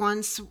remember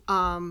once,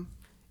 and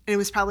it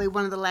was probably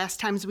one of the last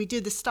times we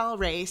did the stall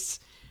race.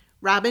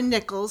 Robin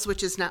Nichols,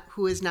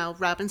 who is now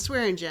Robin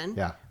Swearingen,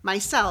 Yeah.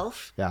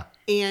 myself, Yeah.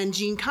 and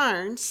Gene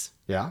Carnes.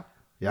 Yeah.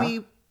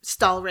 We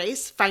stall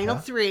race, final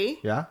three.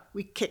 Yeah.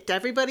 We kicked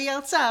everybody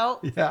else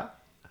out, Yeah.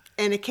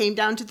 and it came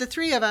down to the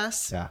three of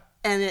us. Yeah.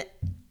 And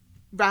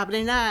Robin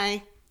and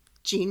I,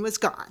 Gene was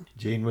gone.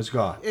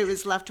 It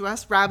was left to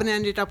us. Robin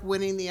ended up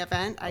winning the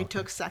event. I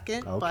took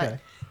second, but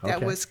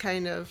that was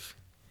kind of...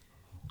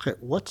 Okay,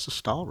 what's a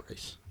stall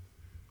race?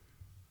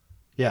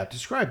 Yeah,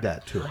 describe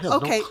that to us. I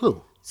have no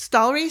clue.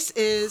 Stall race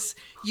is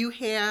you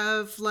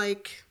have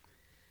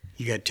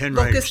You got 10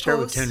 riders. Start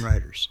with 10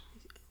 riders.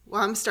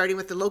 Well, I'm starting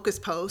with the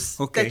locust posts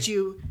that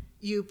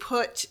you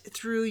put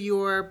through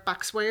your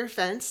box wire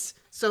fence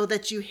so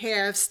that you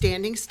have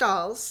standing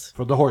stalls.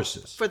 For the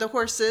horses.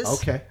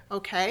 Okay.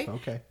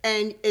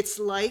 And it's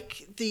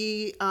like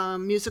the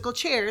musical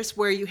chairs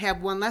where you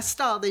have one less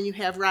stall than you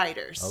have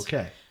riders.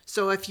 Okay.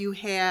 So if you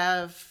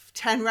have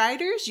 10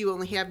 riders, you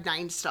only have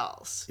 9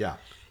 stalls. Yeah.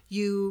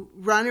 You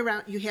run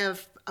around, you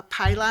have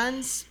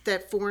pylons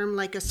that form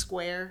like a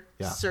square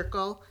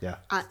circle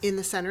in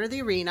the center of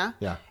the arena.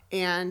 Yeah.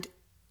 And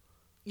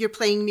you're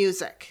playing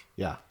music.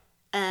 Yeah.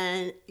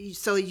 And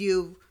so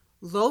you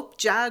lope,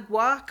 jog,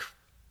 walk,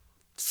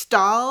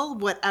 stall,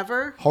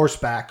 whatever. On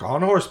horseback.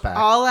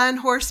 All on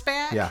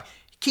horseback. Yeah.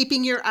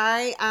 Keeping your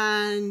eye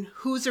on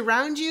who's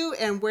around you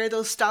and where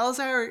those stalls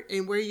are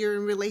and where you're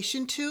in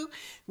relation to.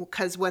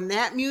 Because when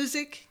that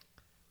music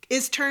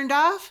is turned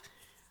off,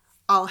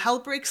 all hell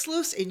breaks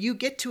loose and you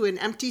get to an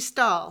empty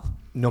stall.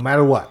 No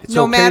matter what. It's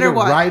no okay matter to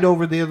what. ride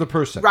over the other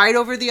person. Ride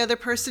over the other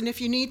person if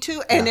you need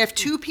to. And if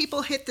 2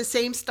 people hit the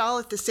same stall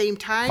at the same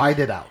time. Fight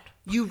it out.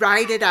 You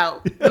ride it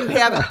out. You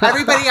have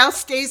everybody else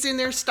stays in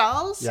their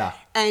stalls. Yeah.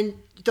 And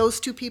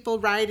those 2 people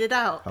ride it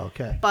out.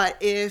 Okay. But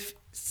if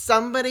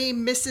somebody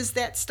misses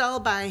that stall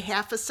by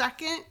half a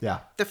second,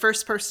 the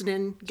first person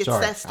in gets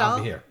that stall,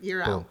 I'm here.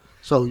 You're Boom. out.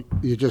 So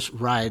you just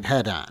ride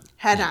head on.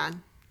 Head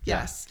on.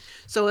 Yes.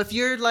 So if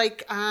you're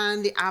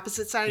on the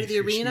opposite side of the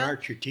arena, if you're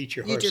smart, you teach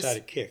your horse how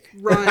to kick.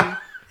 Run.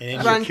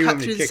 And Run,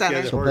 cut through the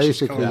center. So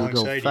basically, you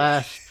go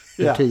fast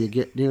until you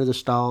get near the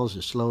stalls,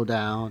 you slow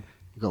down.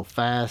 You go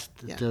fast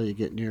until you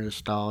get near the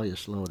stall, you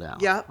slow down.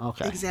 Yep.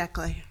 Okay.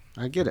 Exactly.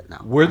 I get it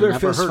now. Were there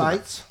fist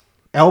fights?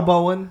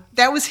 Elbowing?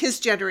 That was his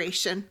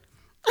generation.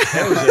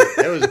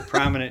 That was a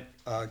prominent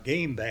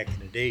game back in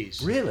the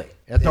days. Really?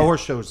 At the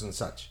horse shows and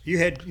such? You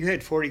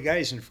had 40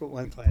 guys in foot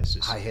 1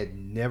 classes. I had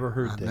never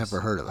heard this. Never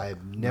heard of it. I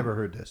have never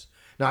heard this.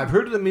 Now, I've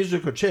heard of the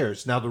musical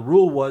chairs. Now, the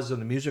rule was in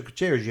the musical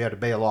chairs, you had to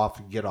bail off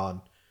and get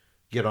on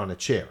a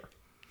chair.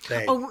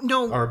 Bag. Oh,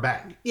 no. Or a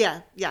bag.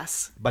 Yeah,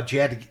 yes. But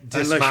you had to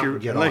dismount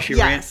and get on.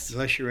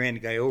 Unless you ran the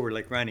guy over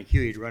like Ronnie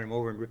Q, you'd run him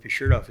over and rip his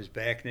shirt off his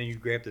back, and then you'd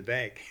grab the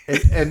bag.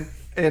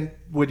 And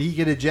would he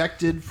get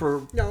ejected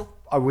for... No.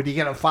 Or would he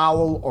get a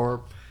foul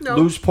or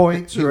lose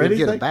points or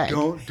anything? Get a bag.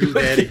 Don't do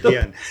that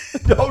again.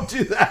 Don't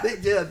do that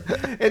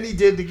again. And he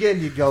did again.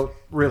 You go,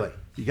 really?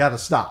 You got to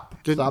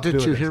stop. Did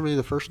you hear me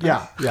the first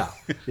time? Yeah.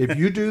 If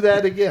you do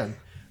that again...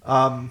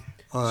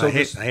 I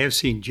have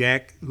seen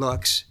Jack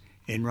Lux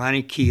and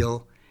Ronnie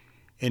Keel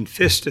in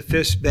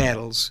fist-to-fist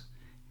battles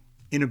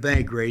in a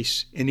bag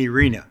race in the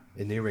arena.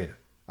 In the arena.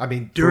 I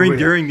mean,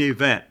 during the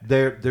event.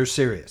 They're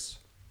serious.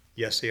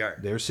 Yes, they are.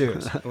 They're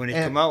serious. When they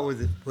come out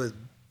with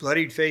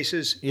bloodied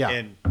faces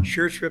and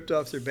shirts ripped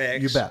off their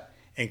backs. You bet.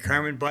 And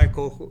Carmen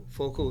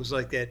Bifocal was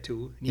like that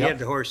too. And he had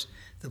the horse,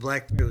 the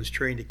black that was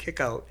trained to kick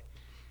out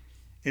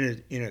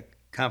in a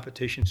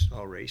competition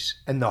stall race.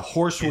 And the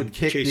horse would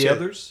kick the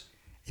others?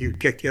 He would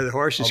kick the other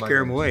horse and scare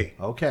them away.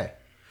 Okay.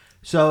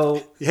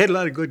 So you had a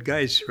lot of good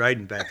guys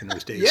riding back in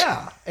those days.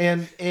 Yeah,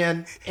 and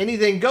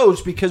anything goes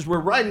because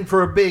we're riding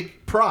for a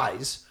big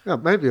prize. Yeah,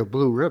 maybe a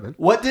blue ribbon.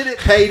 What did it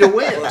pay to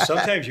win? Well,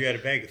 sometimes you had a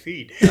bag of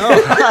feed.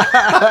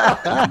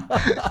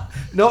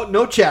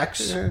 No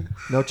checks. Yeah.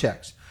 No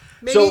checks.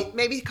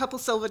 Maybe a couple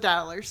silver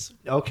dollars.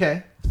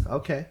 Okay.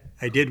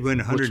 I did win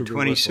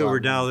 120 silver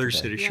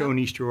dollars at a show in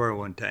East Aurora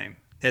one time.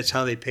 That's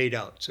how they paid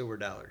out, silver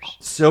dollars.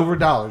 Silver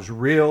dollars,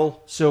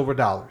 real silver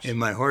dollars. And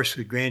my horse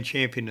was grand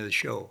champion of the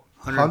show.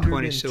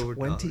 120 silver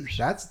dollars.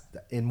 That's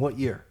in what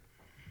year?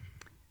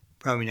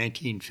 Probably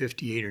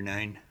 1958 or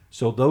 9.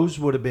 So those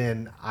would have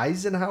been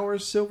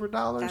Eisenhower's silver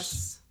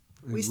dollars?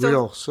 You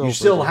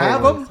still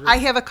have them? I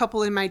have a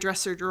couple in my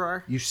dresser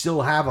drawer. You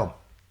still have them?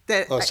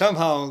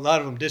 Somehow a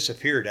lot of them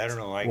disappeared. I don't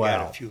know. I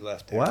got a few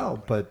left there.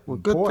 Well, but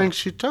good thing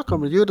she took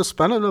them. You'd have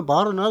spent it and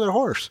bought another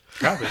horse.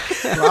 Probably.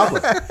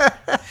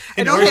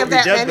 I don't have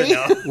that many.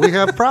 We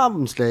have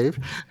problems, Dave.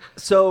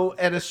 So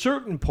at a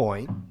certain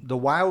point, the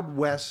Wild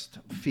West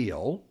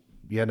feel,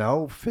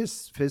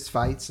 fist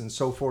fights and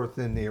so forth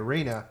in the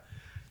arena,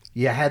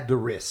 you had the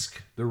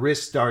risk. The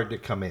risk started to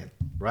come in,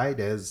 right?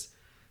 As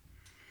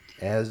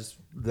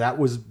that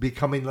was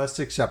becoming less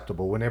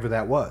acceptable, whenever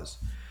that was.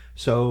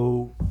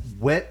 So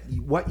what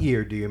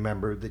year do you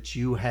remember that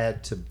you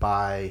had to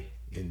buy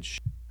insurance?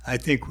 I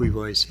think we've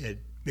always had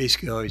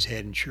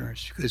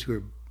insurance because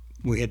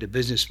we had the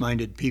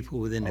business-minded people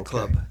within the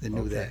club that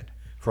knew that.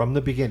 From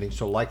the beginning,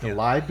 so a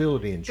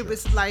liability insurance. It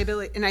was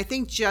liability, and I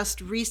think just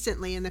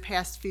recently in the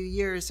past few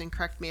years, and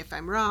correct me if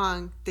I'm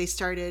wrong, they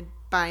started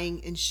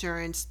buying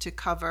insurance to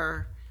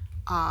cover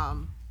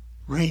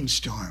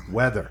rainstorm,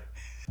 weather.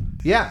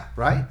 Yeah,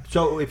 right.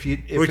 So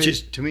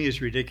to me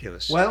is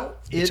ridiculous. Well,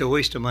 it's a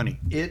waste of money.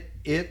 And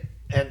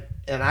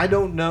I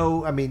don't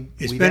know. I mean,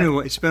 it's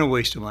been a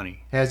waste of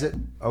money. Has it?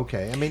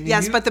 Okay. I mean,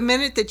 yes, but the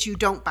minute that you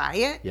don't buy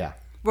it,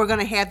 we're going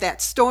to have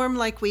that storm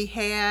like we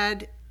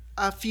had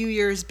a few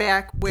years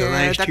back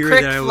where the creek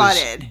flooded.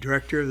 I was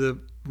director of the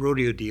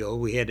rodeo deal,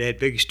 we had that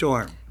big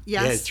storm.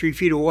 Yes. We had 3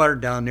 feet of water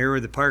down there where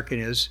the parking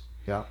is.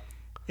 Yeah.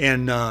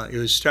 And it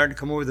was starting to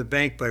come over the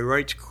bank by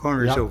Wright's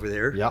Corners over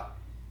there.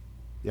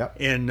 Yep.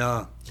 And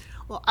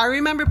well, I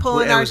remember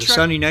pulling our truck. It was a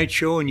Sunday night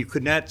show, and you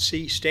could not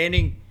see,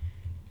 standing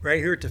right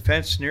here at the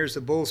fence, and there's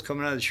the bulls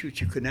coming out of the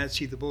chute. You could not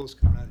see the bulls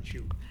coming out of the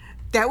chute.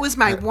 That was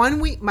my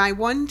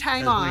one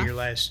time off. One of your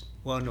last,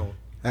 no.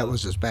 That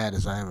was as bad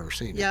as I've ever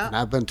seen it. And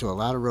I've been to a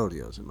lot of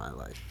rodeos in my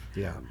life.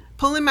 Yeah.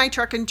 Pulling my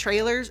truck and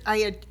trailers, I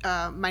had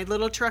my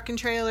little truck and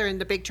trailer and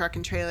the big truck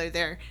and trailer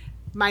there.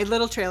 My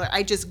little trailer,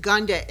 I just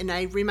gunned it, and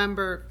I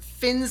remember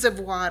fins of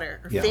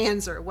water, or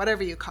fans, or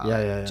whatever you call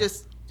it,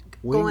 just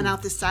going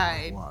out the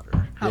side.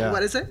 Water.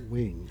 What is it?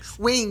 Wings.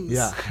 Wings.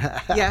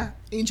 Yeah. Yeah,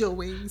 angel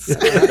wings.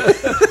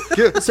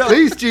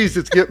 Please,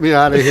 Jesus, get me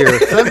out of here.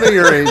 Send me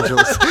your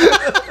angels.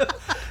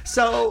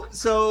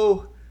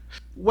 So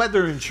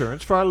weather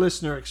insurance, for our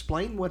listener,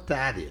 explain what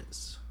that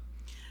is.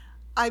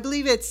 I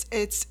believe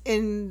it's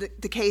in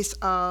the case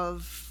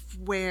of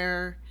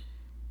where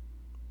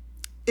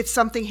if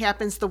something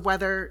happens, the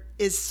weather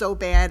is so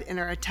bad and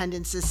our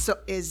attendance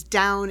is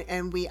down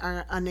and we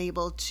are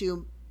unable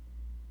to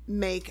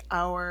make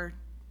our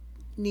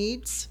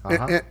needs.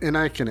 And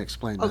I can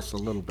explain this a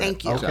little bit.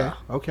 Thank you.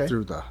 Okay.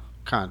 Through the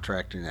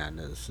contracting end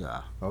is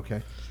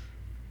okay.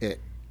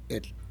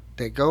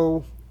 They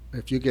go,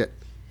 if you get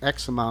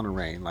X amount of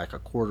rain, like a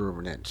quarter of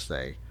an inch,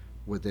 say,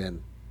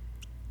 within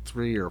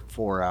 3 or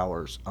 4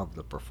 hours of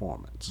the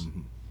performance,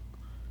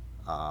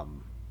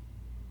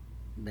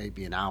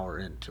 maybe an hour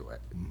into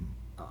it,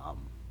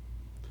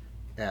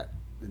 and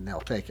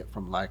they'll take it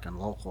from like a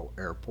local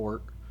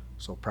airport.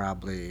 So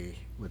probably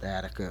with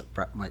Attica,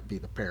 it might be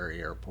the Perry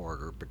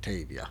Airport, or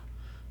Batavia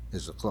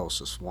is the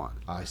closest one.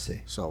 I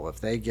see. So if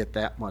they get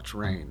that much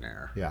rain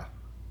there,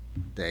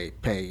 they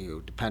pay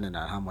you, depending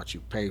on how much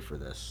you pay for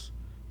this,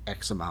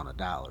 X amount of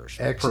dollars.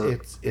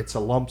 It's a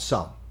lump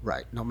sum.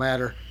 Right. No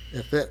matter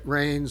if it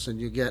rains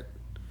and you get,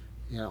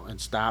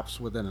 and stops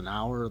within an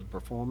hour of the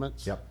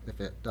performance. Yep.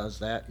 If it does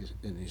that,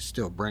 and you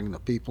still bring the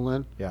people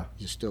in,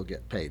 you still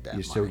get paid that money.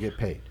 You still get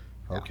paid.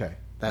 Yeah. Okay.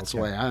 That's the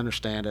way I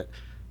understand it.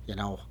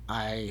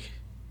 I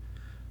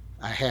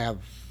have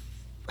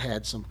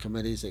had some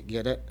committees that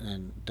get it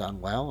and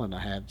done well, and I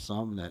had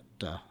some that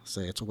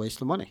say it's a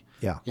waste of money.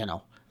 Yeah.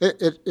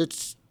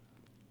 It's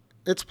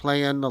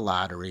playing the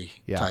lottery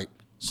type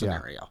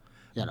scenario.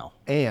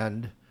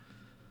 And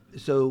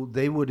so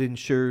they would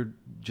insure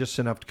just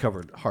enough to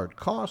cover hard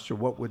costs, or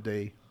what would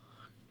they?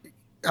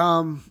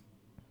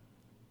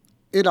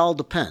 It all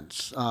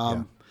depends.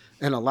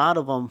 And a lot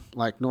of them,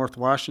 like North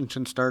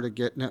Washington, started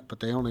getting it, but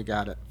they only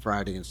got it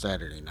Friday and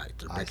Saturday night.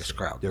 Their biggest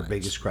crowd Their nights.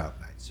 biggest crowd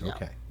nights.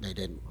 Okay. Yeah, they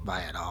didn't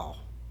buy it all.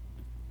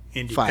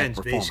 And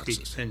basically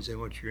depends on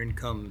what your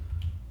income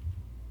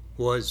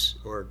was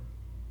or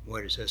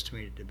what it's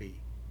estimated to be.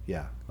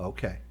 Yeah.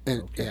 Okay.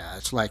 And yeah,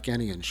 it's like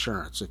any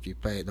insurance. If you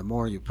pay, the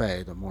more you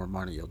pay, the more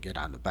money you'll get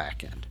on the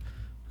back end.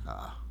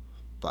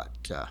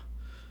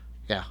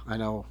 Yeah, I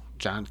know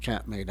John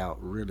Kent made out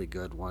really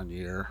good one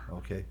year.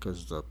 Okay.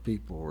 Because the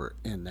people were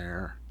in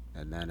there,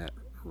 and then it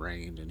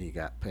rained, and he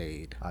got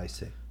paid. I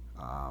see.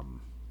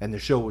 And the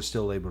show was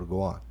still able to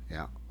go on.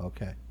 Yeah.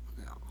 Okay.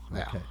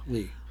 Yeah.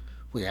 Okay.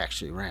 We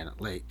actually ran it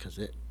late because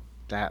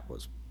that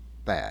was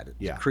bad.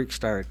 Yeah. The creek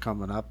started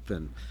coming up,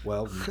 and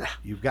well,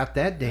 you've got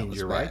that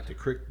danger, right? The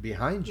creek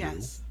behind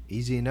you,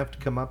 easy enough to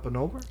come up and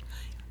over.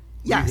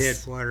 Yes. We had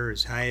water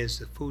as high as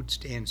the food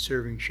stand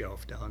serving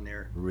shelf down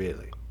there.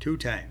 Really? 2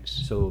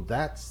 times. So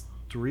that's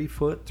 3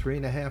 foot,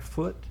 3.5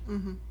 foot?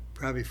 Mm-hmm.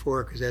 Probably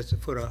 4, because that's a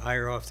foot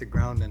higher off the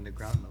ground than the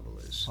ground level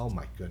is. Oh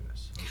my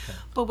goodness. Okay.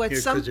 But what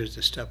because there's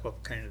a step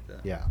up kind of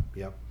the. Yeah.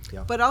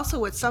 Yep. But also,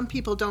 what some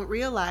people don't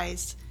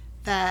realize,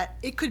 that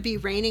it could be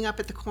raining up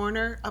at the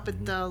corner, up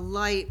at the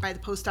light by the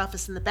post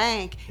office and the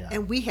bank,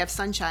 and we have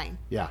sunshine.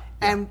 Yeah.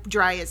 And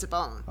dry as a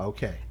bone.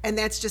 Okay. And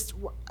that's just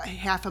a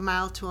half a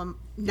mile to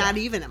not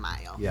even a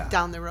mile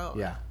down the road.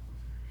 Yeah.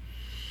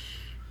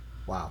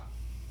 Wow.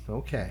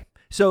 Okay.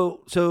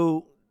 So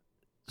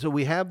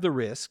we have the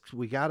risks.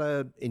 We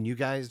gotta, and you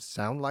guys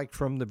sound like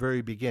from the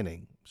very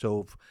beginning.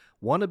 So if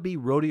wannabe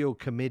rodeo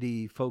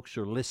committee folks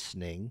are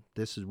listening,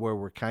 this is where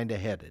we're kind of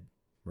headed,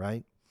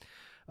 right?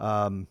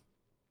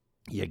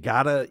 You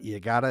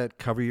gotta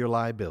cover your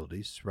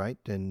liabilities, right?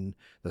 And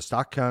the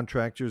stock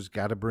contractor's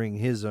got to bring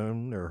his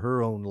own or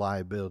her own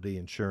liability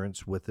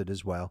insurance with it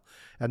as well.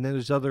 And then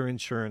there's other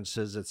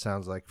insurances, it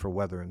sounds like, for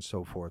weather and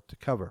so forth to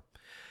cover.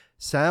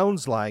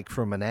 Sounds like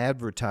from an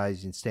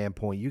advertising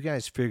standpoint, you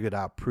guys figured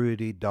out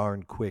pretty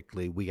darn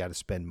quickly we got to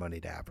spend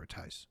money to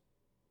advertise.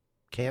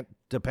 Can't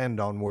depend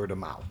on word of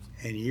mouth.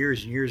 And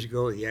years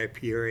ago, the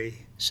IPRA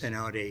sent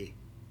out a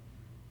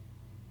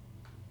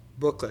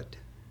booklet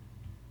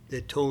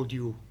that told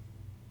you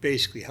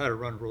basically how to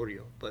run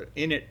rodeo. But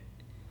in it,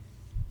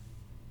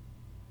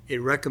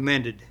 it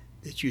recommended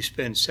that you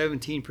spend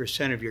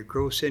 17% of your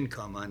gross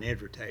income on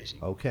advertising.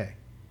 Okay.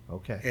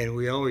 And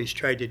we always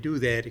tried to do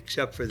that,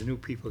 except for the new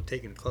people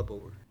taking the club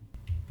over.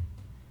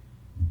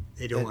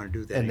 They don't want to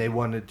do that And anymore. they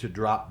wanted to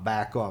drop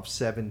back off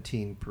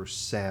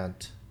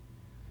 17%.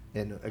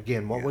 And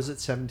again, what was it?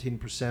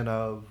 17%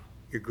 of?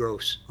 Your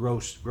gross.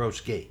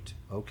 Gross gate.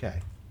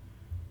 Okay.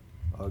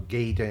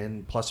 Gate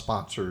and plus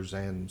sponsors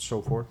and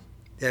so forth?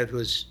 That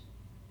was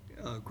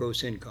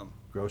gross income.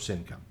 Gross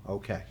income.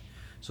 Okay.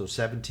 So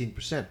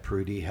 17%,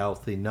 pretty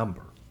healthy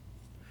number.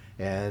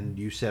 And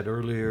you said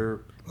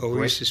earlier... Well,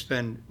 we used to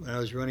spend, when I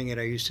was running it,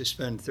 I used to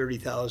spend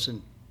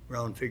 30,000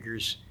 round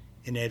figures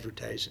in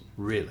advertising.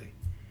 Really?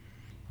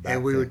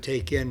 And we would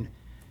take in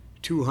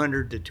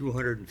 200 to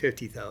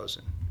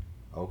 250,000.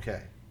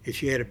 Okay.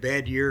 If you had a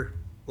bad year,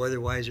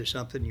 weather-wise or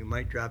something, you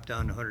might drop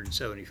down to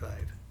 175.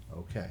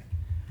 Okay.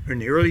 In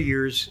the early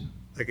years,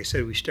 like I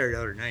said, we started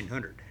out at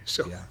 900,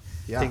 so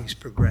things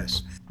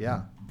progress.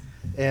 Yeah.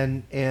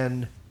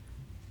 And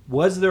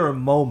was there a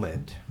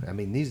moment, I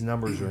mean, these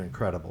numbers are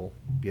incredible,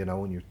 you know,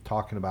 when you're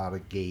talking about a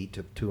gate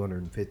of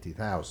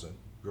 250,000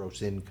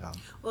 gross income.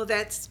 Well,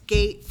 that's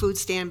gate, food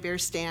stand, beer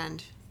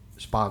stand.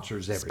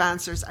 Sponsors everything.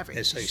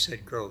 That's how you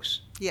said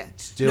gross. Yeah.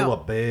 Still a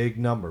big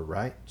number,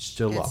 right?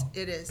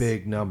 It is.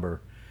 Big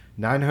number.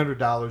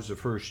 $900 the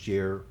first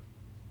year.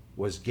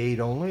 Was gate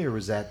only, or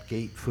was that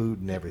gate, food,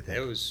 and everything?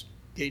 That was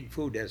gate and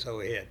food. That's all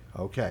we had.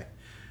 Okay.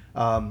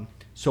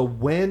 So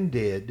when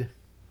did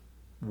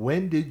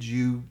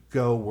you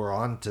go, we're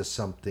on to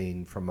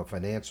something from a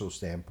financial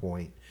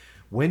standpoint,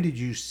 when did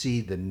you see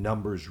the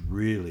numbers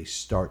really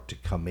start to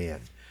come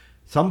in?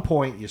 Some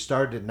point you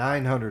started at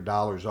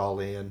 $900 all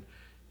in.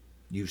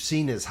 You've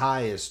seen as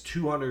high as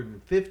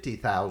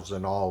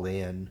 $250,000 all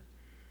in.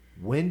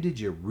 When did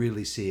you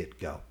really see it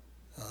go?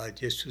 It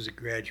just was a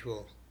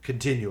gradual...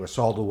 Continuous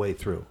all the way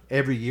through.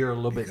 Every year a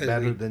little bit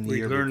better than the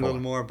year before. We learned a little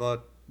more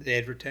about the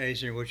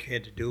advertising and what you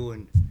had to do,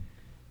 and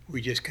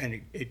we just kind of,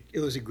 it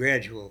was a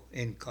gradual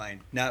incline,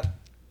 not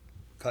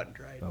cut and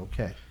dried.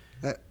 Okay.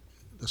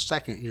 The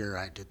second year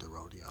I did the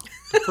rodeo.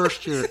 The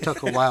first year it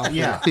took a while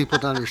for people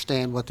to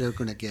understand what they're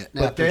going to get.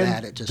 And after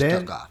that, it just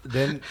took off.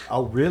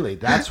 Oh, really?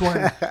 That's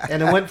when,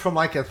 and it went from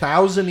like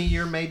 1,000 a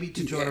year maybe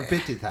to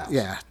 250,000.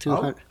 Yeah.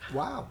 200. Oh,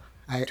 wow.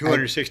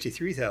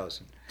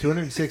 263,000.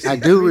 260. I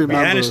do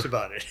remember. Be honest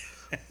about it.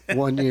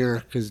 One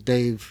year, because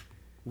Dave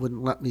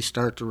wouldn't let me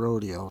start the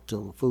rodeo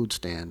till the food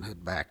stand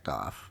had backed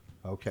off.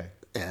 Okay.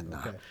 And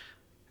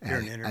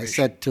I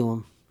said to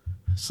him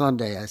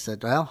Sunday, I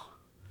said, well,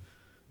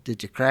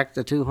 did you crack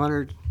the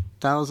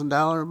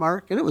 $200,000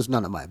 mark? And it was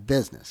none of my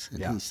business.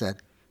 And he said,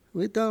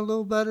 we've done a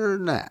little better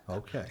than that.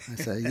 Okay. I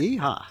said,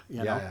 yeehaw.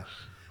 You know? Yeah.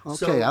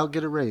 Okay, I'll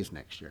get a raise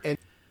next year. And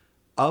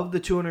of the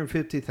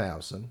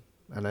 250,000,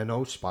 and I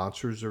know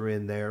sponsors are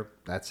in there.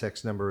 That's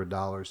X number of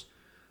dollars.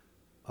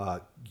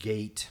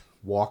 Gate,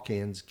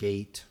 walk-ins,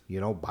 gate,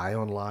 buy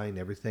online,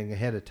 everything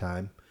ahead of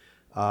time.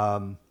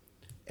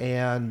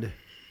 And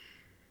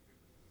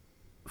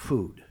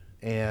food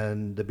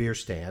and the beer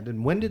stand.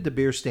 And when did the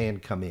beer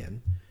stand come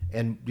in?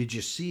 And did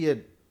you see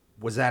it?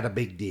 Was that a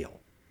big deal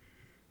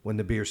when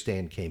the beer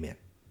stand came in?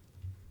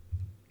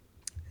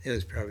 It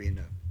was probably in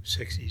the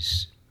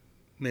 60s,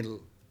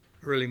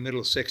 early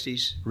middle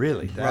 60s.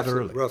 Really? That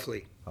early?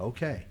 Roughly.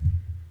 Okay.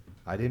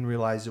 I didn't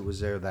realize it was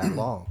there that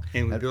long.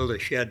 And we built a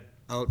shed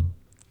out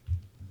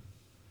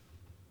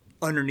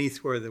underneath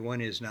where the one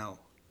is now,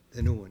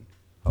 the new one.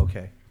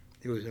 Okay.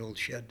 There was an old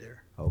shed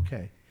there.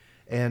 Okay.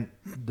 And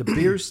the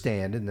beer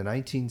stand in the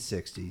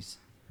 1960s,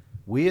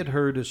 we had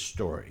heard a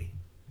story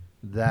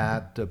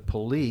that the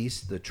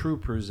police, the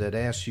troopers, had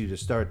asked you to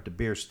start the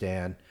beer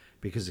stand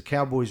because the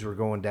cowboys were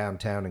going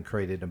downtown and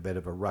created a bit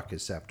of a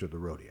ruckus after the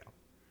rodeo.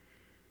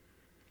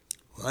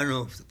 Well, I don't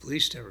know if the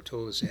police ever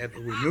told us that,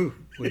 but we knew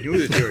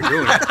that they were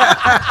doing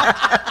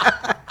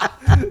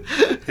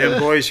it. Them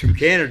boys from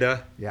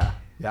Canada, Yeah.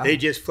 they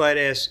just flat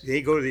ass.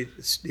 They go to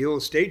the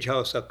old stage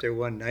house up there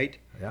one night,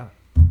 Yeah.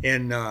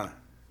 and the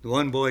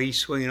one boy, he's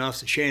swinging off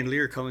the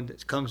chandelier,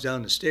 comes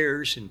down the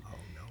stairs,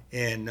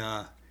 and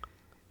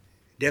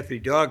Deputy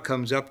Dog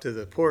comes up to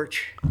the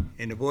porch,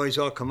 and the boys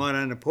all come out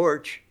on the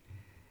porch.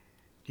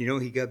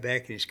 He got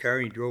back in his car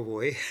and he drove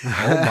away.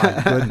 Oh,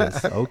 my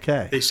goodness.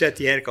 Okay. They set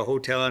the Attica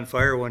Hotel on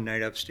fire one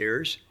night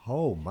upstairs.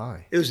 Oh,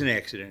 my. It was an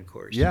accident, of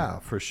course. Yeah,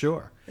 for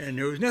sure. And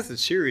there was nothing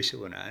serious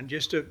that went on,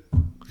 just a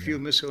few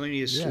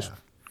miscellaneous Yeah.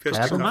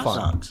 fisticuffs. Having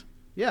fun.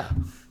 Yeah.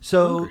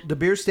 So the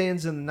beer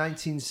stands in the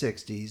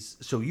 1960s.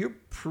 So you're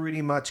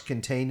pretty much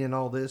containing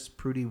all this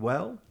pretty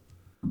well.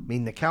 I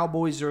mean, the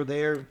Cowboys are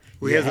there.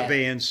 We have the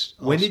bands.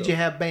 When did also, you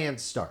have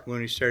bands start?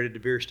 When we started the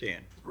beer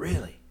stand.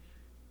 Really?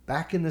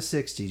 Back in the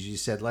 60s, you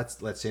said,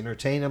 let's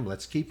entertain them.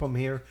 Let's keep them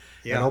here.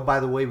 Yeah. And, oh, by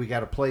the way, we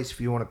got a place.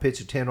 If you want to pitch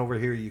a tent over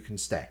here, you can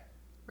stay.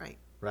 Right.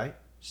 Right?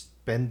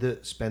 Spend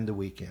the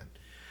weekend.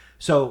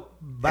 So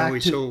back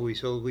and we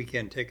sold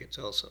weekend tickets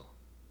also.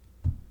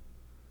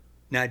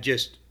 Not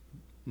just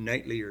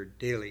nightly or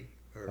daily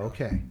or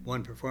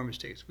one performance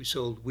tickets. We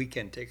sold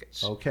weekend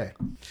tickets. Okay.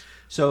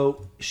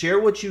 So share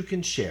what you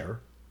can share.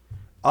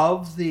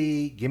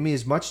 Give me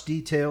as much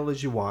detail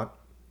as you want.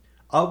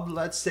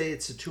 Let's say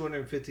it's a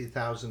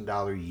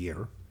 $250,000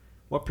 year.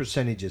 What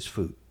percentage is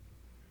food?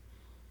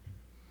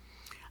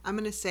 I'm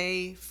going to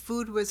say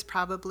food was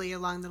probably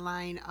along the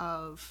line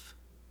of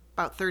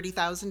about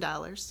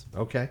 $30,000.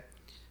 Okay.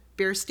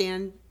 Beer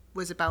stand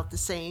was about the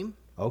same.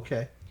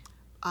 Okay.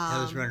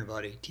 That was running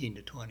about 18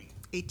 to 20.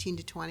 18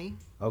 to 20.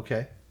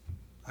 Okay.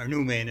 Our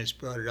new man has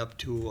brought it up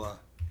to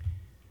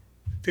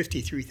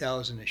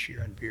 $53,000 this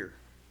year on beer.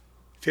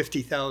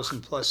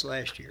 $50,000 plus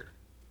last year.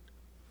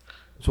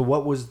 So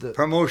what was the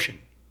promotion?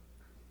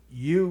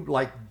 You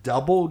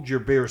doubled your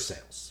beer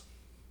sales.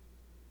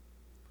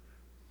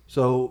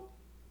 So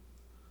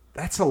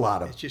that's a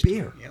lot of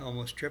beer. Yeah,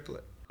 almost triple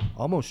it.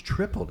 Almost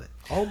tripled it.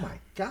 Oh my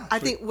God. I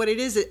think what it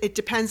is, it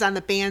depends on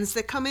the bands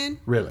that come in.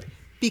 Really?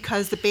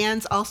 Because the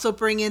bands also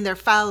bring in their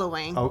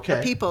following. Okay.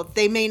 The people.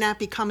 They may not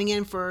be coming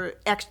in for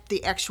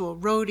the actual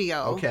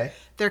rodeo. Okay.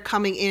 They're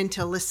coming in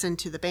to listen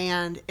to the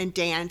band and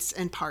dance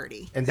and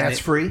party. And that's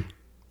free?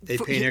 They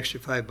pay an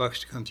extra $5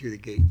 to come through the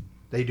gate.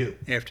 They do.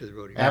 After the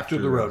rodeo. After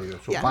the rodeo.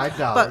 So $5.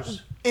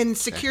 But and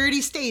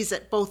security stays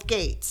at both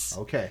gates.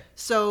 Okay.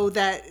 So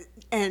that,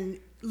 and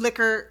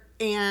liquor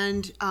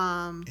and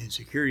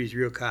security's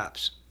real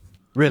cops.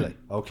 Really?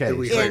 Okay.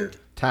 And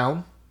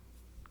town?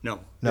 No.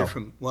 They're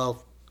from,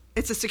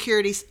 it's a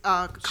security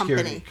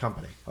company.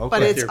 Company. Okay.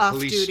 But it's they're off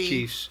police duty.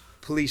 chiefs,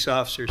 police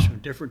officers from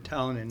different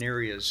town and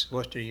areas,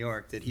 Western New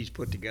York, that he's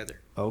put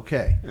together.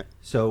 Okay.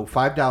 So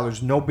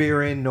 $5, no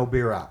beer in, no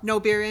beer out. No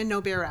beer in, no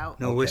beer out.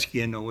 No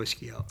whiskey in, no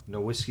whiskey out. No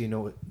whiskey,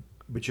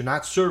 but you're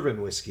not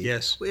serving whiskey.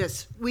 Yes.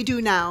 Yes, we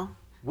do now.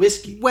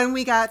 Whiskey. When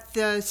we got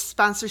the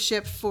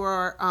sponsorship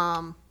for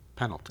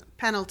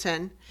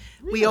Pendleton,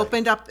 we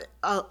opened up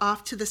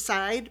off to the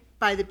side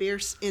by the beer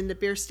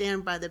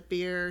stand by the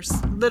beers,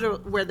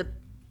 where the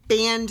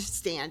band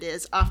stand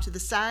is, off to the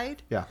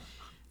side. Yeah.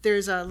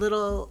 There's a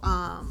little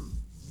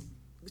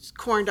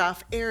corned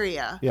off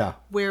area. Yeah.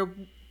 Where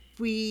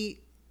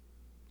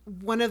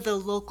one of the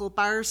local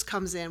bars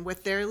comes in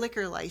with their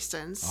liquor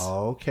license.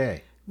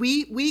 Okay.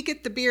 We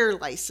get the beer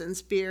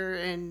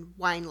and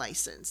wine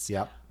license.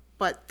 Yep.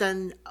 But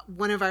then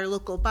one of our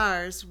local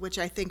bars, which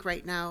I think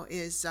right now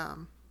is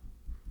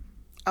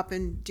up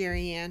in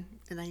Darien,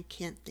 and I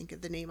can't think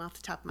of the name off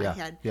the top of my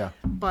head. Yeah.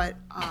 But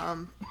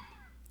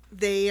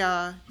they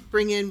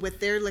bring in with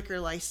their liquor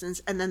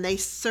license, and then they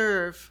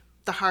serve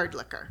the hard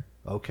liquor.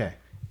 Okay.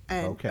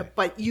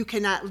 But you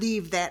cannot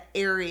leave that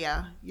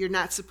area. You're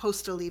not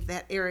supposed to leave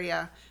that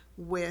area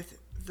with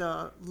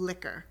the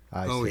liquor.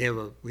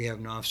 We have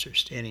an officer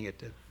standing at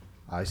the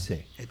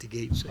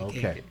gate, so I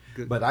can't get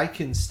good. But I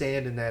can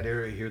stand in that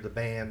area, hear the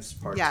bands,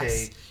 partake,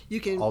 yes,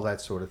 you can, all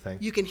that sort of thing.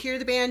 You can hear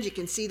the band, you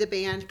can see the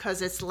band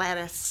because it's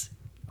lattice.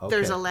 Okay.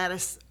 There's a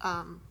lattice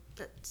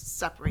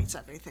separates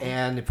everything.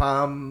 And if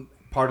I'm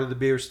part of the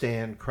beer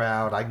stand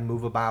crowd, I can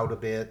move about a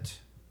bit,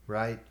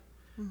 right?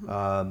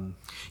 Mm-hmm.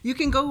 You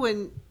can go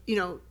in,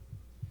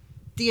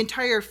 the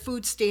entire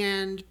food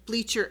stand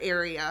bleacher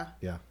area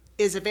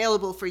is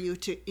available for you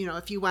to,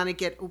 if you want to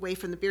get away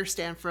from the beer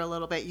stand for a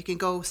little bit, you can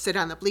go sit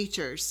on the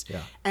bleachers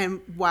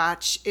and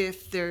watch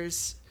if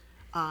there's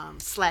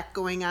slack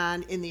going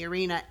on in the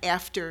arena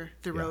after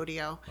the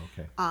rodeo.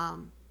 Okay.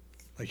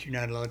 But you're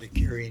not allowed to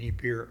carry any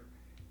beer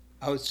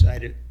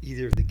outside of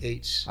either of the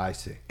gates. I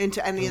see.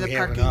 Into any of the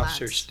parking lots.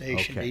 We have an officer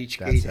stationed at each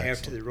gate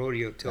after the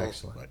rodeo till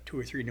 2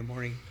 or 3 in the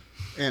morning.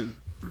 And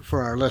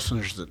for our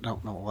listeners that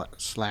don't know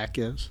what slack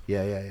is,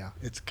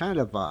 it's kind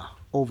of a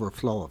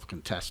overflow of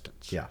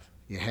contestants. Yeah.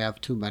 You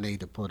have too many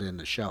to put in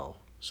the show,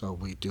 so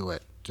we do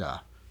it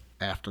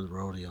after the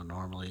rodeo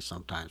normally,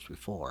 sometimes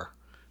before,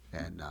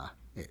 and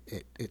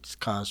it's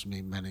caused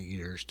me many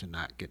years to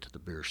not get to the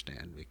beer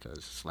stand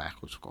because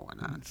slack was going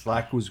on.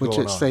 Which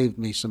it saved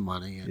me some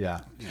money. And,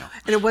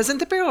 And it wasn't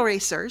the barrel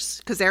racers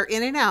because they're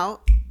in and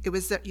out. It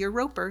was your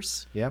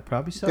ropers. Yeah,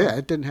 probably so. Yeah,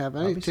 it didn't have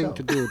anything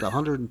to do with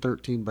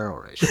 113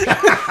 barrel racers.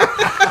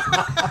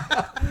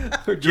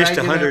 Just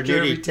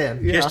 180.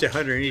 Just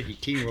 180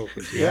 team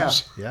ropers.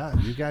 Yeah.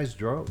 You guys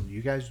draw.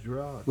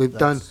 We've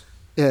done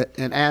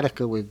in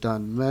Attica. We've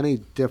done many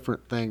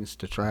different things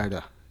to try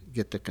to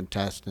get the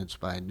contestants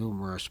by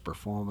numerous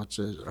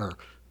performances or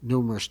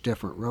numerous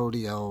different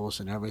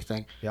rodeos and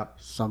everything. Yep.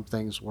 Some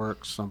things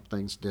worked, some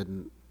things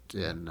didn't.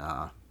 And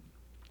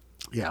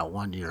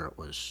 1 year it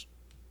was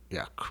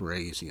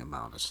crazy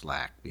amount of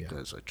slack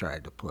because I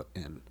tried to put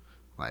in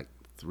like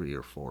 3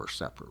 or 4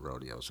 separate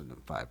rodeos and then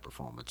 5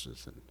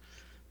 performances, and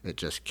it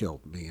just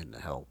killed me and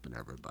the help and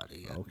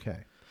everybody. And,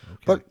 okay.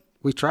 But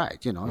we tried.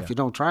 If you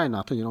don't try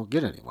nothing, you don't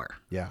get anywhere.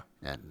 Yeah.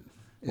 And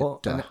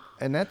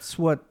and that's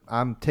what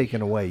I'm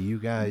taking away. You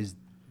guys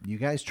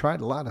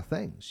tried a lot of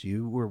things.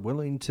 You were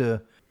willing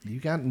to. You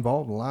got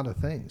involved in a lot of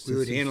things. We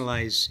would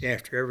analyze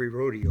after every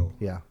rodeo.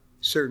 Yeah.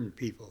 Certain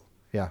people.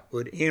 Yeah.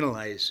 Would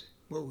analyze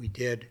what we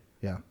did.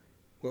 Yeah.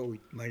 What we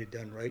might have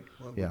done right,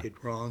 what we did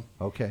wrong.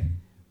 Okay.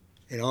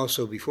 And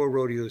also, before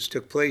rodeos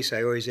took place,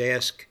 I always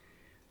ask,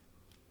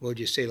 we'll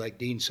just say like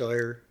Dean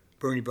Sawyer,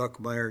 Bernie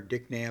Buckmeyer,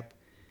 Dick Knapp,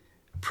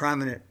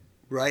 prominent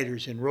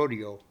riders in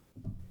rodeo,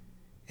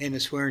 and the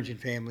Swearingen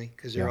family,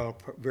 because they're all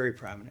very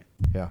prominent.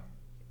 Yeah.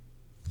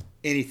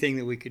 Anything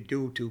that we could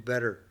do to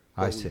better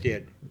what we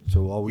did.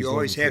 So you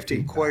always have to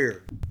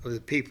inquire of the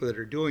people that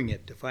are doing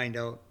it to find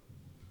out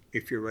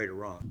if you're right or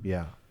wrong.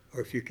 Yeah. Or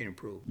if you can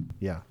improve.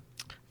 Yeah.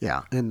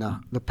 Yeah, and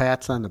the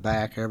pats on the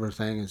back,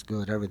 everything is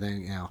good,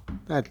 everything,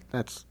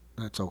 that's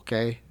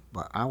okay,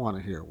 but I want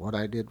to hear what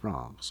I did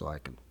wrong so I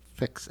can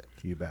fix it.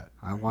 You bet.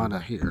 I want to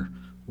hear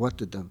what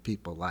did them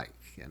people like,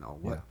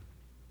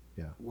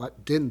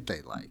 what didn't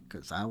they like,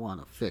 because I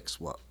want to fix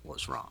what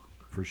was wrong.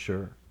 For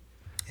sure.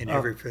 And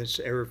ever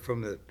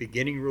from the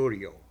beginning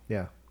rodeo,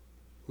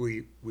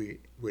 we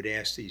would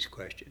ask these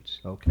questions.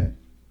 Okay.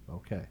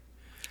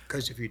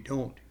 Because if you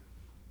don't,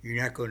 you're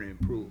not going to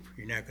improve.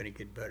 You're not going to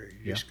get better.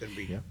 You're just going to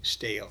be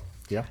stale.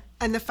 Yeah.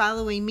 And the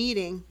following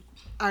meeting,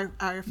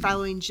 our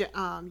following,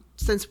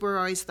 since we're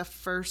always the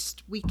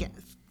first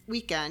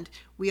weekend,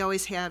 we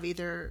always have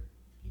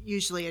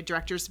usually a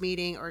director's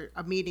meeting or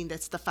a meeting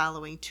that's the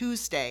following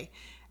Tuesday.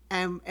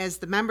 And as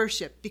the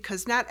membership,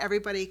 because not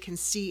everybody can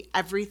see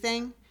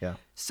everything. Yeah.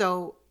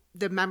 So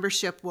the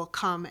membership will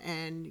come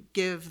and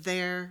give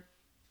their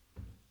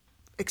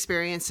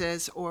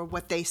experiences or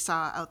what they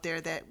saw out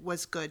there that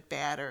was good,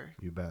 bad, or...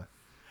 You bet.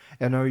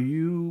 And are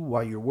you,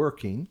 while you're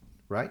working,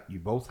 right, you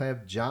both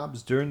have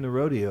jobs during the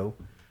rodeo,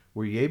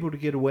 were you able to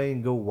get away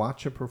and go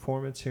watch a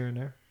performance here and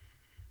there?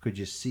 Could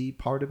you see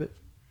part of it?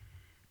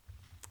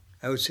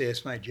 I would say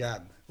it's my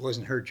job. It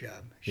wasn't her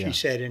job. She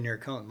sat in there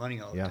counting money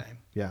all the time.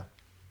 Yeah,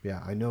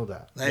 I know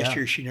that. Last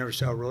year she never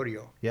saw a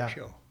rodeo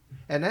show.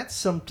 And that's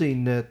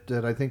something that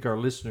I think our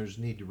listeners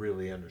need to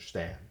really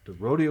understand. The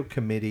rodeo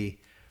committee...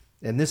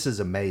 And this is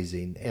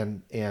amazing.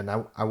 And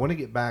I want to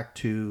get back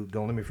to,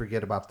 don't let me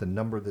forget about the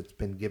number that's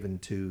been given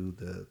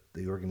to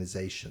the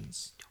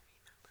organizations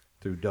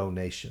through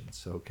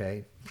donations,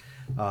 okay?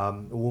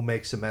 We'll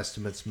make some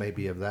estimates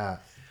maybe of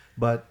that.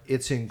 But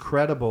it's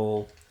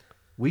incredible.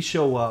 We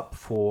show up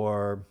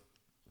for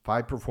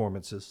 5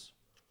 performances,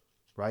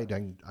 right?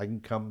 I can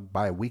come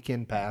buy a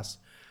weekend pass.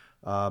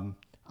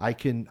 I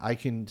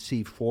can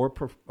see 4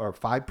 or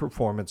 5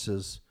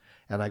 performances,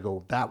 and I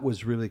go, that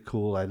was really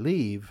cool. I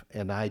leave,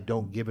 and I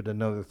don't give it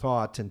another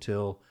thought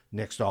until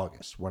next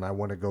August when I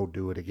want to go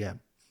do it again.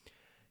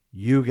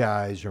 You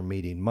guys are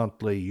meeting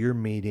monthly. You're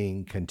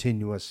meeting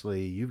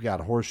continuously. You've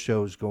got horse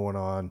shows going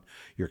on.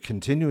 You're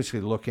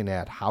continuously looking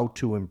at how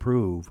to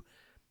improve.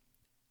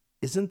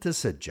 Isn't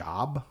this a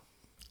job?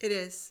 It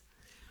is.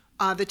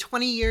 The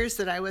 20 years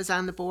that I was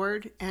on the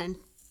board and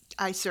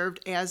I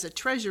served as a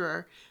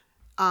treasurer,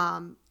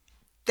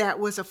 that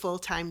was a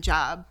full-time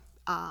job.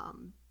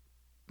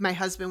 My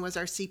husband was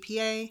our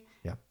CPA,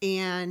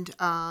 and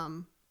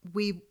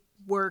we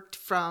worked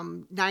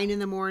from 9 in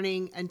the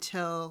morning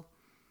until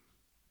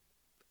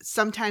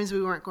sometimes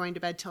we weren't going to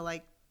bed till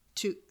like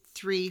 2,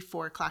 3,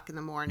 4 o'clock in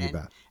the morning,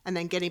 and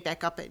then getting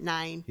back up at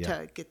 9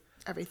 to get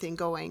everything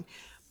going.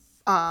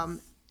 And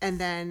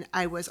then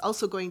I was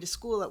also going to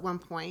school at one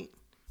point,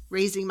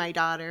 raising my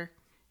daughter,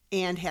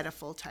 and had a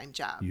full-time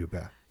job. You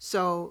bet.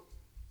 So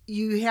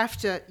you have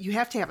to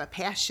have a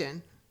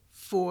passion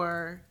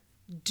for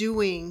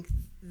doing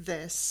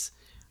this,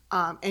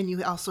 and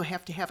you also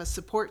have to have a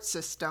support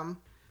system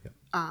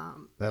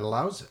that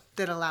allows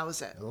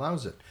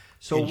it.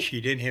 So and she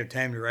didn't have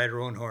time to ride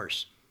her own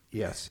horse.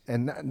 Yes,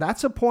 and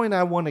that's a point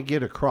I want to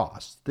get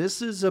across.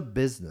 This is a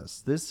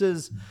business. This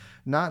is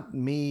not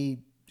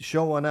me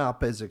showing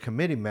up as a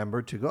committee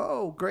member to go,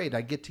 oh, great,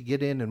 I get to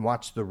get in and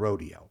watch the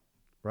rodeo,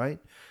 right?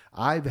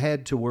 I've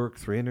had to work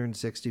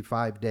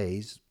 365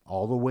 days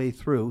all the way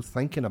through,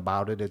 thinking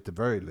about it at the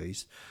very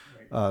least,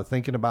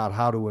 thinking about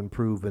how to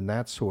improve and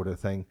that sort of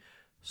thing.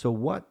 So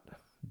what,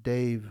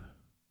 Dave,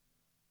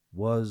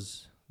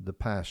 was the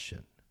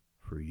passion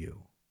for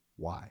you?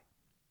 Why?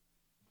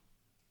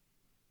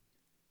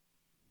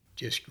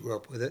 Just grew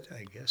up with it,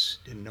 I guess.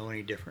 Didn't know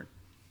any different.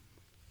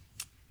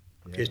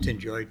 Just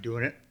enjoyed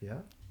doing it. Yeah.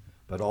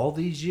 But all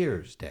these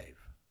years, Dave,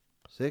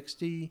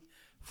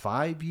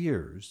 65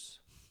 years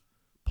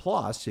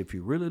plus, if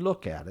you really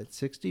look at it,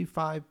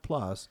 65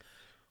 plus,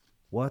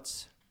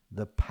 what's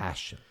the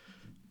passion?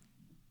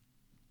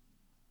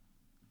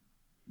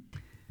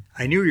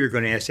 I knew you were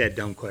going to ask that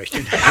dumb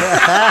question. And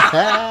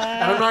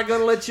I'm not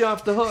going to let you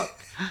off the hook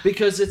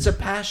because it's a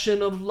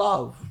passion of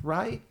love,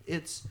 right?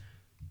 It's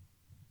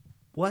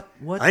what?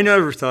 I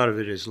never thought of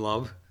it as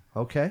love.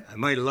 Okay. I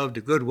might have loved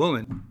a good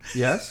woman.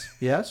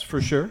 Yes, for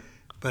sure.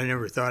 But I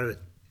never thought of it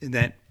in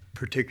that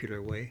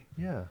particular way.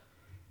 Yeah.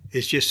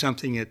 It's just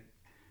something that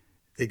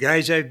the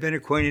guys I've been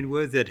acquainted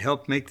with that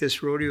helped make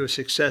this rodeo a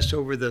success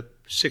over the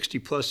 60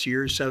 plus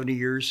years, 70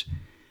 years,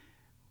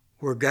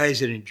 were guys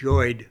that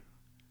enjoyed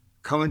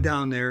coming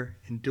down there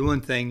and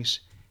doing things,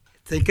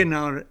 thinking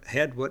out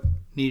ahead what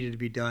needed to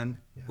be done,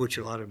 which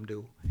a lot of them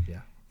do.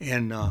 Yeah.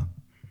 And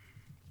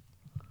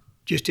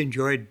just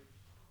enjoyed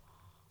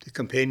the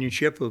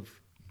companionship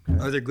of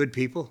other good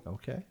people.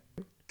 Okay.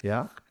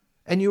 Yeah.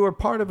 And you were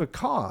part of a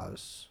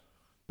cause.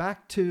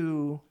 Back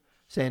to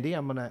Sandy,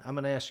 I'm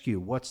gonna ask you,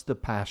 what's the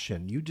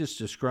passion? You just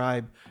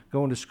described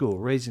going to school,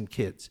 raising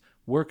kids,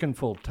 working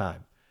full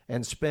time,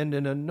 and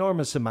spending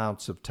enormous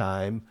amounts of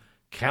time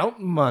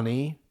counting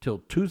money till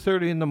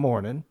 2:30 in the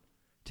morning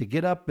to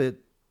get up at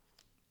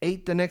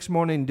 8 the next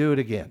morning and do it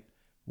again.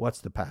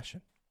 What's the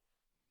passion?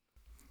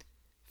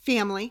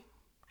 Family.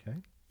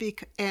 Okay.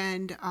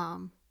 And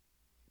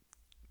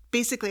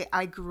basically,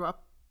 I grew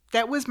up.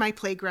 That was my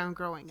playground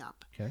growing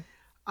up. Okay.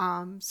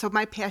 So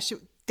my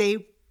passion,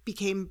 they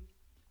became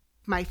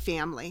my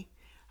family.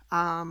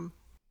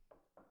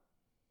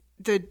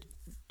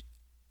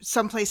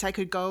 Someplace I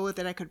could go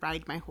that I could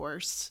ride my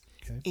horse.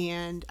 Okay.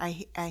 And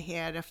I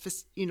had a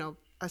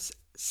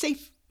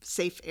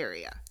safe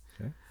area.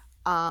 Okay.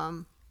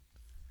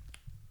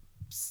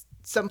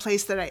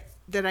 Someplace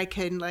that I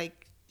can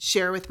like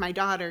share with my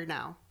daughter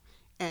now,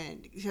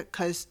 and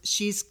because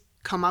she's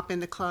come up in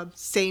the club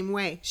same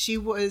way. She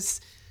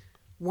was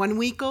 1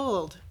 week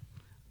old.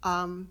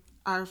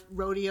 Our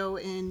rodeo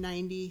in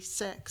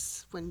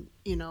 '96 when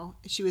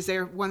she was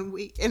there 1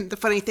 week. And the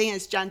funny thing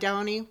is, John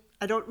Downey,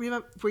 I don't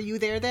remember, were you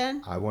there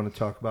then? I want to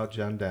talk about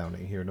John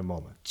Downey here in a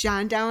moment.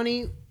 John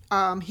Downey,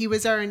 he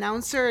was our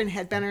announcer and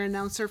had been our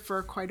announcer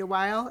for quite a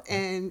while.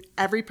 And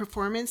every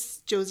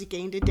performance, Josie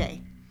gained a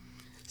day.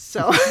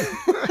 So,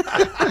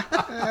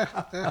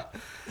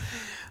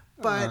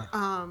 but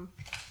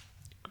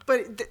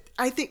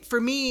I think for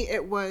me,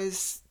 it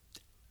was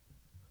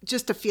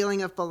just a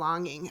feeling of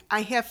belonging.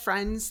 I have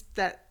friends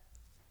that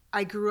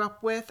I grew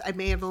up with. I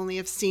may have only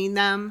have seen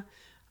them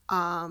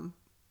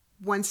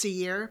once a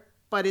year,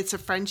 but it's a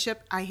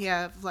friendship. I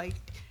have like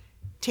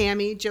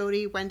Tammy,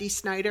 Jody, Wendy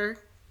Snyder.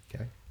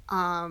 Okay.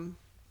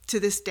 To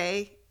this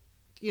day,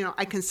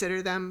 I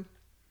consider them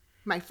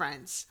my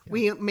friends. Yeah.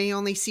 We may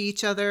only see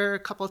each other a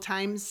couple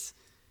times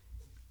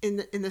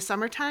in the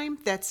summertime.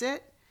 That's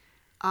it.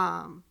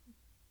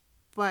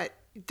 But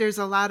there's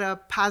a lot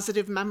of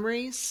positive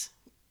memories.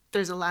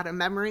 There's a lot of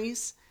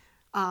memories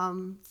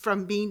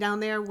from being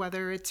down there,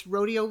 whether it's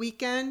rodeo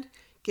weekend,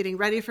 getting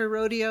ready for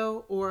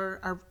rodeo,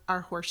 or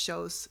our horse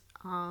shows,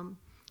 and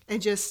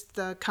just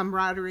the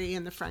camaraderie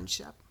and the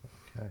friendship.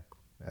 Okay,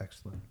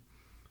 excellent.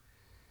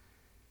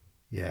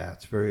 Yeah,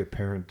 it's very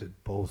apparent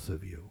that both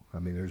of you, I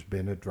mean, there's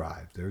been a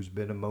drive, there's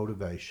been a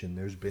motivation,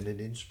 there's been an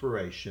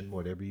inspiration,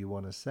 whatever you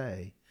want to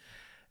say,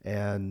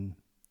 and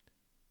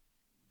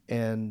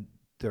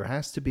there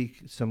has to be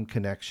some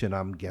connection,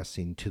 I'm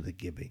guessing, to the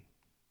giving.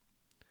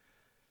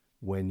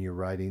 When you're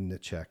writing the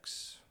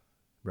checks,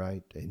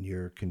 right, and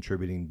you're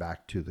contributing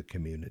back to the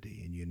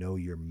community, and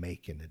you're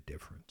making a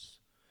difference.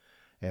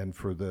 And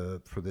for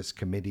this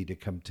committee to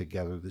come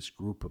together, this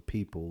group of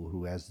people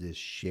who has this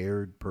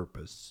shared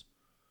purpose,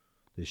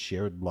 this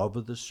shared love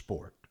of the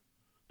sport,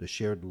 the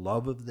shared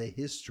love of the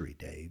history,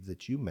 Dave,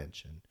 that you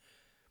mentioned,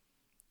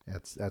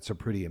 that's a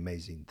pretty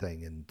amazing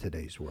thing in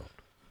today's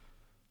world.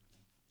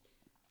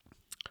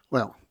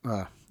 Well,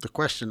 the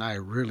question I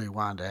really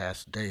wanted to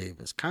ask Dave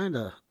is kind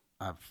of,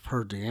 I've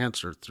heard the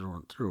answer through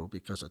and through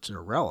because it's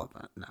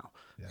irrelevant now.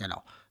 Yeah. You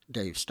know,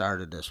 Dave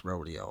started this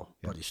rodeo,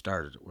 but he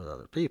started it with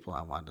other people.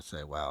 I wanted to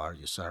say, well, are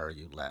you sorry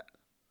you let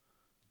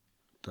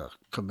the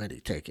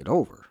committee take it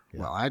over?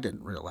 Yeah. Well, I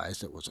didn't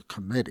realize it was a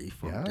committee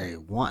from day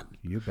one.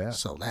 You bet.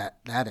 So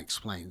that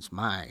explains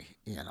my,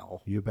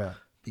 You bet.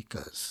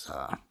 because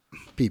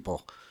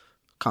people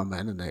come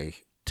in and they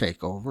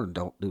take over and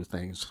don't do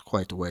things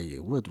quite the way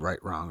you would,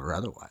 right, wrong, or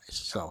otherwise.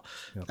 So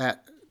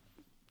that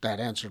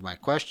answered my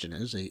question.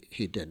 Is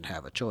he didn't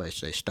have a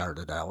choice. They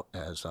started out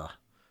as a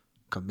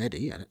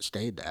committee, and it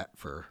stayed that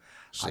for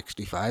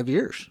 65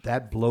 years.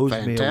 That blows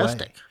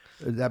Fantastic.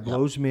 me away. That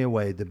blows me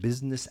away. The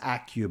business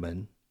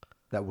acumen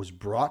that was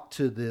brought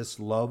to this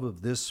love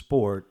of this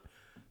sport,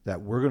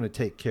 that we're going to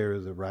take care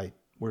of the right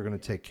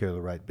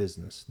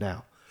business.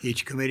 Now,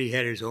 each committee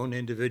had its own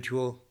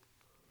individual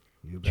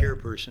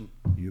chairperson.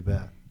 You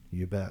bet.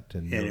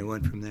 And it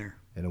went from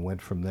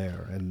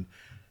there. And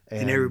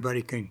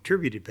everybody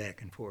contributed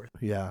back and forth.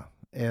 Yeah.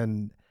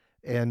 And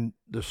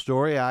the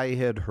story I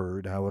had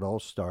heard, how it all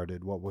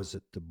started, what was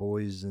it? The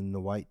boys in the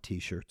white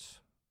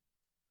T-shirts,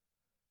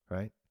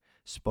 right?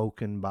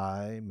 Spoken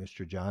by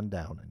Mr. John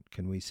Downing.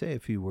 Can we say a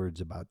few words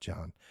about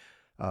John?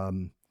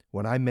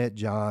 When I met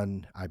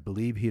John, I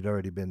believe he'd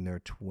already been there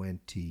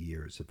 20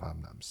 years, if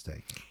I'm not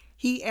mistaken.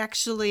 He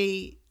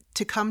actually,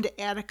 to come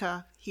to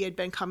Attica, he had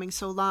been coming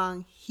so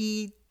long,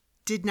 he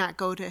did not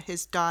go to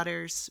his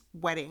daughter's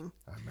wedding.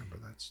 I remember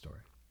that story.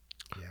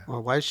 Yeah.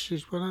 Well, why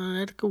she's put on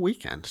an Attica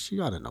weekend? She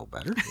ought to know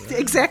better.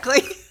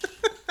 Exactly.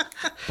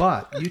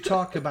 But you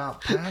talk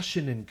about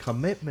passion and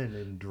commitment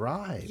and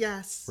drive.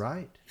 Yes.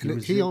 Right?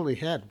 He only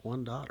had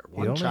one daughter,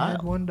 He only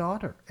had one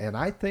daughter. And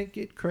I think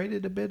it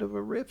created a bit of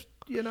a rift,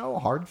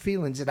 hard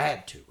feelings. It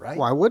had to, right?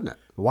 Why wouldn't it?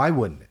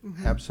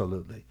 Mm-hmm.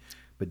 Absolutely.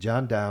 But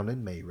John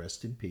Downing, may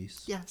rest in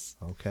peace. Yes.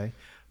 Okay.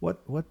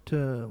 What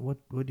do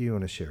you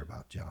want to share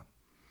about John?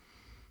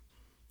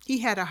 He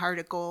had a heart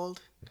of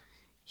gold.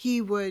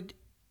 He would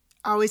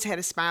always had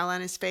a smile on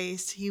his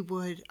face. He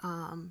would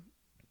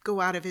go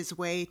out of his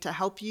way to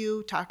help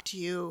you, talk to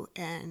you,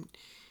 and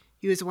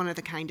he was one of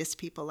the kindest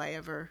people I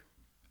ever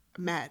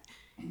met.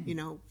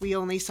 We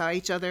only saw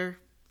each other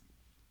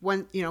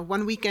one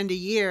weekend a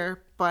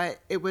year, but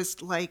it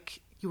was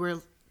like you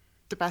were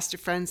the best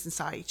of friends and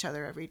saw each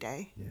other every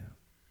day. Yeah.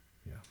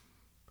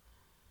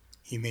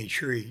 He made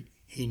sure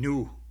he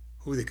knew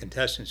who the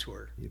contestants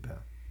were. You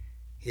bet.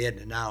 He had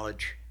the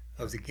knowledge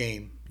of the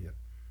game. Yep.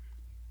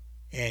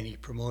 And he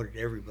promoted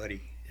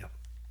everybody. Yep.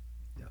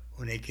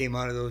 When they came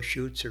out of those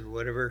shoots or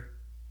whatever,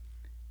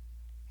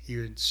 he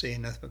was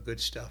saying nothing but good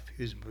stuff.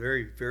 He was a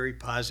very, very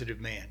positive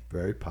man.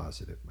 Very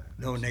positive man.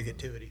 No Absolutely.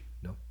 negativity.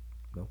 No.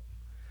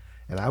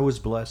 And I was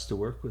blessed to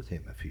work with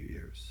him a few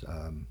years.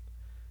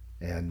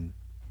 And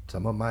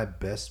some of my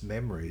best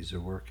memories are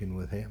working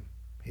with him.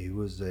 He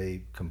was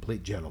a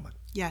complete gentleman.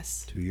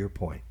 Yes. To your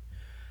point.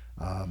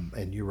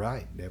 And you're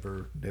right.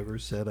 Never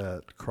said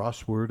a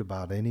cross word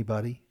about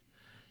anybody.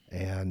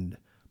 And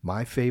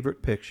my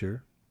favorite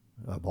picture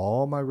of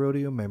all my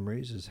rodeo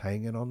memories is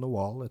hanging on the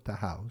wall at the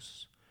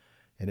house.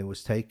 And it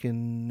was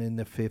taken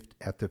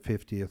at the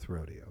 50th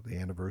rodeo, the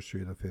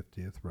anniversary of the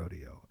 50th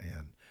rodeo.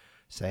 And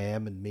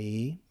Sam and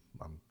me,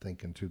 I'm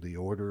thinking through the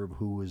order of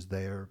who was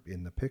there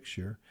in the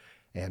picture,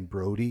 and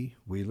Brody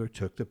Wheeler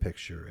took the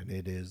picture, and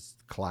it is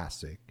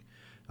classic.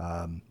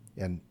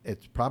 And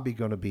it's probably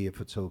going to be,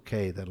 if it's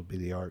okay, that'll be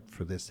the art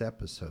for this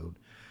episode.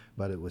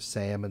 But it was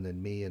Sam and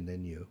then me and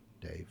then you,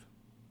 Dave.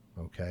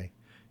 Okay?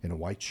 In a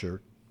white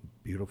shirt,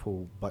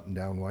 beautiful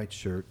button-down white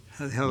shirt.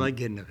 How the hell did I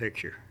get in the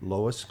picture?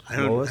 Lois. I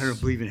don't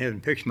believe in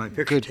having my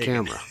picture Good taken.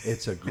 camera.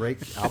 It's a great.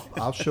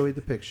 I'll show you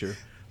the picture.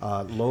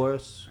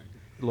 Lois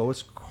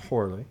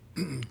Corey,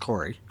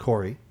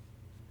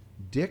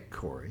 Dick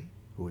Corey,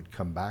 who had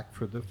come back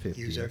for the 50th.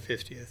 He was our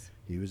 50th.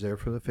 He was there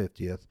for the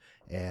 50th,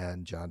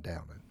 and John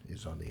Downing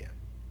is on the end,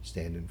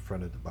 standing in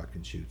front of the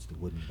bucket chutes, the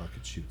wooden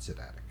bucket chutes at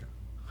Attica.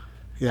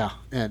 Yeah,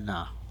 and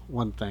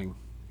one thing,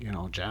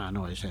 John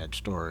always had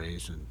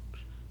stories, and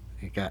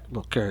he got a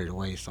little carried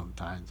away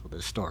sometimes with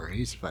his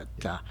stories, but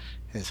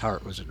his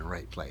heart was in the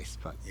right place.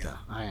 But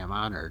I am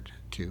honored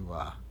to,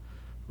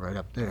 right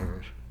up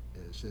there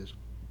is his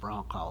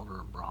bronc collar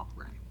and bronc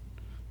ring.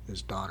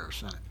 His daughter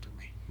sent it to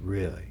me.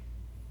 Really,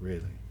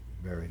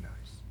 very nice.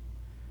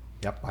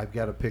 Yep, I've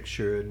got a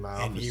picture in my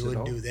office. And he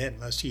wouldn't do that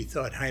unless he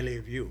thought highly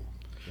of you.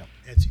 Yep.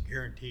 That's a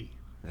guarantee.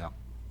 Yeah.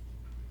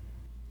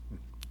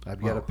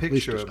 I've got a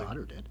picture his of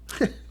daughter it.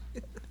 did.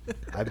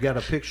 I've got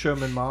a picture of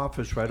him in my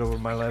office right over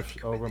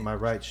my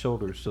right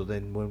shoulder. So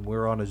then when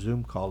we're on a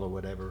Zoom call or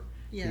whatever,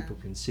 people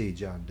can see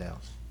John Downing.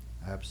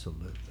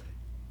 Absolutely.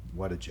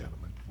 What a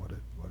gentleman. What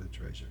a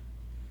treasure.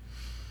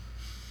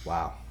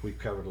 Wow, we've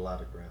covered a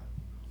lot of ground.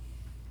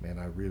 Man,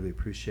 I really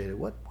appreciate it.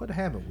 What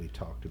haven't we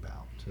talked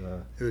about?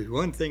 There was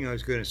one thing I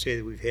was going to say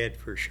that we've had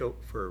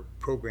for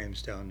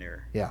programs down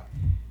there. Yeah.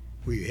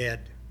 We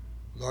had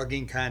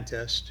logging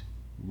contest.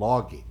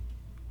 Logging.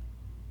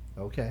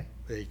 Okay.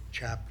 They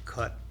chop,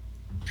 cut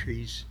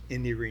trees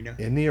in the arena.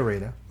 In the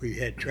arena. We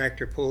had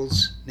tractor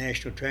pulls,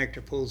 national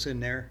tractor pulls in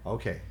there.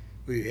 Okay.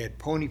 We had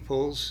pony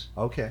pulls.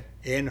 Okay.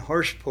 And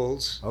horse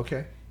pulls.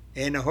 Okay.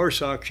 And a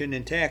horse auction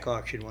and tack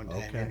auction one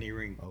time Okay. in the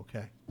ring.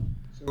 Okay.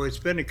 So it's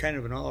been a kind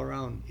of an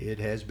all-around. It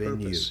has been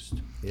purpose.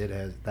 used. It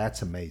has.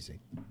 That's amazing.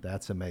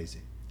 That's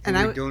amazing. And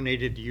we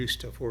donated the use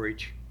to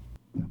 4-H.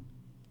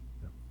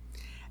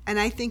 And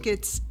I think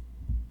it's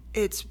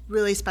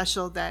really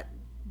special that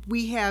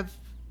we have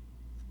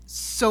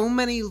so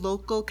many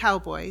local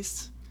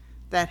cowboys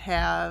that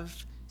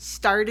have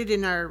started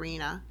in our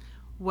arena,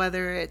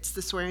 whether it's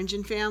the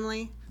Swearingen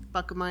family,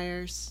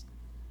 Buckameyers,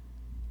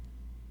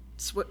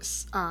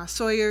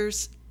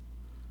 Sawyers,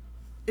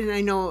 and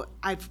I know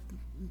I've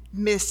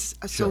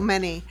missed so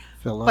many,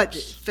 but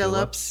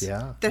Phillips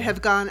that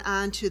have gone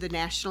on to the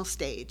national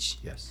stage.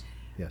 Yes,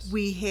 yes.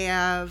 We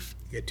have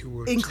You got 2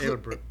 World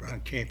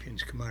Sailbrook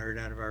champions come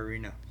out of our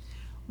arena.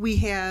 We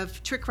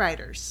have trick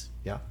riders.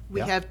 Yeah.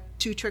 We have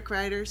 2 trick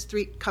riders,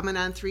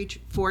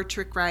 4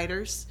 trick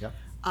riders. Yeah.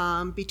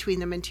 Between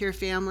the Mentir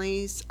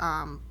families,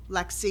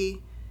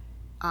 Lexi,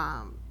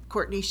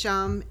 Courtney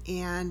Shum,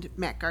 and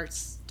Matt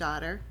Gart's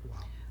daughter.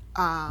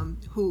 Wow.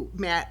 Who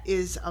Matt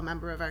is a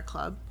member of our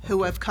club,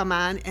 who have come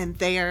on, and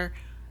they are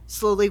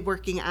slowly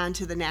working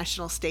onto the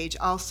national stage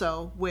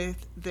also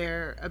with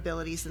their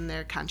abilities in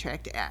their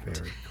contract act.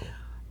 Very cool.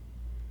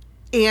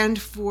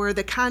 And for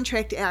the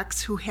contract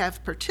acts who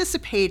have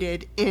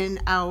participated in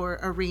our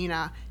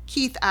arena,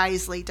 Keith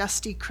Isley,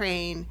 Dusty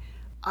Crane,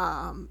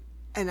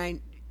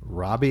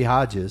 Robbie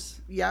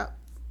Hodges. Yep.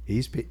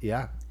 He's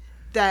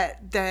That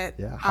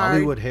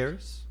Hollywood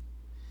Harris.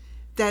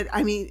 That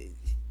Brinson,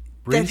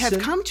 that have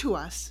come to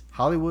us.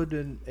 Hollywood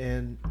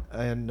and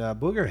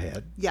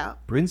Boogerhead. Yeah.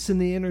 Brinson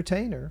the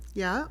Entertainer.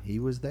 Yeah. He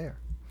was there.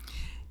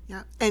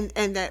 Yeah. And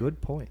that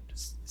good point.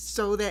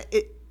 So that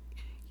it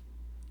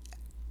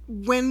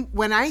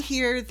when I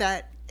hear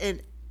that,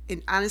 and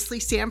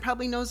honestly, Sam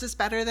probably knows this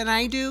better than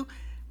I do,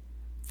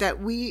 that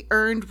we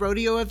earned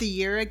Rodeo of the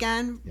Year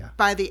again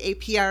by the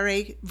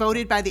APRA,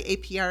 voted by the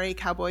APRA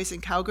Cowboys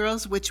and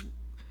Cowgirls, which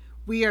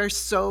we are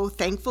so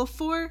thankful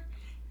for.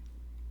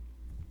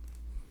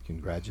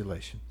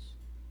 Congratulations.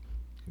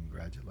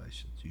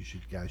 You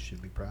guys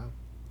should be proud.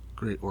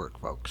 Great work,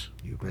 folks.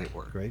 Great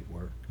work. Great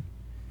work.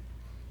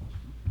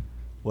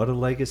 What a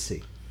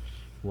legacy.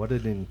 What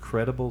an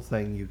incredible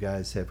thing you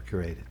guys have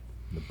created.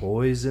 The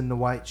boys in the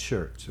white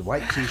shirts, the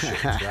white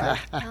T-shirts, right?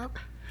 Yep.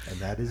 And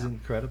that is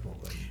incredible.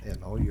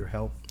 And all your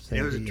help.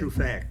 That was a true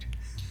fact.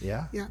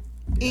 Yeah.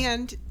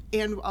 And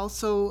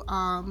also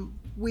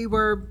we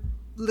were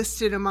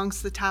listed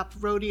amongst the top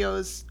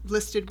rodeos,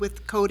 listed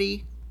with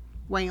Cody,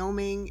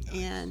 Wyoming,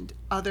 and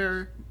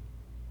other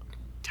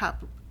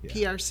top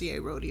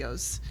PRCA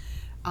rodeos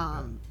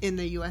in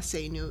the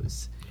USA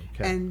News.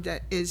 Okay. And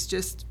that is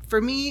just, for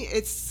me,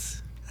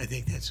 it's I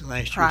think that's the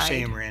last pride.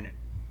 year Sam ran it.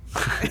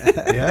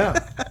 Yeah,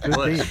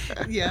 could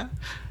be. Yeah.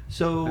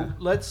 So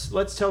let's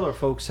tell our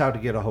folks how to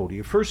get a hold of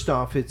you. First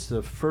off, it's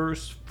the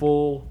first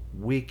full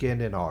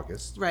weekend in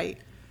August. Right.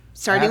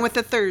 Starting with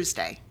a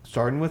Thursday.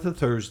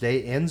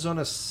 Ends on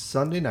a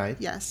Sunday night.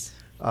 Yes.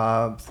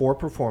 4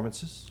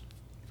 performances.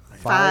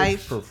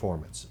 5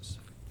 performances.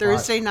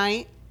 Thursday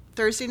night,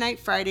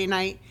 Friday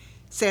night,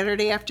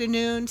 Saturday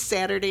afternoon,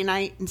 Saturday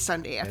night, and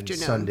Sunday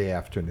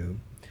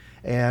afternoon.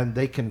 And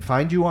they can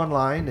find you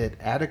online at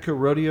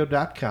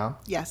atticarodeo.com.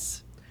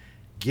 Yes.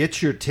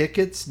 Get your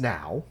tickets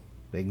now.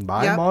 They can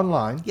buy them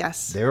online.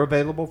 Yes. They're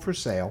available for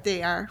sale.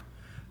 They are.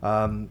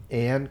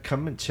 And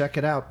come and check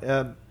it out.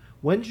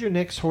 When's your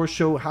next horse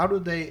show? How do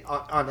they,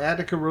 on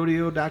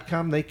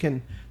atticarodeo.com, they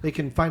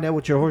can find out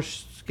what your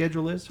horse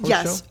schedule is?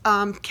 Show?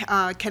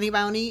 Kenny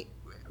Bowney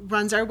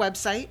runs our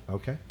website.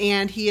 Okay.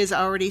 And he has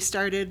already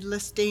started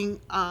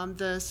listing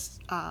the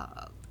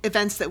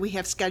events that we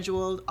have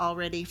scheduled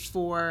already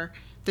for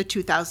the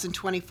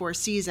 2024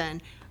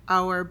 season.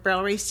 Our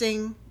barrel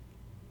racing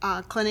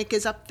clinic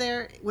is up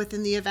there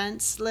within the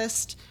events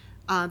list.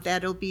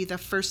 That'll be the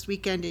first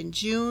weekend in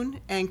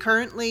June. And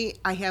currently,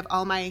 I have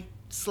all my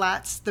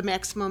slots. The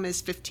maximum is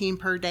 15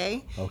 per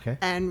day. Okay.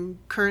 And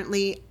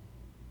currently,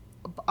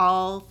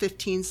 all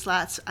 15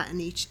 slots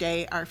on each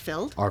day are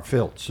filled.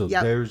 So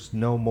there's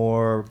no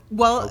more.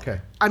 Well,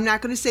 okay. I'm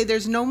not going to say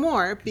there's no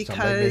more because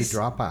somebody may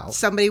drop out.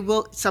 Somebody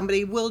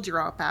will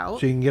drop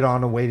out. So you can get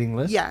on a waiting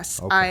list?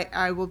 Yes. Okay.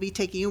 I will be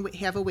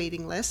have a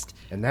waiting list.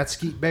 And that's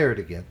Skeet Barrett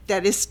again.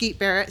 That is Skeet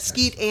Barrett.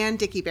 Skeet and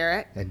Dickie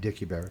Barrett.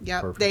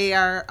 Yep. Perfect. They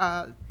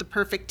are the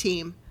perfect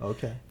team.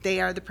 Okay. They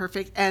are the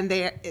perfect, and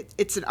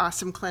it's an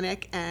awesome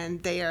clinic,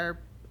 and they're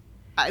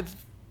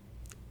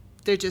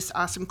just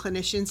awesome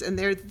clinicians, and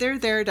they're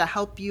there to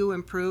help you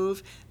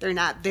improve. They're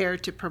not there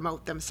to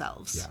promote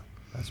themselves. Yeah,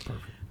 that's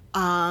perfect.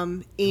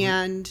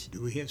 And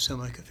do we have some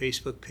like a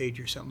Facebook page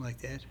or something like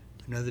that?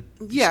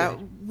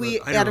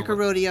 Attica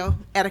Rodeo.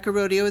 Attica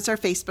Rodeo is our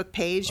Facebook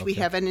page. Okay. We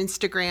have an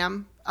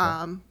Instagram.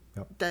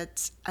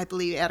 That's, I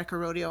believe, Attica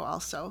Rodeo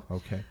also.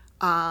 Okay.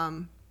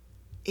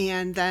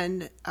 And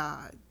then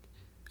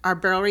our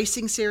barrel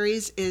racing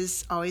series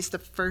is always the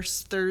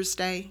first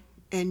Thursday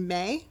in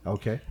May.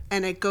 Okay.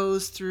 And it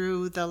goes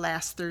through the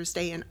last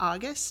Thursday in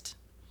August.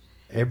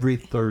 Every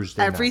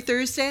Thursday night.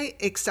 Thursday,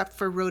 except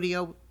for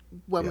rodeo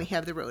when we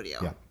have the rodeo.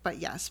 Yeah. But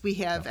yes, we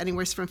have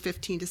anywhere from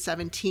 15 to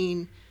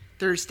 17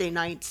 Thursday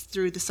nights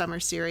through the summer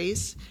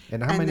series.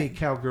 And how many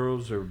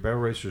cowgirls or barrel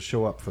racers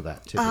show up for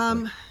that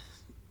typically?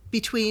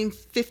 Between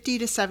 50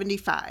 to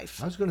 75.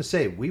 I was going to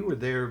say, we were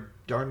there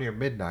darn near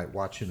midnight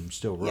watching them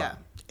still run. Yeah.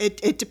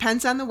 It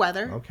depends on the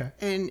weather. Okay.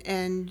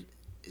 And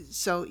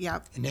so, yeah.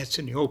 And that's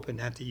in the open,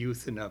 not the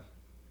youth and the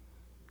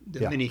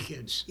mini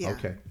kids. Yeah.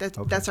 Okay.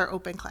 That's our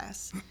open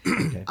class.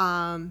 Okay.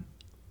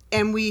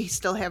 And we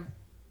still have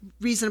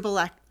reasonable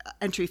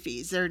entry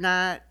fees. They're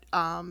not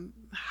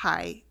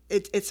high.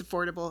 It's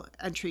affordable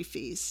entry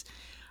fees.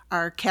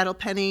 Our cattle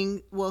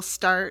penning will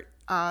start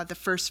the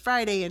first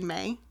Friday in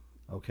May.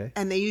 Okay.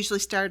 And they usually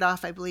start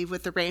off, I believe,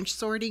 with the ranch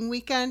sorting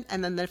weekend,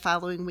 and then the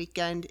following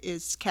weekend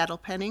is cattle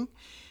penning.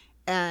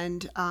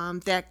 And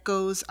that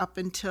goes up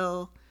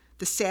until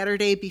the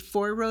Saturday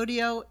before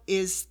rodeo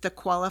is the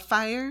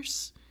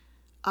qualifiers.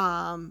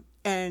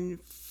 And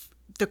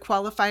the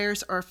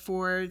qualifiers are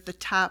for the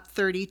top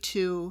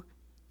 32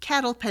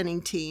 cattle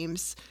penning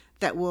teams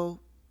that will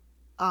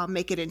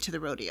make it into the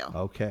rodeo.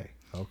 Okay.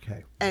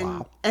 Okay. And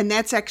wow. and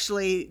that's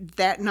actually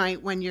that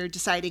night when you're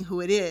deciding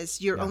who it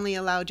is. You're only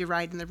allowed to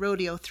ride in the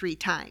rodeo 3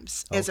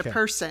 times as a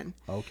person.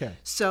 Okay.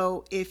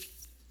 So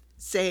if,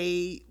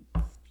 say,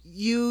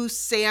 you,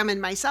 Sam,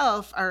 and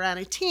myself are on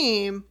a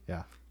team,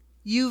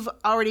 you've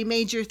already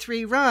made your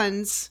 3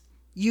 runs.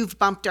 You've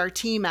bumped our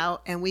team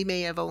out, and we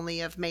may have only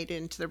have made it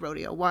into the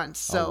rodeo once.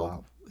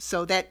 So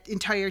so that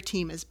entire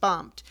team is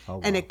bumped,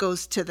 and it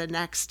goes to the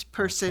next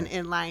person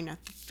in line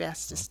at the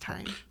fastest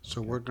time.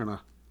 So we're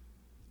gonna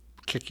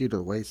kick you to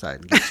the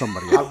wayside and get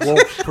somebody else. Well,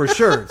 for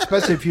sure,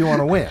 especially if you want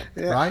to win,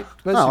 right?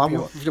 Especially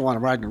if you want to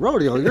ride in the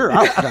rodeo, you're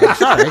out. I'm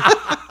sorry.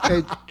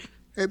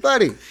 Hey,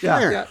 buddy.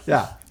 Yeah.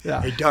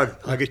 Hey, Doug,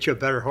 I'll get you a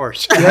better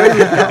horse. There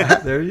you go.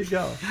 There you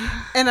go.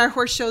 And our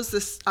horse shows,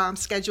 this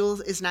schedule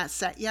is not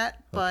set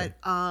yet, but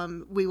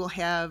we will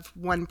have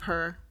 1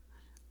 per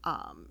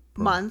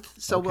month.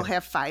 So we'll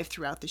have 5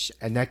 throughout the show.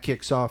 And that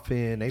kicks off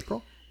in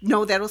April?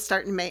 No, that'll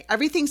start in May.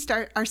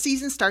 Our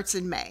season starts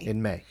in May.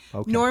 In May.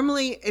 Okay.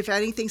 Normally, if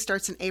anything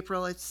starts in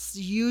April, it's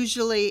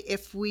usually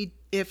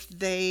if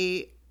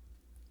they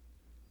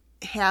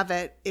have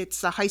it,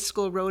 it's a high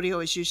school rodeo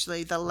is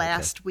usually the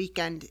last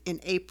weekend in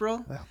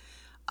April.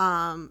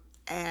 Wow.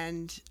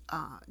 And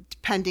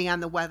depending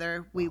on the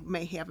weather, we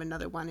may have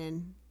another one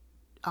in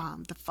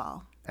the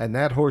fall. And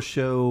that horse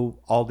show,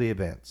 all the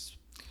events?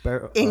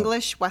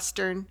 English,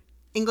 Western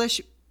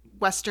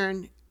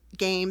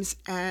games,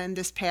 and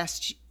this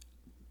past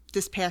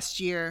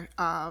year,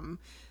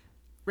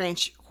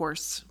 ranch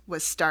horse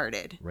was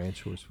started.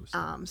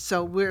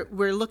 So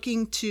we're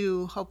looking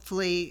to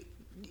hopefully,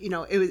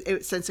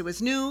 since it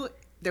was new,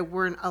 there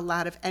weren't a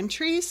lot of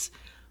entries,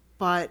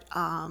 but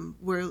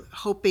we're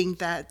hoping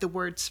that the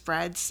word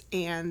spreads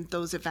and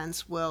those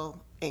events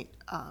will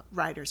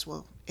riders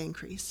will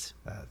increase.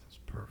 That is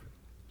perfect.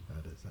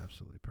 That is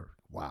absolutely perfect.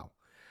 Wow.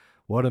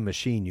 What a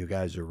machine you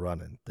guys are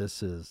running.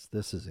 This is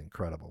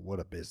incredible. What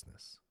a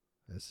business.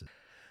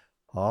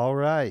 All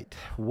right.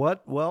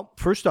 Well,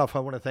 first off, I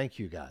want to thank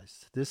you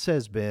guys.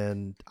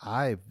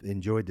 I've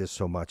enjoyed this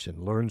so much and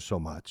learned so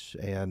much.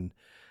 And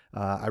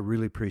I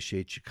really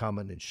appreciate you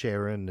coming and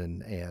sharing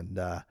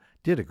and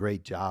did a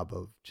great job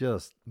of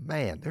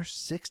there's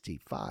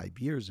 65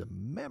 years of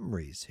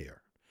memories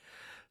here.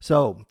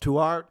 So to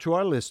our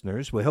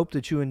listeners, we hope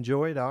that you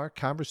enjoyed our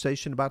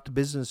conversation about the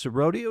business of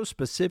rodeo,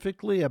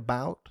 specifically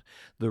about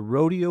the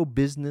rodeo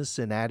business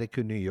in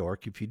Attica, New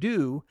York. If you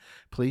do,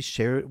 please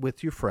share it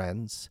with your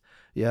friends.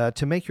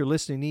 To make your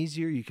listening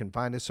easier, you can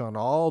find us on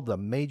all the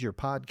major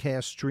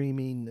podcast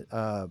streaming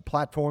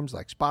platforms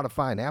like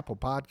Spotify and Apple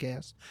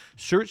Podcasts.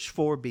 Search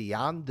for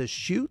Beyond the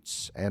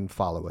Chutes and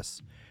follow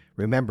us.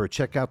 Remember,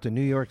 check out the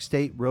New York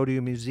State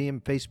Rodeo Museum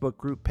Facebook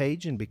group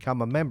page and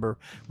become a member.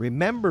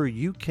 Remember,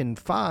 you can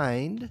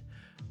find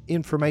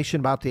information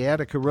about the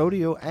Attica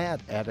Rodeo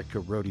at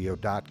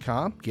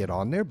atticarodeo.com. Get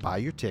on there, buy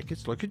your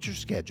tickets, look at your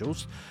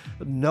schedules,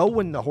 know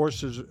when the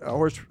horse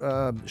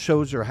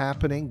shows are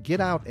happening.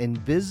 Get out and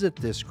visit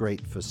this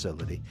great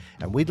facility.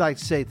 And we'd like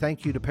to say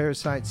thank you to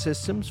Parasite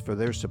Systems for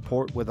their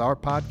support with our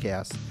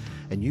podcast.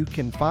 And you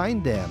can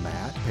find them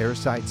at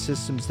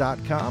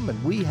parasitesystems.com.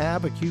 And we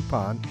have a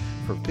coupon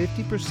for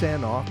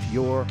 50% off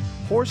your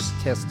horse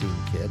testing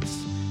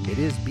kits. It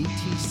is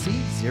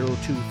BTC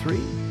 023.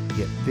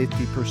 Get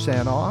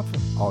 50% off.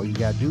 All you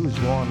got to do is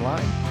go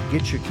online,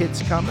 get your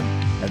kits coming,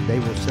 and they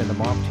will send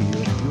them off to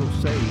you, and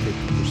you'll save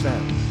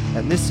 50%.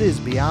 And this is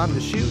Beyond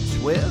the Chutes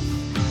with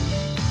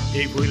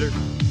Dave Wheeler,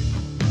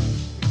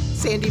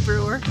 Sandy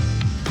Brewer,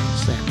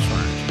 Sam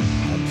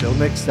Schwartz. Until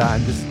next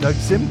time, this is Doug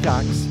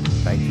Simcox.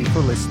 Thank you for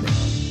listening.